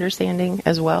growing and understanding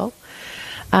as well.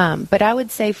 But I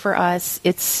would say for us,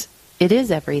 it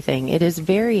is everything. It is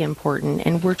very important,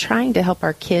 and we're trying to help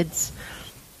our kids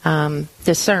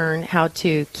discern how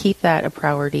to keep that a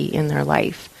priority in their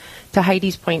life. To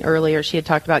Heidi's point earlier, she had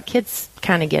talked about kids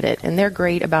kind of get it, and they're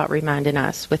great about reminding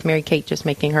us, with Mary Kate just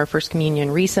making her first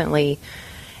communion recently.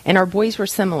 And our boys were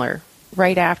similar.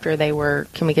 Right after they were,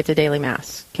 can we get to daily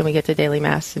mass? Can we get to daily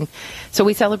mass? And so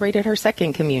we celebrated her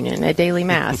second communion at daily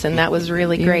mass, and that was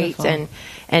really great and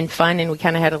fun. And we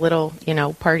kind of had a little,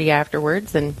 party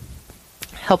afterwards, and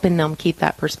helping them keep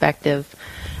that perspective.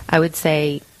 I would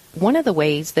say one of the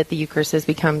ways that the Eucharist has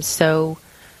become so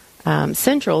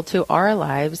central to our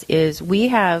lives is we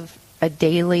have a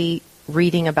daily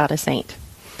reading about a saint.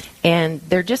 And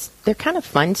they're kind of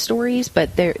fun stories,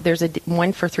 but there's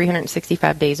one for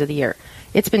 365 days of the year.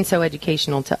 It's been so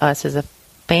educational to us as a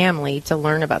family to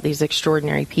learn about these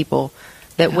extraordinary people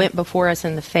that went before us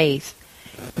in the faith,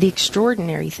 the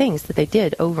extraordinary things that they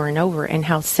did over and over, and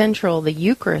how central the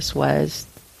Eucharist was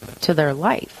to their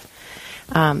life.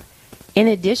 In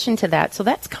addition to that, so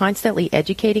that's constantly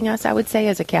educating us, I would say,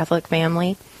 as a Catholic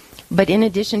family. But in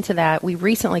addition to that, we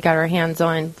recently got our hands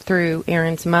on, through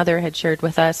Aaron's mother had shared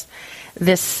with us,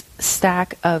 this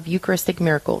stack of Eucharistic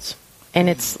miracles. And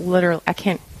it's literally, I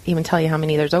can't even tell you how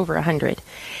many, there's over 100.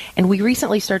 And we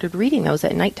recently started reading those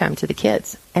at nighttime to the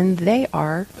kids. And they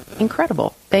are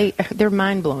incredible. They're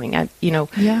mind-blowing.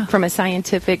 From a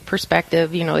scientific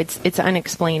perspective, it's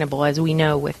unexplainable, as we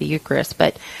know, with the Eucharist.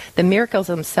 But the miracles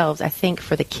themselves, I think,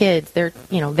 for the kids, they're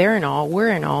in awe,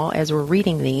 we're in awe as we're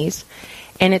reading these.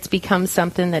 And it's become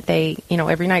something that they,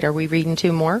 every night, are we reading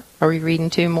two more? Are we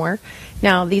reading two more?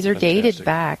 Now, these are dated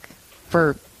back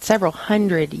for several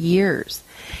hundred years.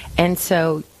 And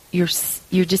so you're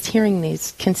just hearing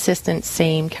these consistent,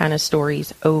 same kind of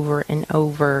stories over and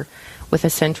over with a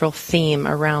central theme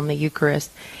around the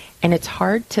Eucharist. And it's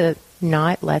hard to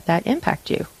not let that impact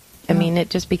you. I mean,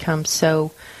 it just becomes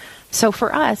so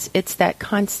for us, it's that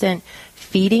constant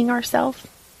feeding ourselves,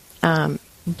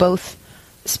 both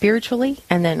spiritually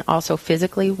and then also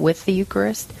physically with the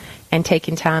Eucharist, and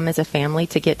taking time as a family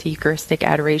to get to Eucharistic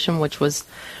adoration, which was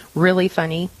really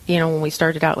funny. When we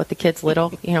started out with the kids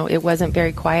little, it wasn't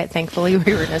very quiet. Thankfully,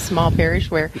 we were in a small parish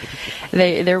where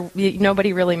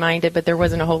nobody really minded, but there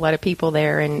wasn't a whole lot of people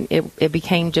there, and it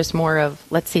became just more of,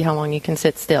 let's see how long you can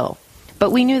sit still. But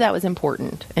we knew that was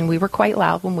important, and we were quite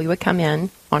loud when we would come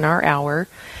in on our hour,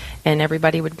 and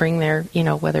everybody would bring their,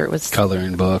 whether it was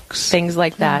coloring books, things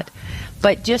like that.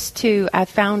 But I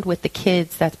found with the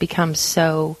kids, that's become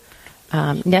so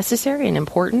necessary and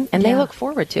important, and they look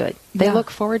forward to it. They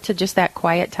look forward to just that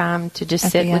quiet time to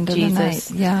just sit with Jesus.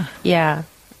 Yeah.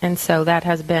 And so that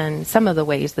has been some of the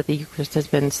ways that the Eucharist has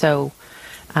been so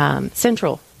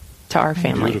central to our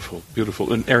family.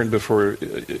 Beautiful. And Aaron, before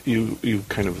you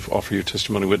kind of offer your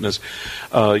testimony witness,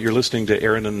 you're listening to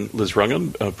Aaron and Liz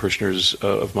Rungan, parishioners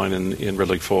of mine in Red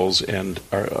Lake Falls, and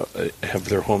have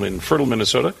their home in Fertile,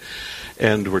 Minnesota.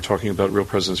 And we're talking about Real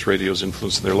Presence Radio's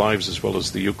influence in their lives, as well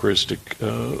as the Eucharistic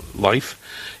life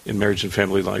in marriage and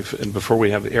family life. And before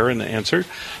we have Aaron answer,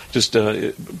 just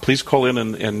please call in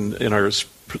and in our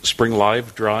Spring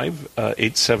Live Drive,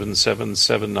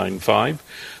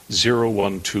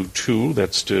 877-795-0122.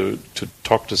 That's to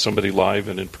talk to somebody live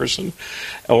and in person.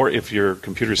 Or if you're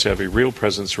computer savvy,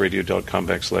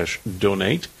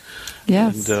 realpresenceradio.com/donate.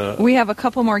 Yes. And, we have a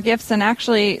couple more gifts and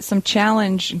actually some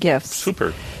challenge gifts.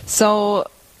 Super. So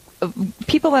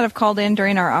people that have called in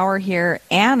during our hour here,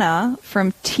 Anna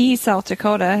from T, South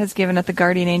Dakota, has given at the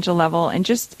Guardian Angel level, and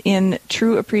just in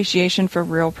true appreciation for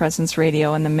Real Presence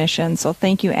Radio and the mission. So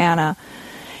thank you, Anna.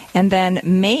 And then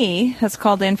May has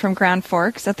called in from Grand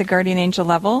Forks at the Guardian Angel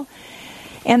level.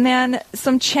 And then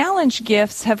some challenge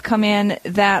gifts have come in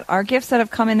that are gifts that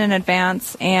have come in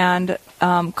advance. And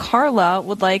Carla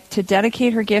would like to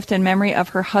dedicate her gift in memory of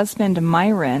her husband,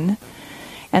 Myron.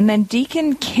 And then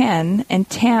Deacon Ken and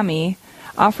Tammy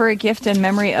offer a gift in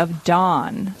memory of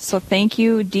Dawn. So thank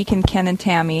you, Deacon Ken and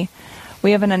Tammy.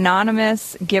 We have an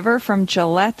anonymous giver from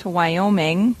Gillette,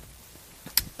 Wyoming.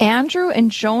 Andrew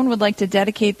and Joan would like to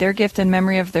dedicate their gift in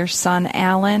memory of their son,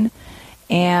 Alan.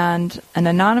 And an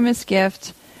anonymous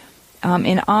gift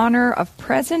in honor of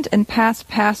present and past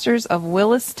pastors of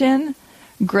Williston,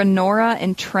 Granora,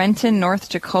 and Trenton, North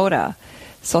Dakota.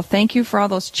 So thank you for all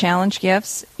those challenge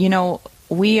gifts. You know,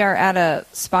 we are at a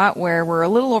spot where we're a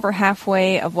little over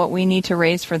halfway of what we need to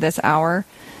raise for this hour.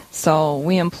 So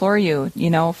we implore you, you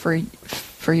know, for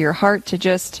your heart to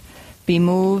just be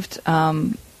moved,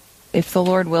 if the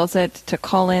Lord wills it, to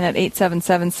call in at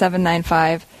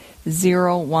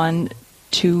 877-795-0122.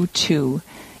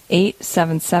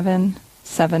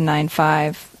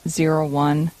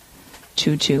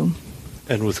 877-795-0122.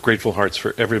 And with grateful hearts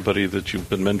for everybody that you've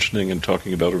been mentioning and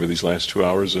talking about over these last 2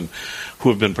 hours, and who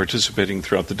have been participating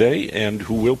throughout the day and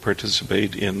who will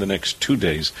participate in the next 2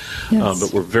 days. Yes.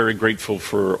 But we're very grateful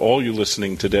for all you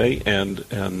listening today, and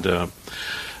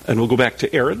we'll go back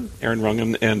to Aaron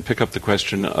Rungan, and pick up the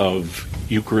question of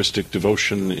Eucharistic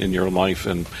devotion in your life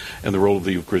and the role of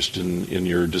the Eucharist in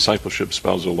your discipleship,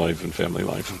 spousal life, and family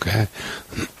life. Okay.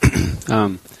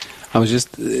 I was just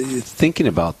thinking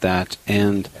about that,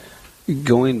 and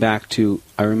going back to,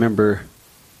 I remember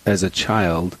as a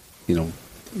child,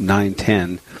 9,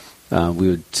 10, we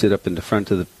would sit up in the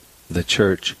front of the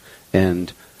church,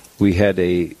 and we had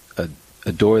a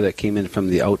door that came in from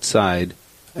the outside,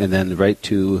 and then right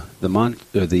to the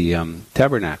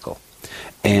tabernacle.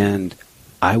 And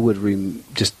I would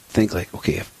just think like,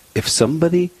 okay, if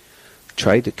somebody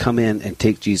tried to come in and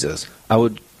take Jesus, I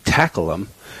would tackle them,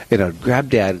 and I'd grab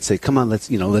Dad and say, "Come on, let's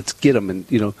get him."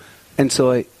 And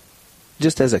so I,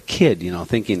 just as a kid,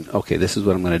 thinking, okay, this is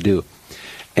what I'm going to do,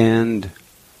 and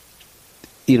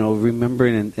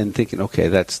remembering and thinking, okay,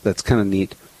 that's kind of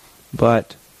neat,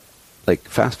 but like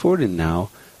fast forwarding now.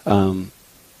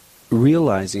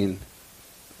 Realizing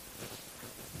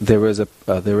there was a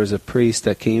priest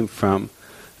that came from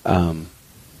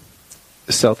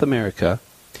South America,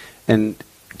 and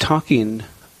talking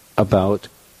about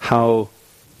how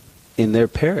in their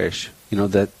parish,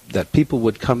 that people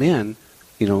would come in,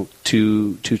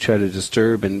 to try to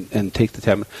disturb and take the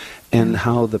tabernacle, and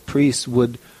how the priest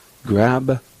would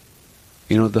grab,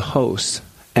 the hosts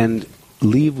and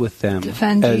leave with them.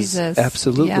 Defend Jesus.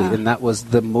 Absolutely. Yeah. And that was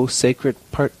the most sacred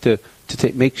part to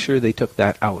make sure they took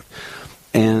that out.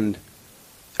 And,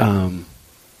 and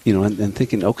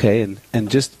thinking, okay,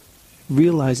 and just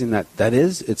realizing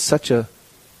it's such a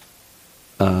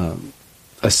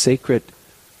sacred,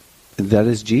 that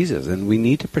is Jesus, and we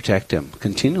need to protect him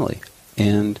continually.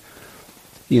 And,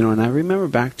 and I remember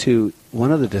back to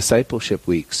one of the discipleship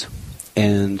weeks,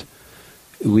 and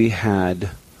we had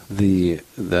the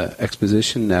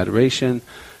exposition, the adoration,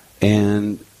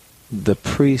 and the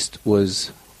priest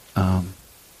was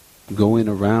going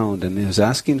around, and he was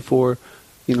asking for,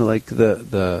 like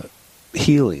the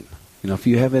healing. If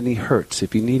you have any hurts,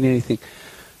 if you need anything.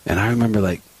 And I remember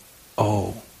like,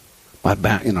 oh, my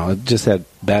back, I just had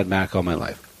bad back all my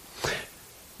life.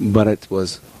 But it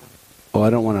was, I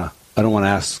don't want to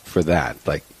ask for that.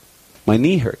 Like, my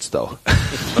knee hurts though.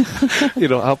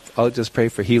 I'll just pray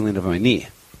for healing of my knee.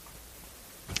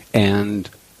 And,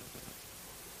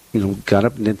 got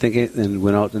up and didn't think it, and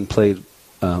went out and played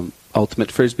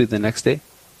ultimate frisbee the next day.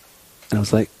 And I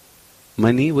was like,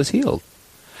 my knee was healed.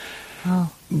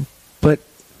 Oh. But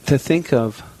to think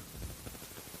of,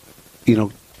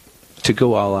 to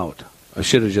go all out, I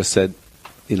should have just said,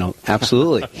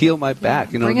 absolutely, heal my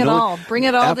back. Bring it all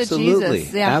to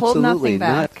Jesus. Yeah, hold nothing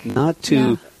back. Not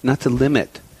to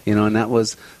limit. And that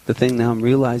was the thing. Now I'm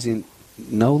realizing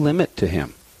no limit to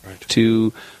him. Right.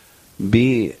 To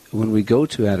be, when we go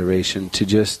to adoration, to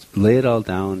just lay it all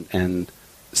down and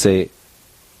say,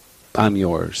 I'm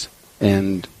yours.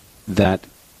 And that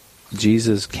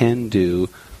Jesus can do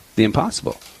the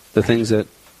impossible, the things that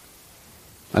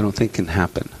I don't think can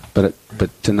happen, but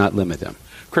to not limit them.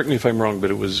 Correct me if I'm wrong,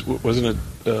 but wasn't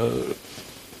it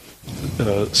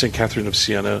St. Catherine of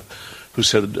Siena who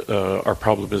said our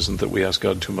problem isn't that we ask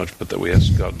God too much, but that we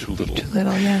ask God too little. Too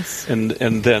little, yes. And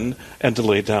to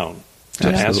lay down.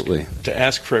 Absolutely. To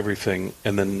ask for everything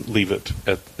and then leave it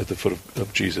at the foot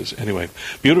of Jesus. Anyway,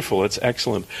 beautiful. It's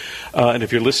excellent. And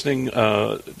if you're listening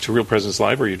to Real Presence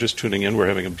Live or you're just tuning in, we're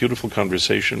having a beautiful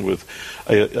conversation with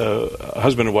a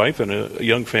husband and wife and a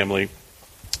young family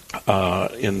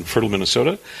in Fertile,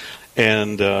 Minnesota.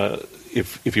 And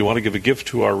if you want to give a gift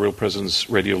to our Real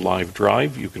Presence Radio Live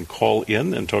Drive, you can call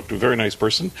in and talk to a very nice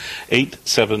person,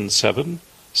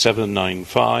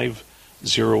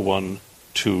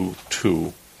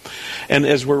 877-795-0122. And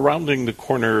as we're rounding the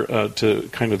corner to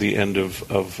kind of the end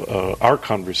of our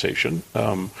conversation,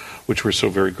 which we're so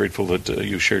very grateful that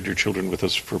you shared your children with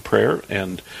us for prayer,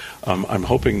 and I'm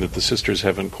hoping that the sisters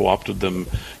haven't co-opted them,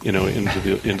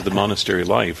 into the monastery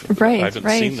life. Right, I haven't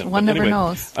right. seen them. One But never anyway,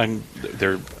 knows.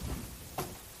 They're,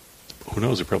 who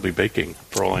knows? They're probably baking,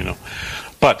 for all I know.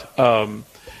 But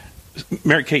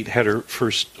Mary Kate had her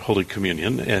first Holy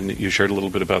Communion, and you shared a little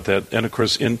bit about that. And, of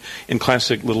course, in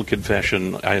classic little kid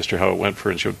fashion, I asked her how it went for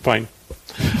her, and she went, fine.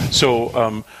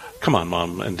 So, come on,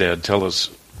 Mom and Dad, tell us,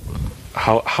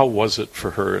 how was it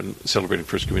for her in celebrating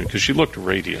First Communion? Because she looked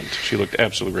radiant. She looked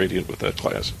absolutely radiant with that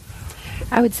class.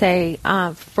 I would say,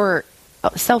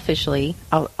 selfishly,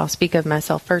 I'll speak of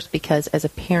myself first, because as a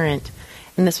parent,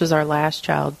 and this was our last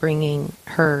child, bringing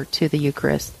her to the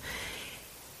Eucharist,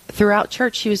 throughout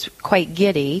church, she was quite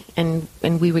giddy, and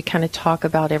we would kind of talk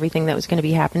about everything that was going to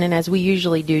be happening, as we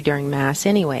usually do during Mass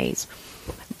anyways.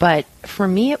 But for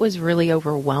me, it was really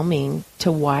overwhelming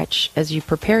to watch as you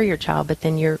prepare your child, but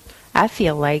then I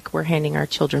feel like we're handing our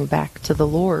children back to the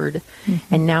Lord,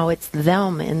 and now it's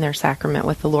them in their sacrament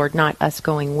with the Lord, not us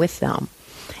going with them.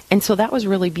 And so that was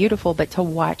really beautiful, but to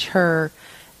watch her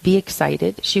be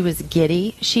excited. She was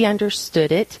giddy. She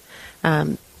understood it.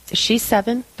 She's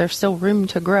 7. There's still room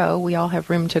to grow. We all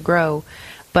have room to grow.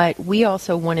 But we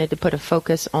also wanted to put a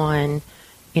focus on,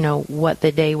 what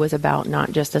the day was about,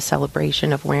 not just a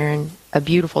celebration of wearing a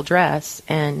beautiful dress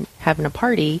and having a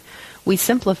party. We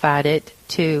simplified it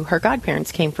to her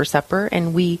godparents came for supper,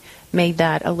 and we made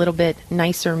that a little bit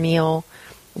nicer meal.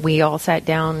 We all sat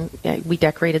down, we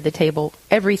decorated the table,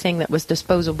 everything that was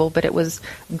disposable, but it was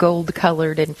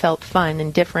gold-colored and felt fun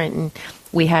and different. And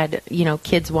we had,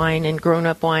 kids' wine and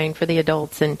grown-up wine for the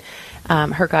adults. And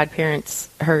her godparents,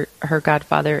 her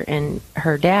godfather and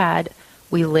her dad,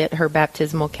 we lit her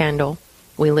baptismal candle.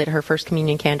 We lit her First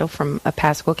Communion candle from a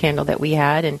Paschal candle that we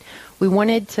had. And we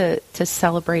wanted to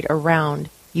celebrate around,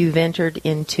 you've entered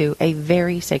into a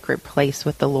very sacred place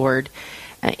with the Lord.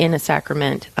 In a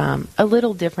sacrament, a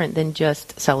little different than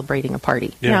just celebrating a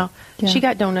party. Yeah. Now, she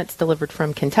got donuts delivered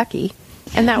from Kentucky,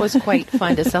 and that was quite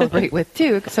fun to celebrate with,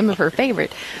 too, some of her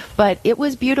favorite. But it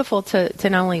was beautiful to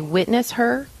not only witness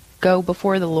her go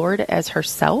before the Lord as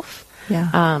herself,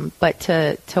 but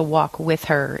to walk with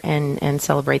her and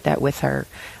celebrate that with her.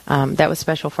 That was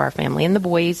special for our family. And the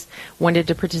boys wanted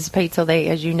to participate, so they,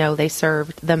 as you know, they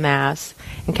served the Mass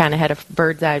and kind of had a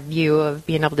bird's eye view of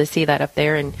being able to see that up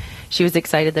there. And she was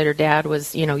excited that her dad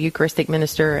was, Eucharistic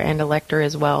minister and elector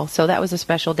as well. So that was a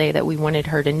special day that we wanted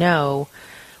her to know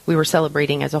we were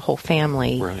celebrating as a whole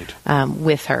family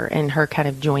with her and her kind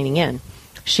of joining in.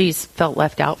 She's felt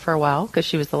left out for a while because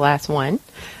she was the last one.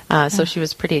 So she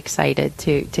was pretty excited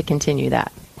to continue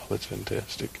that. Oh, that's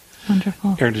fantastic.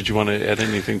 Wonderful. Aaron, did you want to add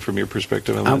anything from your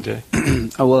perspective on that day?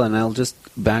 Well, and I'll just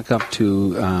back up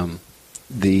to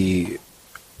the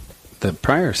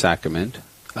prior sacrament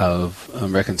of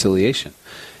reconciliation,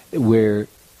 where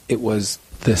it was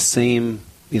the same,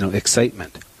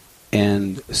 excitement.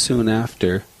 And soon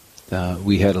after,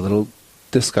 we had a little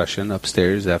discussion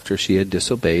upstairs after she had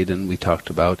disobeyed, and we talked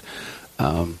about,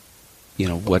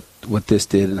 what this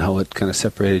did and how it kind of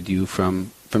separated you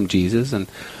from Jesus. And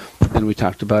we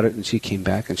talked about it, and she came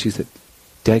back and she said,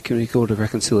 Dad, can we go to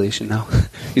reconciliation now?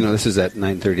 This is at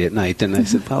 9:30 at night. And I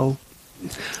said, well,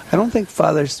 I don't think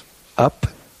Father's up.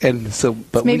 And so,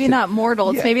 but it's maybe not mortal.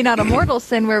 It's maybe not a mortal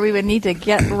sin where we would need to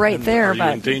get right there. Are you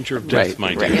in danger of death,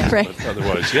 my dear? But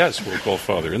otherwise, yes, we'll call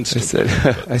Father instantly.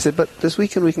 I said, but this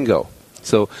weekend we can go.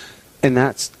 So, and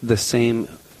that's the same,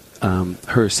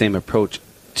 her same approach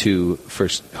to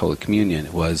First Holy Communion.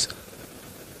 It was,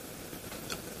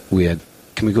 we had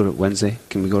can we go to Wednesday?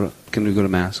 Can we go to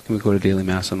Mass? Can we go to daily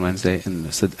Mass on Wednesday? And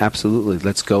I said, absolutely,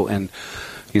 let's go and,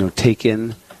 take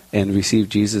in and receive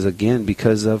Jesus again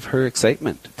because of her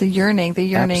excitement. The yearning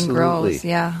Absolutely. grows.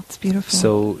 Yeah, it's beautiful.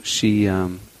 So she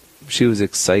was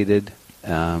excited,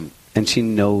 and she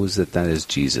knows that is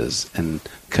Jesus, and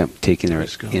taking her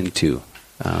into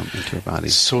her body.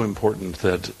 It's so important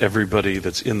that everybody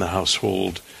that's in the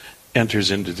household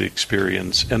enters into the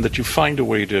experience, and that you find a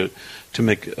way to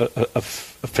make a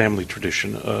family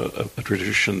tradition, a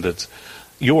tradition that's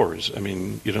yours. I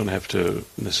mean, you don't have to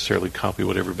necessarily copy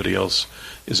what everybody else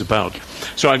is about.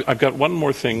 So I've got one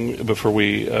more thing before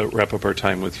we wrap up our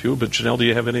time with you. But Janelle, do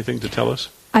you have anything to tell us?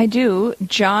 I do.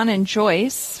 John and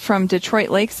Joyce from Detroit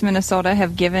Lakes, Minnesota,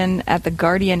 have given at the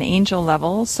Guardian Angel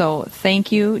level. So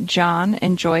thank you, John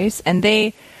and Joyce. And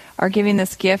they are giving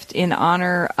this gift in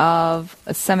honor of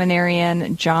a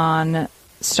seminarian, John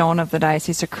Stone of the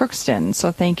Diocese of Crookston.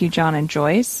 So thank you, John and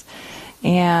Joyce.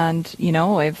 And,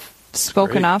 I've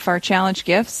spoken off our challenge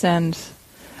gifts, and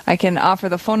I can offer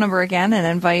the phone number again and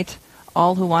invite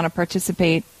all who want to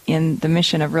participate in the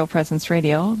mission of Real Presence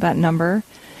Radio. That number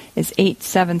is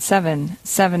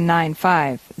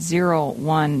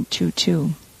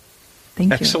 877-795-0122. Thank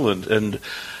you. Excellent. And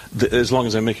as long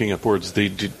as I'm making up words, the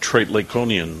Detroit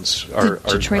Laconians are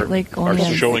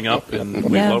showing up, and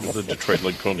we love the Detroit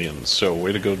Laconians. So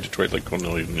way to go, Detroit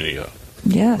Laconia.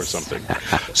 Yes. Or something.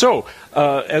 So,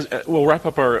 as we'll wrap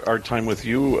up our time with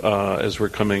you as we're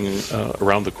coming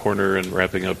around the corner and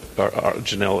wrapping up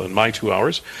Janelle and my 2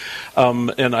 hours.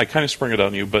 And I kind of sprung it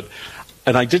on you,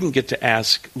 and I didn't get to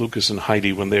ask Lucas and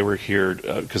Heidi when they were here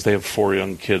because they have 4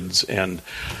 young kids. And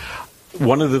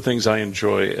one of the things I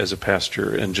enjoy as a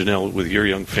pastor, and Janelle, with your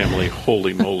young family,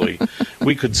 holy moly,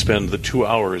 we could spend the 2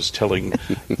 hours telling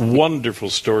wonderful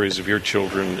stories of your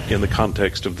children in the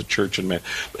context of the church and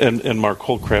Mark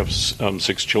Holcraft's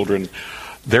 6 children.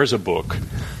 There's a book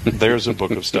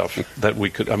of stuff that we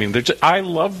could. I mean, I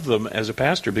love them as a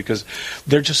pastor because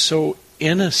they're just so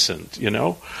innocent,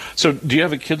 So, do you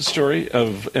have a kid story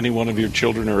of any one of your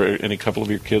children or any couple of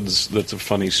your kids that's a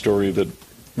funny story that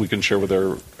we can share with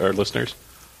our listeners?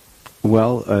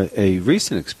 Well, a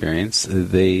recent experience,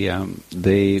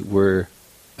 they were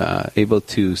able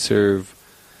to serve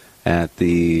at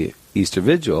the Easter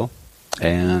Vigil,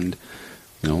 and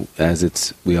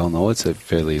as we all know, it's a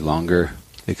fairly longer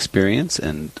experience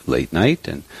and late night,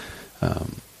 and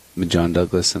John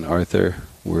Douglas and Arthur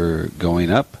were going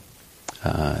up,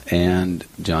 and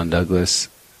John Douglas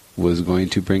was going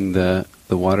to bring the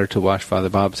water to wash Father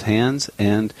Bob's hands,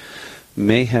 and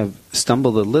may have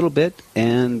stumbled a little bit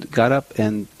and got up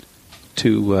and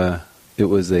it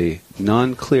was a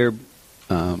non-clear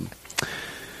metal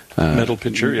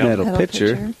pitcher, metal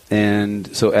pitcher.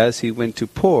 And so as he went to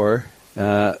pour,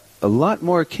 a lot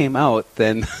more came out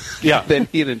than he had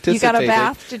anticipated. You got a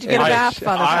bath? Did you get a bath,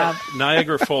 Father Bob?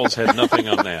 Niagara Falls had nothing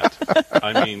on that.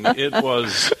 I mean,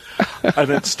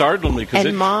 it startled me.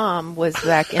 And Mom was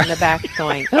back in the back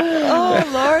going, "Oh,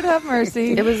 Lord have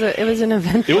mercy!" It was an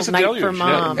eventful night deluge, for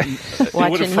Mom,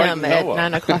 watching him at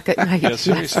 9 o'clock at night. Yeah,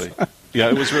 seriously. Yeah,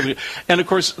 it was really. And of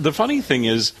course, the funny thing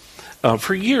is,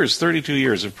 for years, 32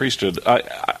 years of priesthood,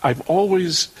 I've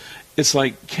always, it's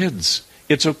like kids.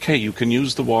 It's okay. You can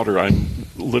use the water. I'm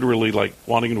literally like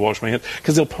wanting to wash my hands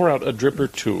because they'll pour out a drip or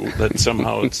two that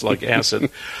somehow it's like acid.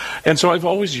 And so I've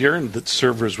always yearned that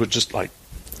servers would just like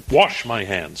wash my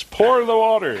hands, pour the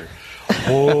water.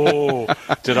 Oh,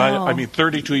 I mean,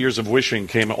 32 years of wishing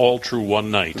came all true one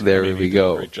night. There we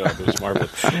go. Great job. It was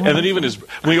marvelous. And then even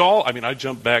I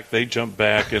jumped back, they jumped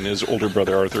back, and his older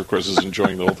brother Arthur, of course, is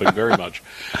enjoying the whole thing very much.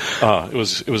 It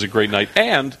was a great night.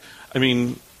 And, I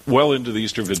mean, well into the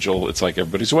Easter Vigil, it's like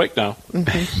everybody's awake now.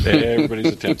 Mm-hmm.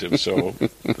 Everybody's attentive. So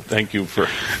thank you for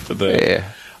that.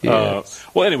 Yeah. Yes.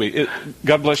 Well, anyway,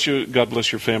 God bless you. God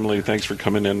bless your family. Thanks for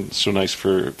coming in. So nice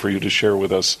for you to share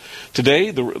with us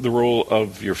today the role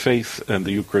of your faith and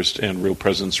the Eucharist and Real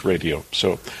Presence Radio.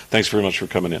 So thanks very much for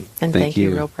coming in. And thank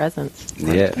you, Real Presence.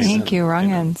 Yes. Thank you,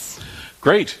 Rungens.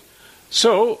 Great.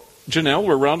 So, Janelle,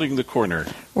 we're rounding the corner.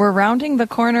 We're rounding the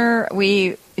corner.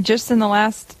 We just in the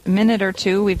last minute or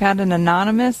two, we've had an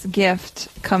anonymous gift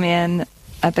come in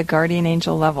at the Guardian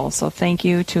Angel level. So thank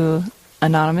you to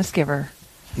anonymous giver.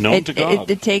 Known to God.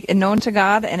 Known to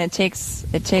God, and it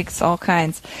takes all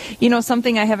kinds. You know,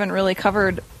 something I haven't really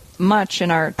covered much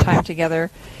in our time together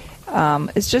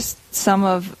is just some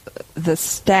of the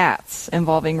stats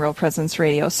involving Real Presence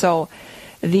Radio. So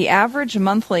the average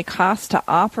monthly cost to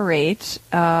operate,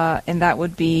 and that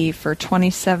would be for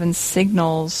 27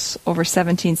 signals over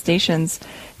 17 stations,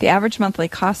 the average monthly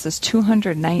cost is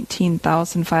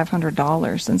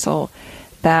 $219,500. And so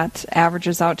That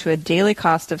averages out to a daily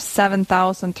cost of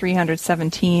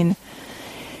 $7,317.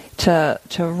 To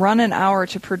run an hour,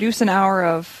 to produce an hour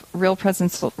of Real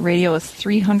Presence Radio is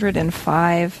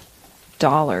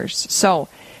 $305. So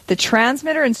the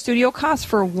transmitter and studio cost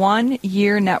for 1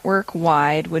 year network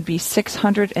wide would be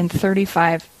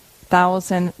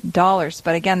 $635,000.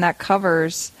 But again, that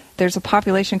covers, there's a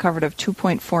population covered of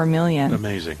 2.4 million.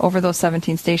 Amazing. Over those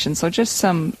 17 stations. So just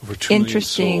some over 2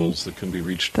 interesting million souls that can be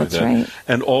reached by that's that. Right.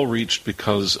 And all reached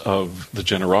because of the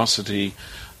generosity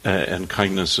and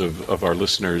kindness of our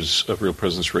listeners of Real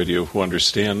Presence Radio, who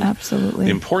understand Absolutely.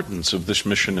 the importance of this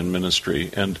mission and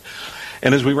ministry. And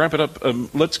as we wrap it up,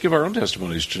 let's give our own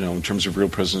testimonies, Janelle, in terms of Real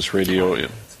Presence Radio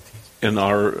in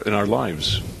our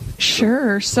lives.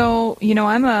 Sure. So,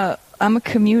 I'm a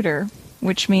commuter,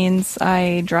 which means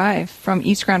I drive from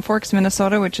East Grand Forks,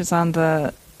 Minnesota, which is on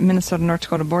the Minnesota-North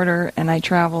Dakota border, and I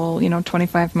travel,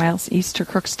 25 miles east to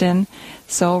Crookston.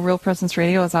 So Real Presence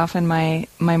Radio is often my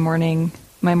morning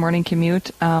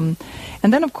commute. And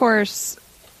then, of course,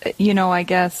 I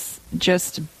guess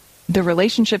just the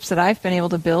relationships that I've been able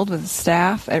to build with the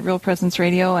staff at Real Presence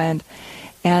Radio and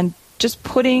just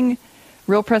putting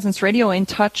Real Presence Radio in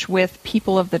touch with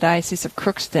people of the Diocese of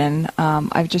Crookston.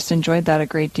 I've just enjoyed that a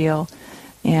great deal.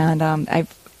 And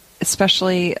I've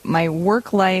especially my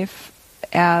work life,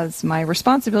 as my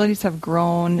responsibilities have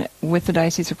grown with the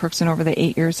Diocese of Crookston over the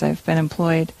 8 years I've been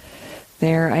employed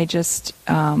there, I just,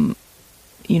 my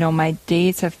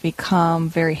days have become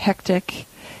very hectic.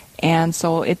 And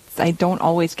so I don't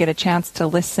always get a chance to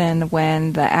listen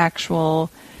when the actual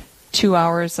 2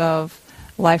 hours of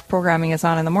live programming is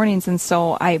on in the mornings. And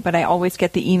so but I always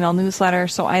get the email newsletter.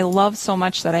 So I love so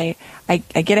much that I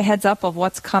get a heads up of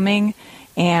what's coming,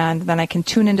 and then I can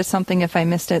tune into something if I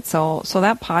missed it. So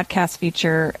that podcast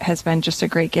feature has been just a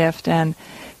great gift, and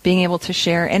being able to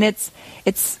share. And it's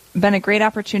been a great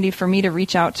opportunity for me to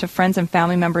reach out to friends and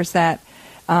family members that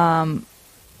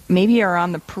maybe are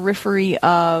on the periphery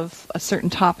of a certain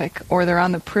topic, or they're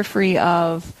on the periphery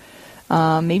of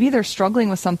maybe they're struggling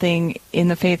with something in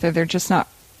the faith, or they're just not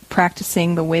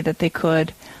practicing the way that they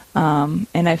could. And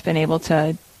I've been able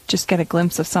to just get a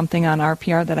glimpse of something on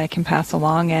RPR that I can pass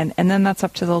along, and then that's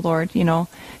up to the Lord,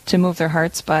 to move their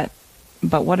hearts. But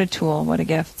what a tool, what a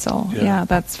gift. So yeah,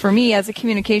 that's for me as a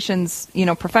communications,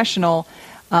 professional.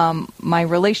 My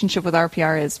relationship with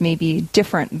RPR is maybe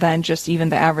different than just even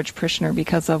the average parishioner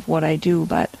because of what I do,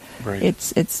 but right.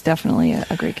 It's definitely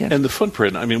a great gift. And the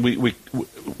footprint, I mean, we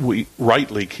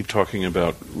rightly keep talking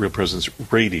about Real Presence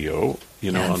Radio,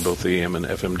 Yes. on both the AM and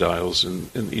FM dials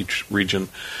in each region.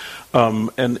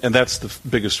 And that's the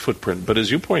biggest footprint. But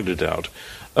as you pointed out,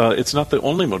 it's not the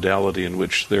only modality in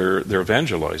which they're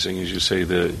evangelizing, as you say,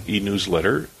 the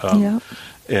e-newsletter and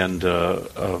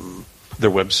their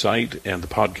website and the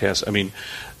podcast. I mean,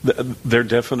 they're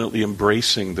definitely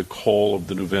embracing the call of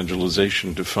the new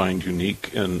evangelization to find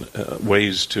unique and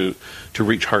ways to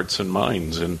reach hearts and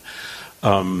minds. And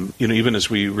even as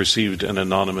we received an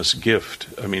anonymous gift,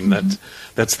 I mean,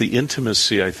 that's the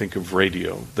intimacy, I think, of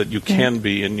radio, that you can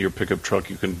be in your pickup truck,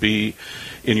 you can be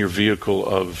in your vehicle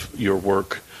of your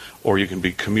work, or you can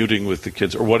be commuting with the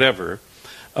kids, or whatever.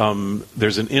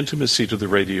 There's an intimacy to the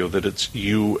radio that it's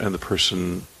you and the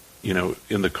person,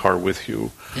 in the car with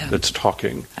you that's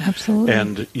talking. Absolutely.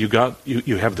 And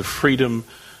you have the freedom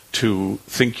to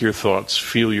think your thoughts,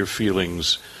 feel your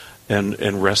feelings,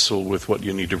 and wrestle with what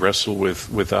you need to wrestle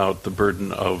with without the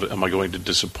burden of, am I going to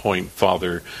disappoint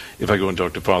Father if I go and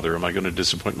talk to Father? Am I going to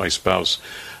disappoint my spouse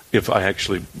if I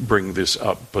actually bring this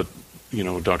up? But,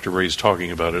 Dr. Ray's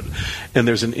talking about it. And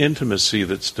there's an intimacy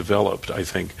that's developed, I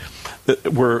think,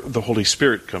 where the Holy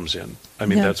Spirit comes in. I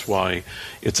mean, that's why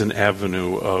it's an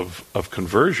avenue of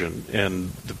conversion, and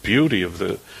the beauty of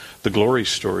the glory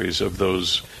stories of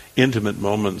those intimate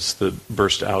moments that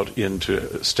burst out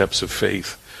into steps of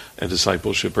faith and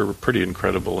discipleship are pretty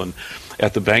incredible. And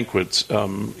at the banquets,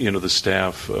 the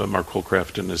staff, Mark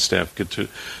Holcraft and his staff, get to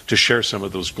share some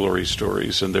of those glory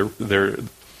stories, and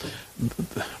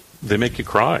they make you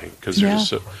cry because they're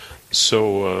just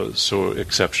so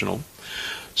exceptional.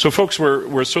 So, folks,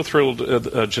 we're so thrilled.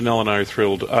 Janelle and I are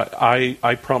thrilled.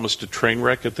 I promised a train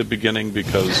wreck at the beginning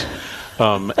because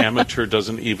amateur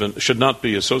should not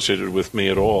be associated with me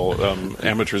at all.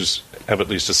 Amateurs have at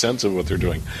least a sense of what they're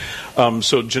doing.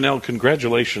 So, Janelle,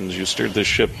 congratulations! You steered this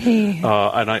ship, and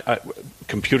I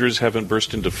computers haven't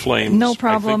burst into flames. No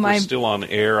problem. I think we're still on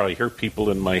air. I hear people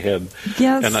in my head.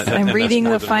 Yes, and I'm reading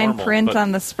the fine normal, print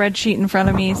on the spreadsheet in front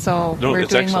of me, so we're doing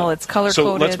excellent. well. It's color-coded.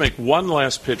 So let's make one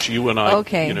last pitch, you and I,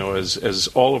 as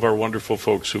all of our wonderful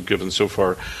folks who've given so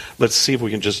far. Let's see if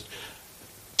we can just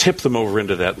tip them over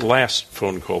into that last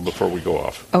phone call before we go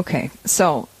off. Okay,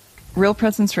 so Real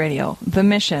Presence Radio, the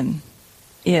mission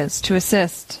is to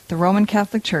assist the Roman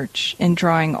Catholic Church in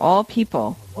drawing all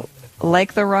people,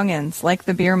 like the Rungans, like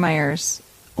the Biermeyers,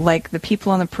 like the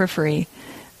people on the periphery,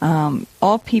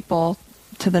 all people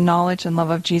to the knowledge and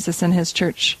love of Jesus and His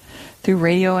Church through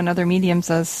radio and other mediums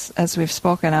as we've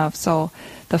spoken of. So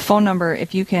the phone number,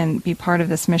 if you can be part of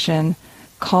this mission,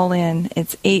 call in.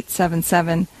 It's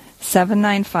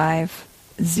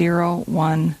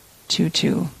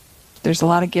 877-795-0122. There's a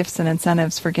lot of gifts and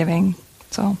incentives for giving.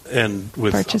 So and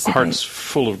with hearts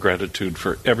full of gratitude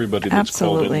for everybody that's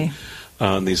called in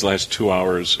these last 2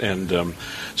 hours. And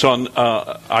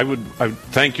I would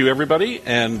thank you, everybody.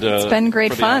 And it's been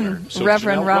great fun, So,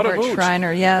 Reverend Janelle, Robert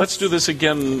Schreiner. Yes, let's do this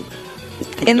again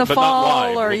in the but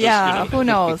fall, not live. or who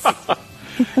knows.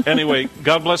 Anyway,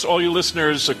 God bless all you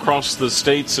listeners across the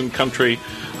states and country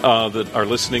that are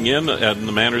listening in and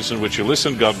the manners in which you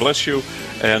listen. God bless you,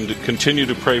 and continue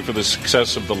to pray for the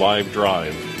success of the live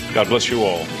drive. God bless you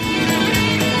all.